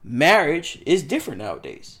 marriage is different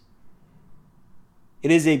nowadays.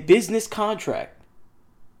 It is a business contract.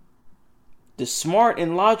 The smart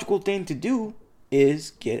and logical thing to do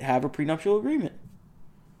is have a prenuptial agreement.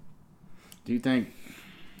 Do you think?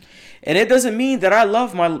 And it doesn't mean that I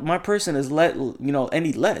love my person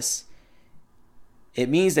any less. It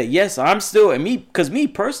means that yes, because me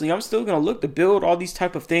personally, I'm still gonna look to build all these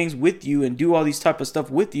type of things with you and do all these type of stuff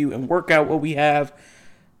with you and work out what we have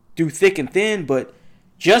through thick and thin. But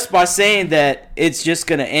just by saying that it's just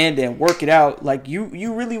gonna end and work it out, like you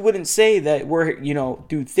really wouldn't say that we're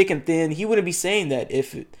through thick and thin. He wouldn't be saying that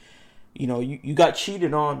if you got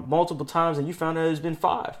cheated on multiple times and you found out it's been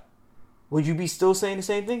 5. Would you be still saying the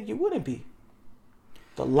same thing? You wouldn't be.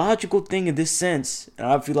 The logical thing in this sense, and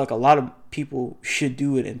I feel like a lot of people should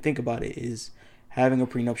do it and think about it, is having a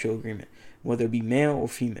prenuptial agreement, whether it be male or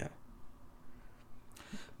female.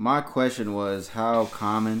 My question was, how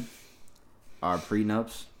common are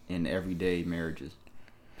prenups in everyday marriages?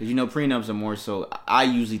 Because prenups are more so. I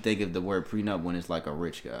usually think of the word prenup when it's like a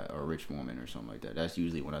rich guy or a rich woman or something like that. That's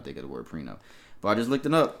usually when I think of the word prenup. But I just looked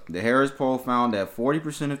it up. The Harris poll found that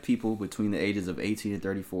 40% of people between the ages of 18 and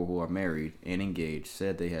 34 who are married and engaged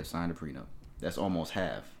said they have signed a prenup. That's almost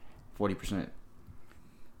half. 40%.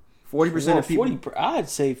 40% of people. I'd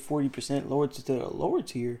say 40% lower to the lower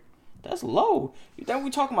tier. That's low. Then we're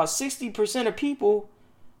talking about 60% of people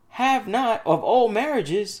of all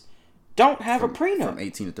marriages don't have a prenup. From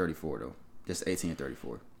 18 to 34 though. Just 18 to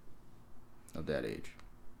 34 of that age.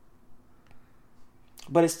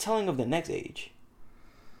 But it's telling of the next age.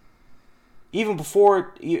 Even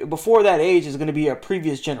before that age is going to be a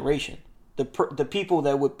previous generation. The people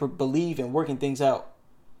that would believe in working things out.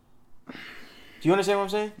 Do you understand what I'm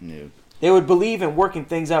saying? Yeah. They would believe in working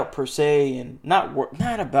things out per se, and not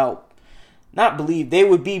believe. They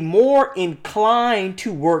would be more inclined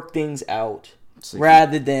to work things out 60,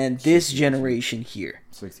 rather than this 60%. Generation here.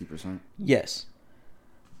 60%. Yes.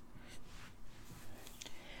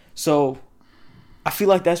 So I feel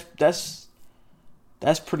like that's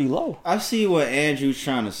pretty low. I see what Andrew's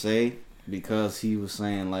trying to say, because he was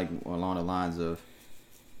saying like along the lines of,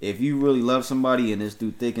 if you really love somebody and it's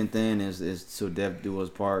through thick and thin, is till death do us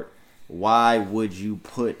part, why would you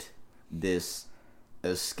put this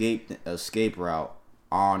escape route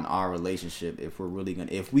on our relationship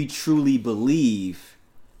if we truly believe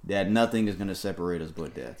that nothing is gonna separate us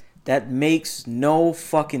but death. That makes no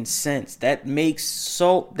fucking sense. That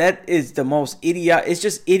is the most idiotic. It's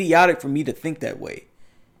just idiotic for me to think that way.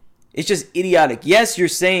 It's just idiotic. Yes, you're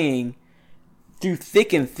saying through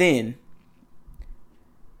thick and thin,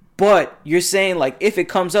 but you're saying like if it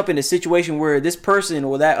comes up in a situation where this person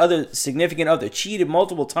or that other significant other cheated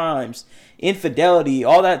multiple times, infidelity,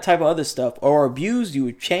 all that type of other stuff, or abused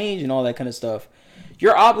you, change and all that kind of stuff,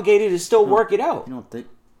 you're obligated to still work it out. You don't think?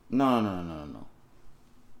 No.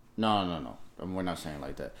 We're not saying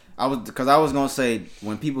like that. I was gonna say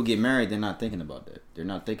when people get married, they're not thinking about that. They're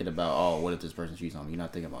not thinking about, oh, what if this person cheats on me? You're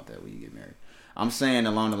not thinking about that when you get married. I'm saying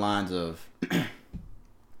along the lines of,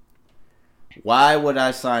 why would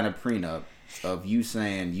I sign a prenup of you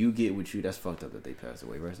saying you get what you? That's fucked up that they passed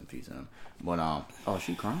away. Rest in peace to them. But oh,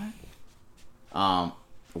 she crying.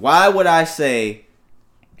 Why would I say?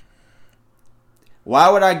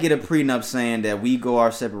 Why would I get a prenup saying that we go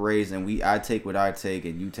our separate ways and I take what I take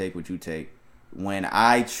and you take what you take, when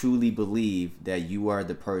I truly believe that you are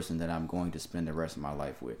the person that I'm going to spend the rest of my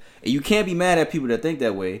life with? And you can't be mad at people that think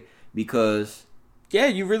that way because... Yeah,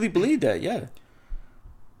 you really believe that, yeah.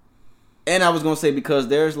 And I was going to say because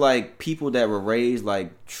there's like people that were raised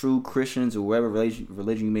like true Christians or whatever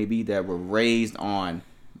religion you may be that were raised on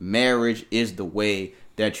marriage is the way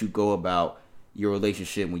that you go about your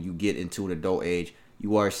relationship when you get into an adult age.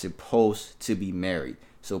 You are supposed to be married.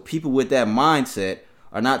 So people with that mindset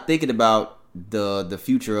are not thinking about the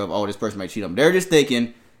future of, oh, this person might cheat on me. They're just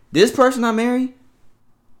thinking, this person I marry,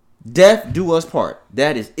 death do us part.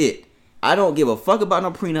 That is it. I don't give a fuck about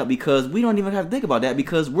no prenup because we don't even have to think about that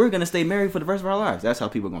because we're going to stay married for the rest of our lives. That's how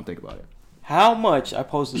people are going to think about it. How much, I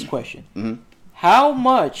pose this question, Mm-hmm. How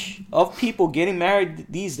much of people getting married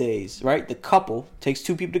these days, right? The couple takes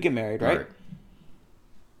two people to get married, right?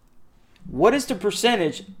 What is the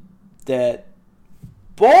percentage that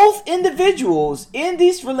both individuals in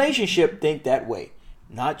this relationship think that way?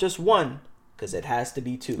 Not just one, because it has to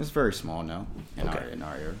be two. It's very small now in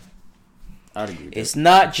our era. I'd agree with It's that.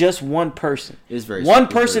 not just one person. It's very One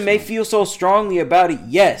it's very person may small. feel so strongly about it,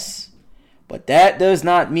 yes. But that does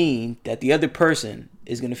not mean that the other person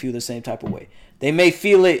is going to feel the same type of way. They may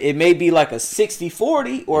feel it. It may be like a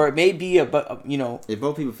 60-40, or it may be If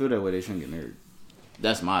both people feel that way, they shouldn't get married.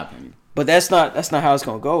 That's my opinion. But that's not how it's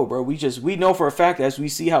gonna go, bro. We know for a fact as we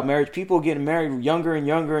see how people getting married younger and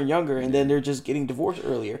younger and younger, and then they're just getting divorced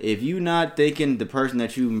earlier. If you not thinking the person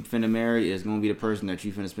that you finna marry is gonna be the person that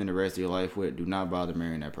you finna spend the rest of your life with, do not bother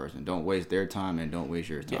marrying that person. Don't waste their time and don't waste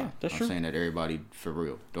your time. Yeah, that's I'm true. saying that everybody for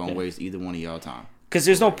real. Don't waste either one of y'all time. Because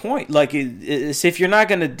there's no point. Like it's if you're not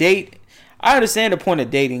gonna date. I understand the point of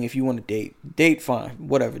dating. If you want to date fine,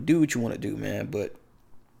 whatever. Do what you want to do, man.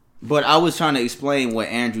 But I was trying to explain what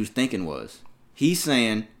Andrew's thinking was. He's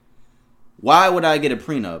saying, why would I get a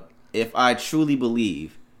prenup if I truly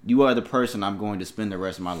believe you are the person I'm going to spend the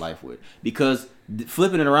rest of my life with? Because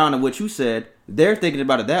flipping it around to what you said, they're thinking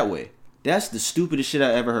about it that way. That's the stupidest shit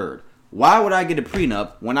I ever heard. Why would I get a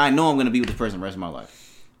prenup when I know I'm going to be with this person the rest of my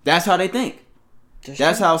life? That's how they think.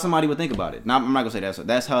 That's how somebody would think about it. Now, I'm not going to say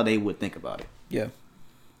that's how they would think about it. Yeah.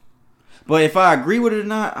 But if I agree with it or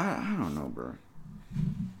not, I don't know, bro.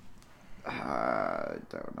 I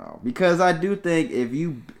don't know. Because I do think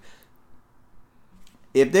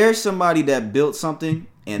if there's somebody that built something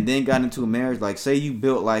and then got into a marriage, like say you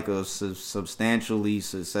built like a substantially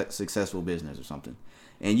successful business or something,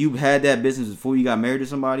 and you had that business before you got married to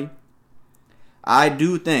somebody, I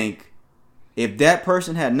do think if that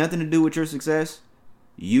person had nothing to do with your success,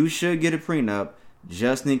 you should get a prenup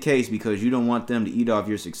just in case, because you don't want them to eat off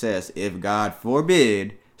your success if, God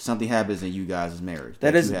forbid, something happens in you guys' marriage.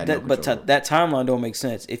 That timeline don't make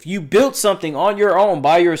sense. If you built something on your own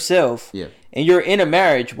by yourself, and you're in a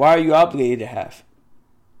marriage, why are you obligated to have?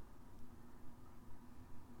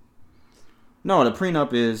 No, the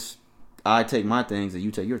prenup is I take my things and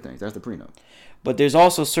you take your things. That's the prenup. But there's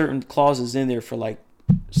also certain clauses in there for like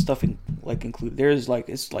stuff included. There's like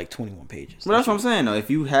it's like 21 pages. But that's what I'm saying though. If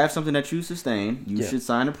you have something that you sustain, you should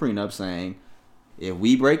sign a prenup saying, if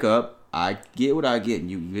we break up, I get what I get,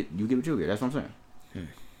 and you get what you get. That's what I'm saying.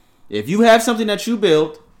 If you have something that you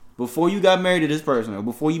built before you got married to this person or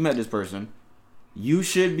before you met this person, you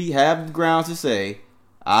should have the grounds to say,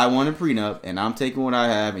 I want a prenup, and I'm taking what I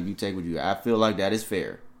have, and you take what you have. I feel like that is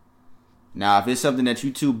fair. Now, if it's something that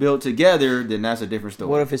you two built together, then that's a different story.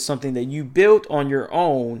 What if it's something that you built on your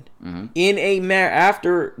own in a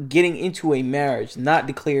after getting into a marriage, not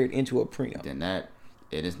declared into a prenup? Then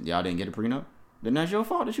y'all didn't get a prenup? Then that's your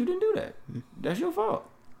fault that you didn't do that. That's your fault.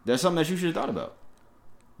 That's something that you should have thought about.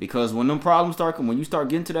 Because when them problems start, when you start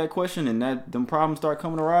getting to that question and them problems start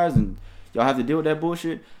coming to rise, and y'all have to deal with that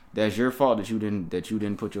bullshit, that's your fault that you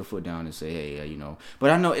didn't put your foot down and say, hey, you know. But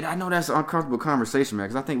I know that's an uncomfortable conversation, man.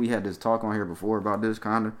 Because I think we had this talk on here before about this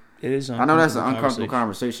kind of. It is. I know that's an uncomfortable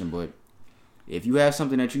conversation, but if you have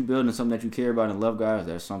something that you build and something that you care about and love, guys,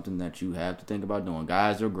 that's something that you have to think about doing,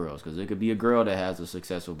 guys or girls. Because it could be a girl that has a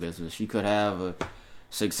successful business. She could have a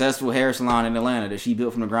successful hair salon in Atlanta that she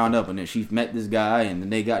built from the ground up, and then she met this guy, and then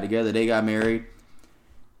they got together, they got married.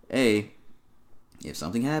 Hey, if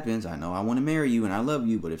something happens, I know I want to marry you and I love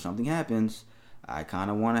you, but if something happens, I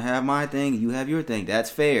kind of want to have my thing, you have your thing.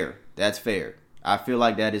 That's fair. That's fair. I feel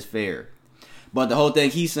like that is fair. But the whole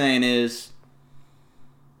thing he's saying is,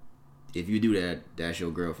 if you do that, that's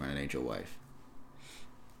your girlfriend, it ain't your wife.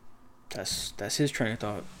 That's his train of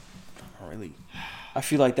thought. I don't really. I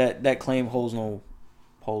feel like that claim holds no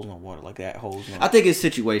water. Like that holds no. I think it's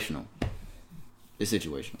situational. It's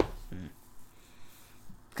situational.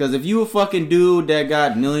 Because if you a fucking dude that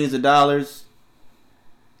got millions of dollars,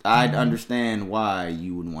 I'd understand why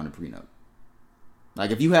you wouldn't want a prenup.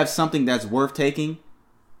 Like if you have something that's worth taking,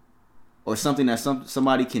 or something that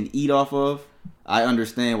somebody can eat off of, I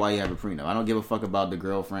understand why you have a prenup. I don't give a fuck about the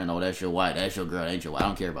girlfriend. Oh, that's your wife. That's your girl. That ain't your wife. I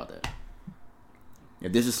don't care about that.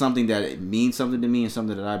 If this is something that it means something to me and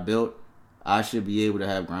something that I built, I should be able to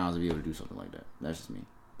have grounds to be able to do something like that. That's just me.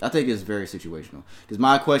 I think it's very situational. Because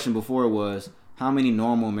my question before was, how many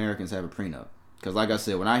normal Americans have a prenup? Because like I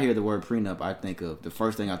said, when I hear the word prenup, I think of, the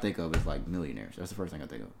first thing I think of is like millionaires. That's the first thing I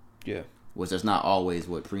think of. Yeah. Which that's not always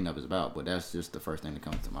what prenup is about, but that's just the first thing that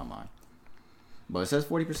comes to my mind. But it says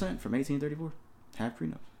 40% from 1834 have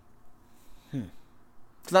prenups.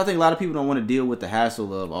 Because I think a lot of people don't want to deal with the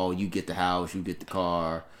hassle of, oh, you get the house, you get the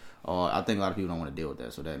car. I think a lot of people don't want to deal with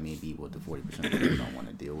that. So that may be what the 40% of people don't want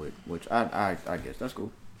to deal with. Which I guess that's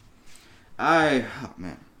cool. Oh,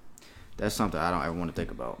 man. That's something I don't ever want to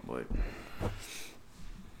think about. But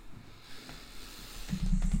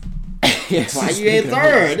why you ain't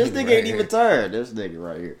third? This nigga ain't even third. This nigga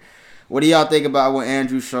right here. What do y'all think about what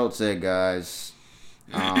Andrew Schultz said, guys?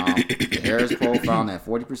 The Harris poll found that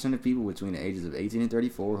 40% of people between the ages of 18 and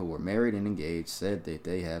 34 who were married and engaged said that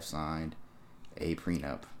they have signed a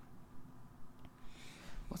prenup.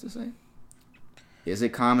 What's it say? Is it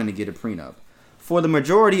common to get a prenup? For the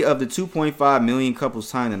majority of the 2.5 million couples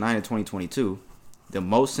signed in 2022, the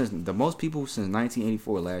most people since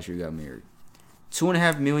 1984 last year got married.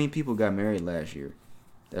 2.5 million people got married last year.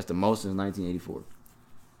 That's the most since 1984.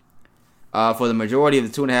 For the majority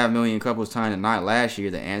of the 2.5 million couples signed in last year,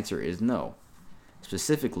 the answer is no.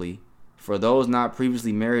 Specifically, for those not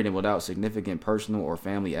previously married and without significant personal or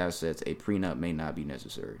family assets, a prenup may not be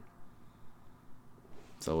necessary.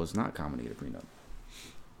 So it's not common to get a prenup.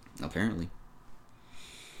 Apparently.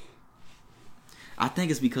 I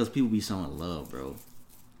think it's because people be so in love, bro.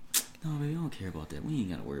 No, baby, I don't care about that. We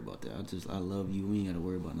ain't gotta worry about that. I love you. We ain't gotta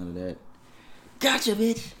worry about none of that. Gotcha,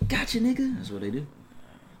 bitch. Gotcha, nigga. That's what they do.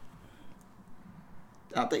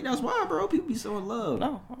 I think that's why, bro. People be so in love.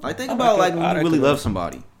 No. Like, think about like when you really love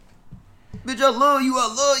somebody. Bitch, I love you.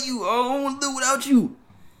 I love you. I don't want to do without you.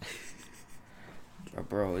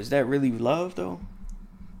 Bro, is that really love, though?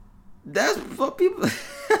 That's what people...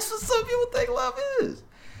 That's what some people think love is.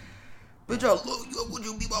 Bitch, I love you. I want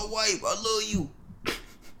you to be my wife. I love you.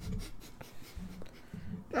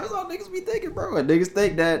 That's all niggas be thinking, bro. And niggas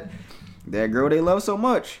think that girl they love so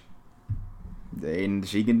much,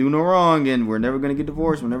 she can do no wrong, and we're never gonna get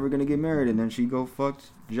divorced. We're never gonna get married, and then she go fuck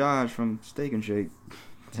Josh from Steak and Shake.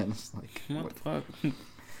 And it's like, what the fuck?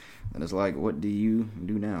 And it's like, what do you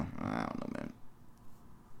do now? I don't know, man.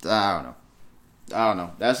 I don't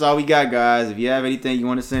know. That's all we got, guys. If you have anything you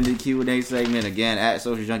want to send to the Q&A segment, again, at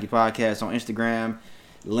Social Junkie Podcast on Instagram,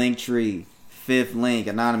 Linktree, 5th link,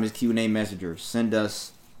 anonymous Q&A messenger. Send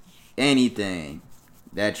us anything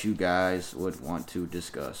that you guys would want to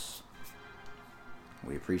discuss.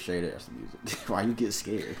 We appreciate it. That's the music. Why you get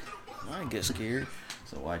scared? I didn't get scared.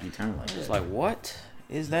 So why'd you turn like that? It's like, what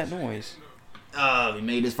is that noise? We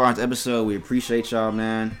made this far into episode. We appreciate y'all,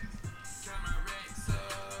 man.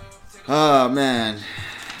 Oh, man.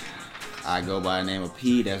 I go by the name of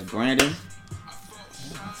P. That's Brandon.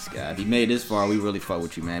 If you made this far, we really fuck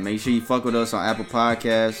with you, man. Make sure you fuck with us on Apple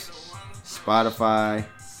Podcasts, Spotify,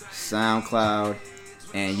 SoundCloud,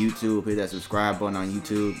 and YouTube. Hit that subscribe button on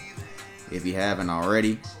YouTube if you haven't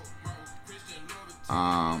already.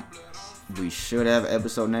 We should have an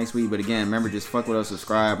episode next week, but again, remember, just fuck with us,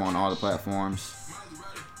 subscribe on all the platforms,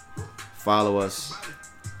 follow us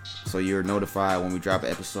so you're notified when we drop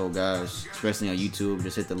an episode, guys, especially on YouTube.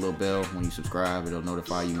 Just hit the little bell when you subscribe. It'll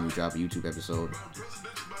notify you when we drop a YouTube episode.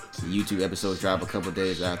 The YouTube episodes drop a couple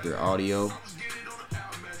days after audio.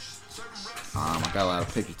 I got a lot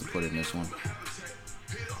of pictures to put in this one.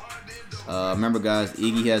 Remember, guys,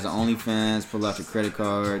 Iggy has an OnlyFans. Pull out your credit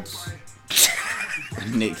cards.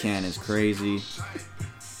 Nick Cannon's crazy.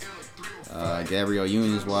 Gabrielle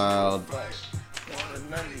Union's wild.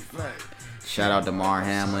 Shout out to Mar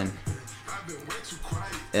Hamlin.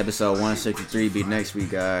 Episode 163 be next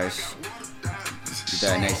week, guys. Be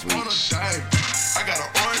back next week. I got an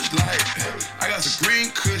orange light. I got some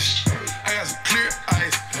green kush. I got some clear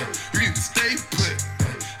ice. You need to stay put.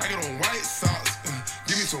 I got on white socks.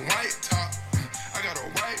 Give me some white top. I got a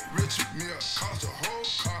white Richard Mille. Cost a whole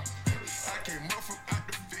car.